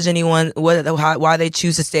can't judge anyone why they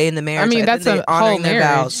choose to stay in the marriage. I mean, that's a whole their marriage.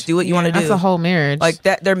 vows. Do what you want to do. That's a whole marriage. Like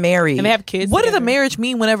that, they're married and they have kids. What together. does a marriage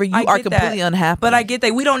mean whenever you are completely unhappy? But I get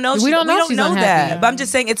that we don't know. We don't know she's that. unhappy. But I'm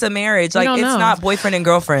just saying it's a marriage. Like don't it's know. not boyfriend and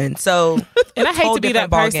girlfriend. So And I hate to be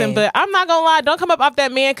that person, but I'm not gonna lie. Don't come up off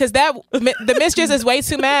that man because the mistress is way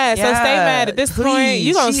too mad. So stay mad at this point.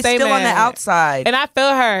 You gonna stay still mad on the outside. And I feel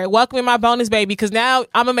her welcoming my bonus baby because now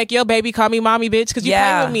I'm gonna make your baby call me mommy bitch because you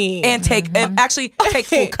play with me and actually take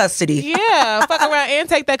full custody. Yeah, fuck around and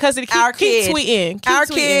take that custody. Keep tweeting. Our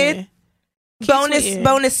kid.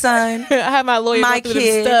 Bonus son. I have my lawyer my go through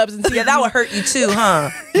kid. them stubs and see. Yeah, that would hurt you too, huh?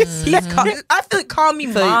 I feel call me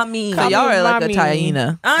mommy. So y'all are like mommy. a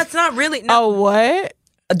hyena. It's not really. No, Oh, what?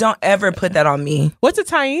 don't ever put that on me. What's a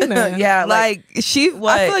hyena? Yeah, Like she,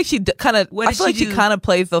 What? I feel like she kind of. What I did feel like she she do? kind of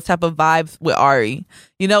plays those type of vibes with Ari.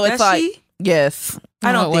 You know, it's Does like she? yes,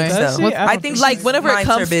 I don't What think way? Does so. she? I think like she whenever it minds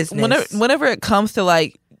her comes, business. whenever it comes to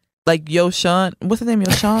like Yoshan, what's his name?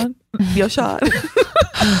 Yoshan.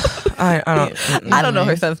 I don't. I don't know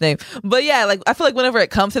her son's name, but yeah, like I feel like whenever it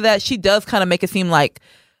comes to that, she does kind of make it seem like,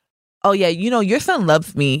 oh yeah, you know, your son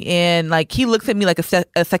loves me, and like he looks at me like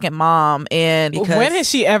a second mom. And Because- When has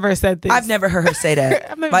she ever said this? I've never heard her say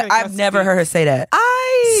that. I've never heard her heard her say that.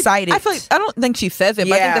 I Cite it. I feel like I don't think she says it,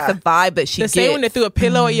 but I Yeah. think that's a vibe that she the gets. same when they threw a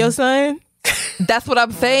pillow at your son. That's what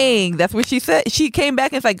I'm saying. That's what she said. She came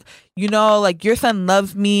back and it's like, you know, like your son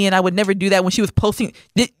loves me, and I would never do that. When she was posting,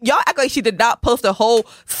 y'all act like she did not post a whole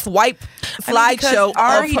swipe slideshow.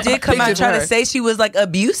 Ari of did come out pictures trying of to her. say she was like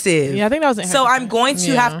abusive. Yeah, I think that was in her So I'm defense. going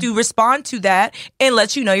to have to respond to that and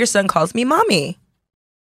let you know your son calls me mommy.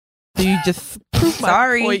 So you just prove my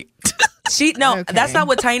Sorry. point. Okay. That's not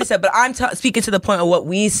what Tiny said, but I'm speaking to the point of what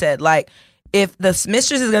we said. Like, if the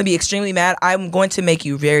mistress is going to be extremely mad, I'm going to make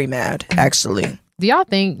you very mad, actually. Do y'all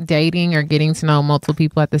think dating or getting to know multiple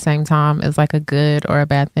people at the same time is like a good or a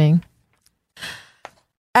bad thing?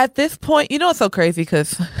 At this point, you know, it's so crazy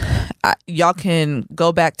because y'all can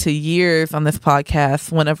go back to years on this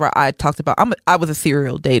podcast. Whenever I talked about, I was a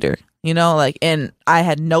serial dater, you know, like, and I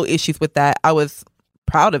had no issues with that. I was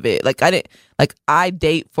proud of it. Like I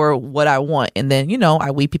date for what I want, and then, you know,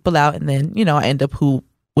 I weed people out, and then, you know, I end up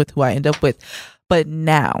with who I end up with. But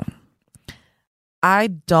now, I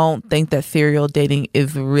don't think that serial dating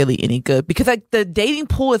is really any good, because like the dating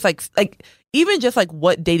pool is like even just like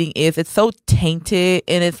what dating is, it's so tainted,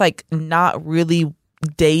 and it's like not really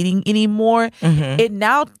dating anymore. Mm-hmm. It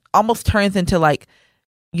now almost turns into like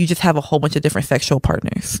you just have a whole bunch of different sexual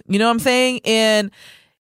partners. You know what I'm saying? And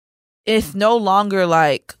it's no longer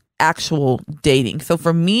like actual dating. So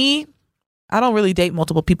for me, I don't really date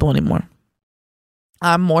multiple people anymore.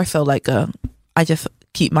 I'm more so like I just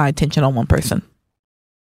keep my attention on one person.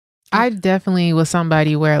 I definitely was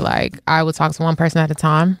somebody where like I would talk to one person at a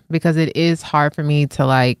time, because it is hard for me to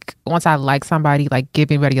like, once I like somebody, like give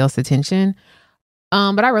anybody else attention.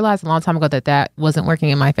 But I realized a long time ago that wasn't working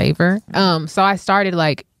in my favor. So I started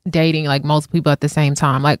like dating like multiple people at the same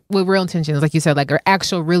time, like with real intentions, like you said, like or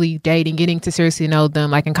actual really dating, getting to seriously know them,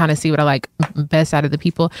 like, and kind of see what I like best out of the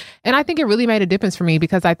people. And I think it really made a difference for me,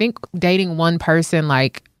 because I think dating one person,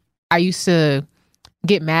 like I used to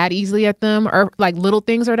get mad easily at them or like little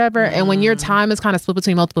things or whatever. And when your time is kind of split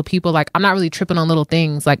between multiple people, like I'm not really tripping on little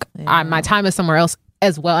things. Like my time is somewhere else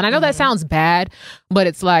as well. And I know that sounds bad, but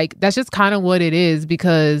it's like, that's just kind of what it is,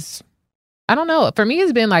 because I don't know. For me,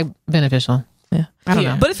 it's been like beneficial. Yeah. I don't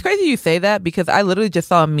know. But it's crazy you say that, because I literally just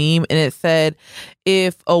saw a meme and it said,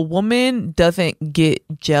 if a woman doesn't get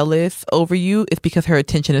jealous over you, it's because her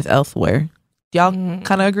attention is elsewhere. Y'all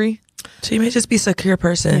kind of agree? She may just be a secure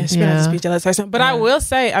person. Yeah, she might just be a jealous person. But I will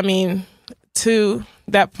say, I mean, to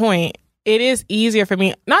that point, it is easier for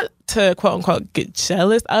me not to quote unquote get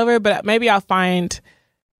jealous of her, but maybe I'll find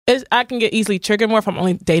I can get easily triggered more if I'm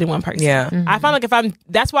only dating one person. Yeah. I find like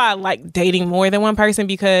that's why I like dating more than one person,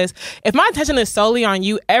 because if my attention is solely on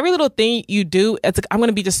you, every little thing you do, it's like I'm going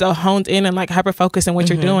to be just so honed in and like hyper focused on what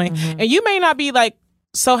you're doing. And you may not be like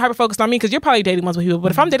so hyper focused on me because you're probably dating multiple people.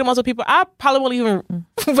 But if I'm dating multiple people, I probably won't even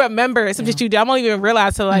remember some shit you did. I won't even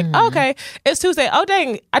realize till like, oh, okay, it's Tuesday. Oh,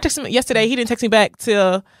 dang, I texted him yesterday. He didn't text me back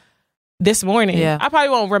till this morning. Yeah. I probably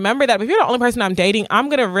won't remember that. But if you're the only person I'm dating, I'm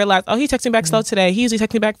going to realize, oh, he texted me back slow today. He usually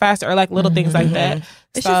texts me back faster, or like little things like that.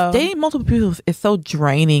 It's just dating multiple people is so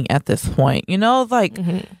draining at this point. You know, like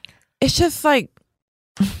it's just like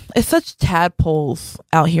it's such tadpoles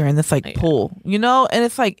out here in this like pool, you know, and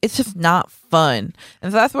it's like it's just not fun.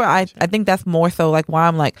 And so that's where I think that's more so like why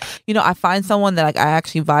I'm like, you know, I find someone that like I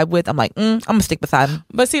actually vibe with, I'm like I'm gonna stick beside him.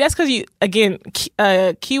 But see, that's because you again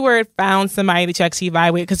keyword found somebody that you actually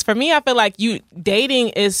vibe with. Because for me, I feel like dating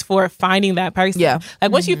is for finding that person. Yeah,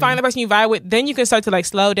 like once you find the person you vibe with, then you can start to like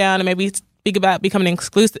slow down and maybe speak about becoming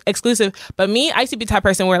exclusive. But me, I used to be the type of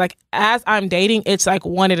person where like as I'm dating, it's like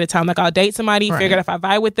one at a time. Like I'll date somebody, figure out if I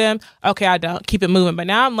vibe with them. Okay, I don't, keep it moving. But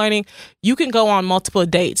now I'm learning you can go on multiple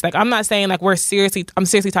dates. Like I'm not saying like I'm seriously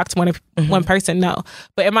talking to one person. No.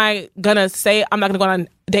 But am I gonna say I'm not gonna go on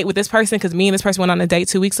a date with this person because me and this person went on a date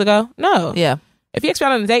 2 weeks ago? No. Yeah. If you ask me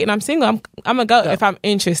out on a date and I'm single, I'm gonna go if I'm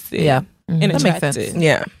interested. Yeah. And that makes sense.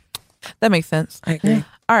 Yeah. That makes sense. I agree.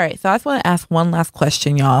 All right. So I just want to ask one last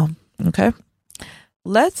question, y'all. Okay.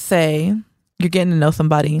 Let's say you're getting to know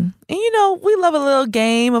somebody and you know, we love a little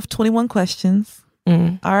game of 21 questions.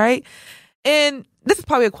 All right. And this is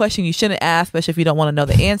probably a question you shouldn't ask, especially if you don't want to know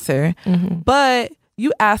the answer. But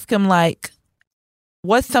you ask them like,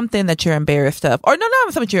 what's something that you're embarrassed of? Or no,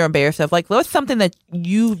 not something you're embarrassed of. Like, what's something that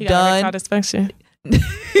you've done? Dysfunction.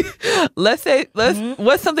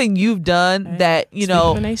 What's something you've done that, you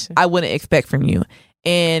know, I wouldn't expect from you?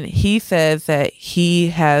 And he says that he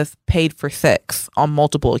has paid for sex on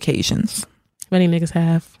multiple occasions. Many niggas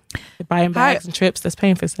have. They're buying bags and trips that's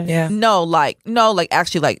paying for sex. Yeah. No,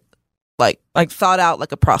 actually like thought out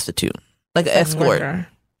like a prostitute. Like an escort. A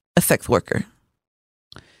sex worker.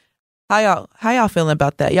 How y'all feeling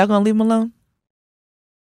about that? Y'all gonna leave him alone?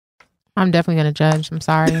 I'm definitely gonna judge. I'm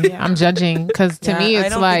sorry. I'm judging because to me it's I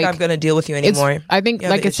don't like think I'm gonna deal with you anymore. I think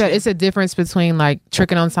like I said, it's a difference between like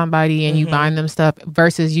tricking on somebody and you buying them stuff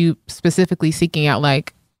versus you specifically seeking out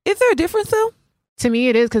like. Is there a difference though? To me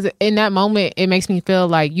it is, because in that moment it makes me feel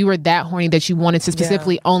like you were that horny that you wanted to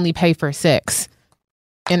specifically only pay for sex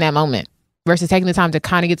in that moment versus taking the time to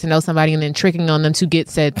kind of get to know somebody and then tricking on them to get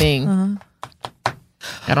said thing.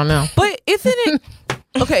 I don't know. But isn't it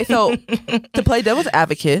okay, so to play devil's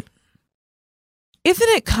advocate, isn't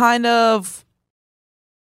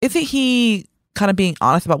he kind of being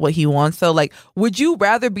honest about what he wants? So like, would you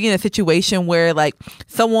rather be in a situation where like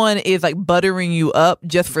someone is like buttering you up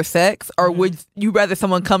just for sex, or would you rather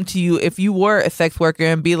someone come to you if you were a sex worker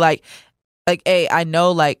and be like, hey, I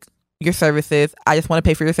know like your services, I just want to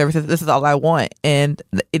pay for your services, this is all I want, and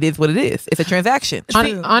it is what it is. It's a transaction.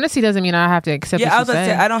 Honesty doesn't mean I have to accept what you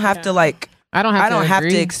say. I don't have to like I don't have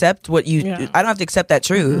to accept what you I don't have to accept that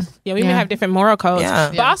truth. Yeah, we may have different moral codes.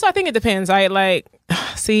 But also I think it depends, right? Like,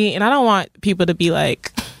 see, and I don't want people to be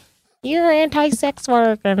like, you're anti-sex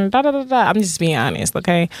work and da da da da. I'm just being honest,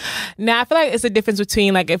 okay? Now I feel like it's a difference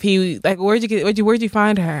between like if he like where'd you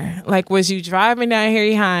find her? Like was you driving down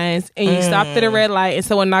Harry Hines and you stopped at a red light and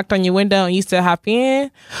someone knocked on your window and you still hop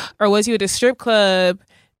in? Or was you at a strip club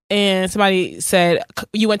and somebody said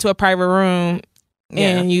you went to a private room?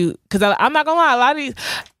 And you, because I'm not gonna lie, a lot of these,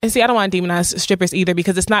 and see, I don't want to demonize strippers either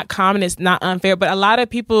because it's not common, it's not unfair, but a lot of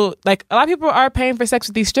people are paying for sex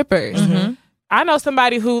with these strippers. I know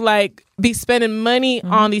somebody who like be spending money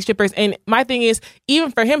on these strippers, and my thing is,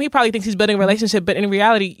 even for him, he probably thinks he's building a relationship, but in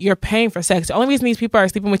reality, you're paying for sex. The only reason these people are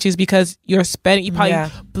sleeping with you is because you probably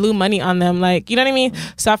blew money on them, like, you know what I mean?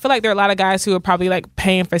 So I feel like there are a lot of guys who are probably like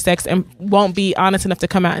paying for sex and won't be honest enough to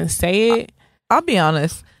come out and say it. I'll be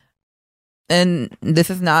honest. And this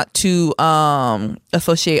is not to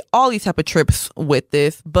associate all these type of trips with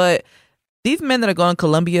this, but these men that are going to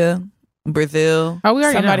Colombia, Brazil. Oh, we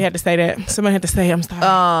already somebody had to say that. Somebody had to say, I'm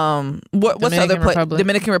sorry. What's the other place?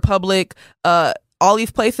 Dominican Republic. All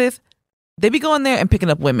these places, they be going there and picking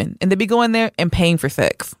up women, and they be going there and paying for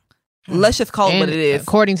sex. Let's just call it what it is.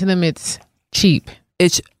 According to them, it's cheap.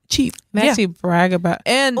 It's cheap. They actually brag about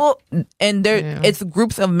it's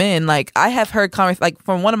groups of men. Like I have heard like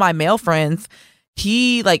from one of my male friends,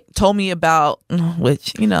 he like told me about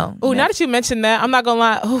which, you know. Oh, now that you mentioned that, I'm not gonna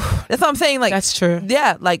lie. Ooh, that's what I'm saying. Like that's true.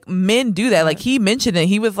 Yeah, like men do that. Like he mentioned it.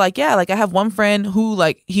 He was like, yeah, like I have one friend who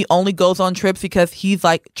like he only goes on trips because he's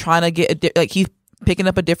like trying to get like he's picking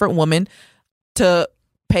up a different woman to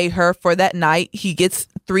pay her for that night. He gets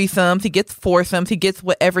threesomes, he gets foursomes, he gets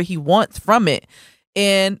whatever he wants from it.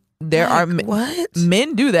 And there are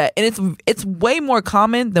men do that, and it's way more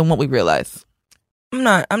common than what we realize. I'm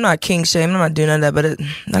not king shaming. I'm not doing none of that, but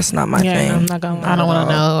that's not my thing. I'm not gonna. I don't want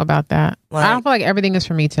to know about that. Like, I don't feel like everything is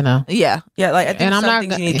for me to know. Yeah. Like I think some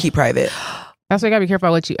things you need to keep private. That's why you gotta be careful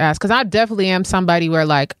about what you ask, because I definitely am somebody where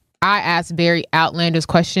like I ask very outlandish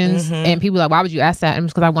questions, and people are like, why would you ask that? And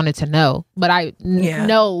it's because I wanted to know. But I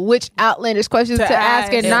know which outlandish questions to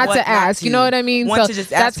ask and not to ask. You know what I mean? So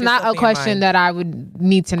that's not a question that I would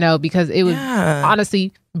need to know because it would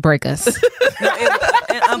honestly break us.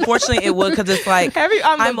 And unfortunately, it would because it's like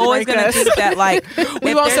I'm always gonna think that like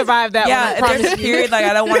we won't survive that. Yeah, if there's a period like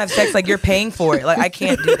I don't want to have sex, like you're paying for it. Like I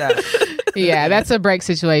can't do that. Yeah, that's a break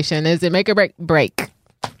situation. Is it make or break? Break.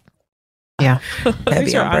 Yeah,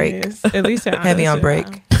 heavy on break. At least heavy on break.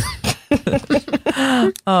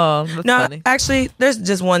 Oh, that's funny. Actually, there's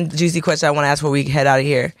just one juicy question I want to ask before we head out of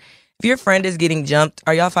here. If your friend is getting jumped,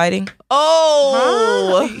 are y'all fighting?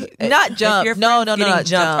 Not jumped. If your No, friend's not getting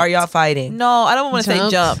jumped. Are y'all fighting? No, I don't want to say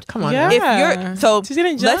jumped. Come on. Yeah. If you're She's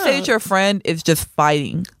getting let's say jumped. that your friend is just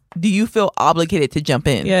fighting. Do you feel obligated to jump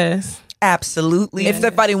in? Yes. Absolutely. If they're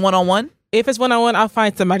fighting 1-on-1? If it's 1-on-1, I'll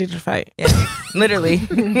find somebody to fight. Yeah, literally.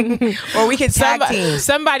 Or we can tag team.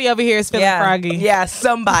 Somebody over here is feeling froggy. Yeah,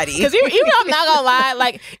 somebody. Because even I'm not gonna lie,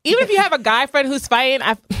 like even if you have a guy friend who's fighting,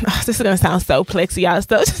 this is gonna sound so plexy, y'all.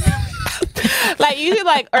 Still, like usually,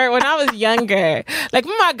 like or when I was younger, like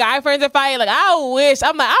when my guy friends are fighting, like I wish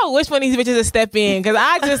one of these bitches would step in because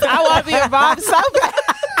I want to be involved so bad.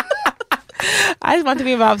 I just want to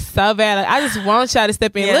be involved so bad. Like I just want y'all to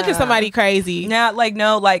step in. Yeah. Look at somebody crazy. Now, in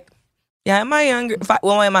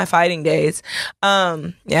my fighting days,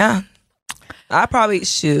 yeah. I probably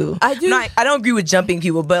I don't agree with jumping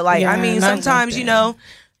people, but sometimes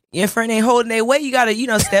your friend ain't holding their weight. You gotta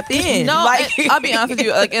step in. No, I'll be honest with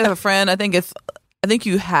you. Like as a friend, I think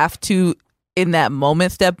you have to in that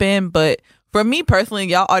moment step in. But for me personally,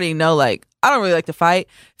 y'all already know like I don't really like to fight.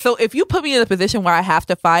 So if you put me in a position where I have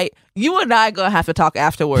to fight, you and I gonna have to talk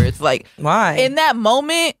afterwards. Like why? In that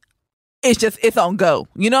moment, it's on go.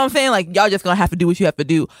 You know what I'm saying? Like y'all just gonna have to do what you have to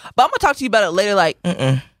do. But I'm gonna talk to you about it later. Like,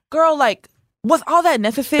 girl, like. Was all that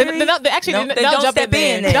necessary? Don't step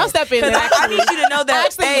in. Don't step in. I need you to know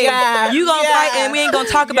that you gonna fight and we ain't gonna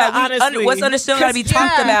talk about what's understood gotta be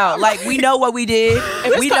talked about. Like we know what we did.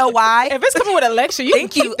 We know why. If it's coming with a lecture, you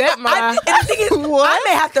thank can you. keep that And the thing is, I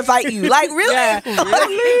may have to fight you. Like really?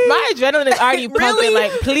 My adrenaline is already pumping.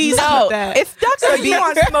 Like please keep that. It's not gonna be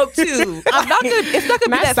on smoke too. I'm not gonna. It's not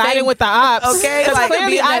gonna be that siding with the ops. Okay, because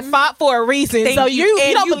clearly I fought for a reason. So you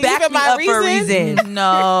don't believe in my reason.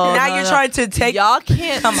 No. Now you're trying to take. Y'all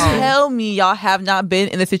can't tell me y'all have not been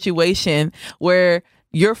in a situation where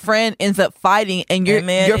your friend ends up fighting and your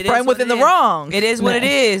friend was in the wrong. It is what it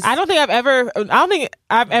is. I don't think I've ever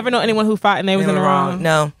known anyone who fought and they was in the wrong.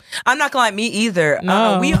 No, I'm not gonna lie, me either.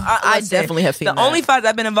 No, I definitely have seen the only fights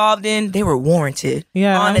I've been involved in. They were warranted.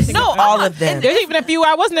 Yeah, honestly, all of them. There's even a few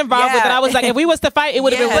where I wasn't involved with that I was like, if we was to fight, it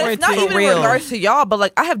would have been warranted. It's not even in regards to y'all, but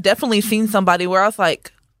like I have definitely seen somebody where I was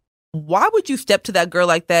like, why would you step to that girl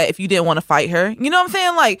like that if you didn't want to fight her? You know what I'm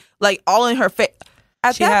saying? Like all in her face.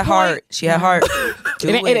 She had heart. It's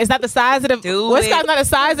not the size of the. What's not the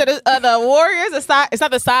size of the warriors? It's not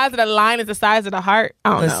the size of the lion. It's the size of the heart.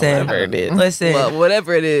 I don't know. Whatever it is. Listen. Well,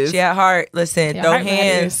 whatever it is. She had heart. Listen. Throw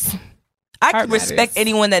hands. I can respect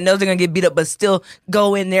anyone that knows they're gonna get beat up, but still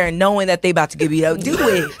go in there and knowing that they about to get beat up. Do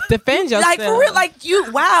it. Defend yourself. Like for real. Like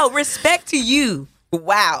you. Wow. Respect to you.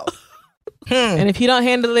 Wow. And if you don't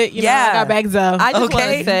handle it, you know, I got back up. I just want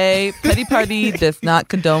to say, Petty Party does not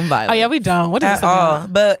condone violence. Oh yeah, we don't. What is at all?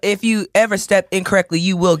 But if you ever step incorrectly,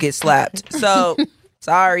 you will get slapped. So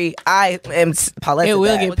sorry, I am Paulette. It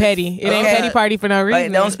will get petty. It ain't Petty Party for no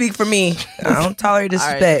reason. Don't speak for me. I don't tolerate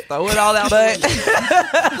disrespect. Throw it all out. But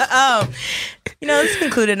this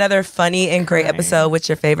concluded another funny and great episode with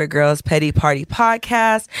your favorite girls Petty Party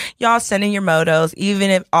podcast. Y'all send in your motos. Even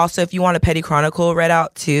if you want a Petty Chronicle read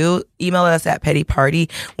out too, email us at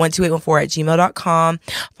pettyparty12814@gmail.com.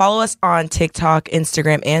 Follow us on TikTok,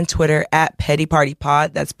 Instagram, and Twitter at Petty Party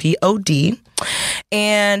Pod. That's POD.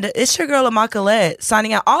 And it's your girl Immaculate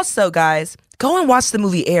signing out. Also, guys, go and watch the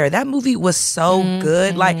movie Air. That movie was so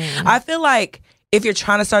good. Like, I feel like if you're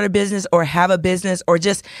trying to start a business or have a business or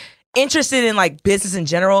just interested in like business in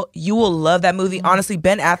general, you will love that movie. Honestly,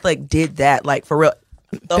 Ben Affleck did that, like for real.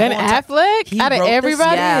 Ben Affleck out of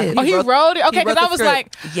everybody? He wrote it. Okay, because I was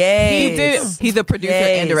like, he did. He's a producer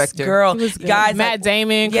and director. Girl, guys, Matt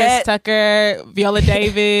Damon, Chris Tucker, Viola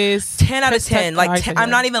Davis. 10 out of 10. I'm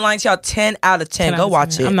not even lying to y'all. 10 out of 10. Go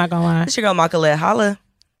watch it. I'm not gonna lie. It's your girl Immaculate. Holla.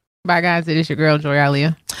 Bye guys. It is your girl Joy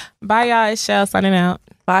Alia. Bye y'all. It's Shell signing out.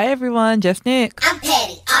 Bye everyone. Just Nick. I'm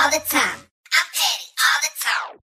petty all the time.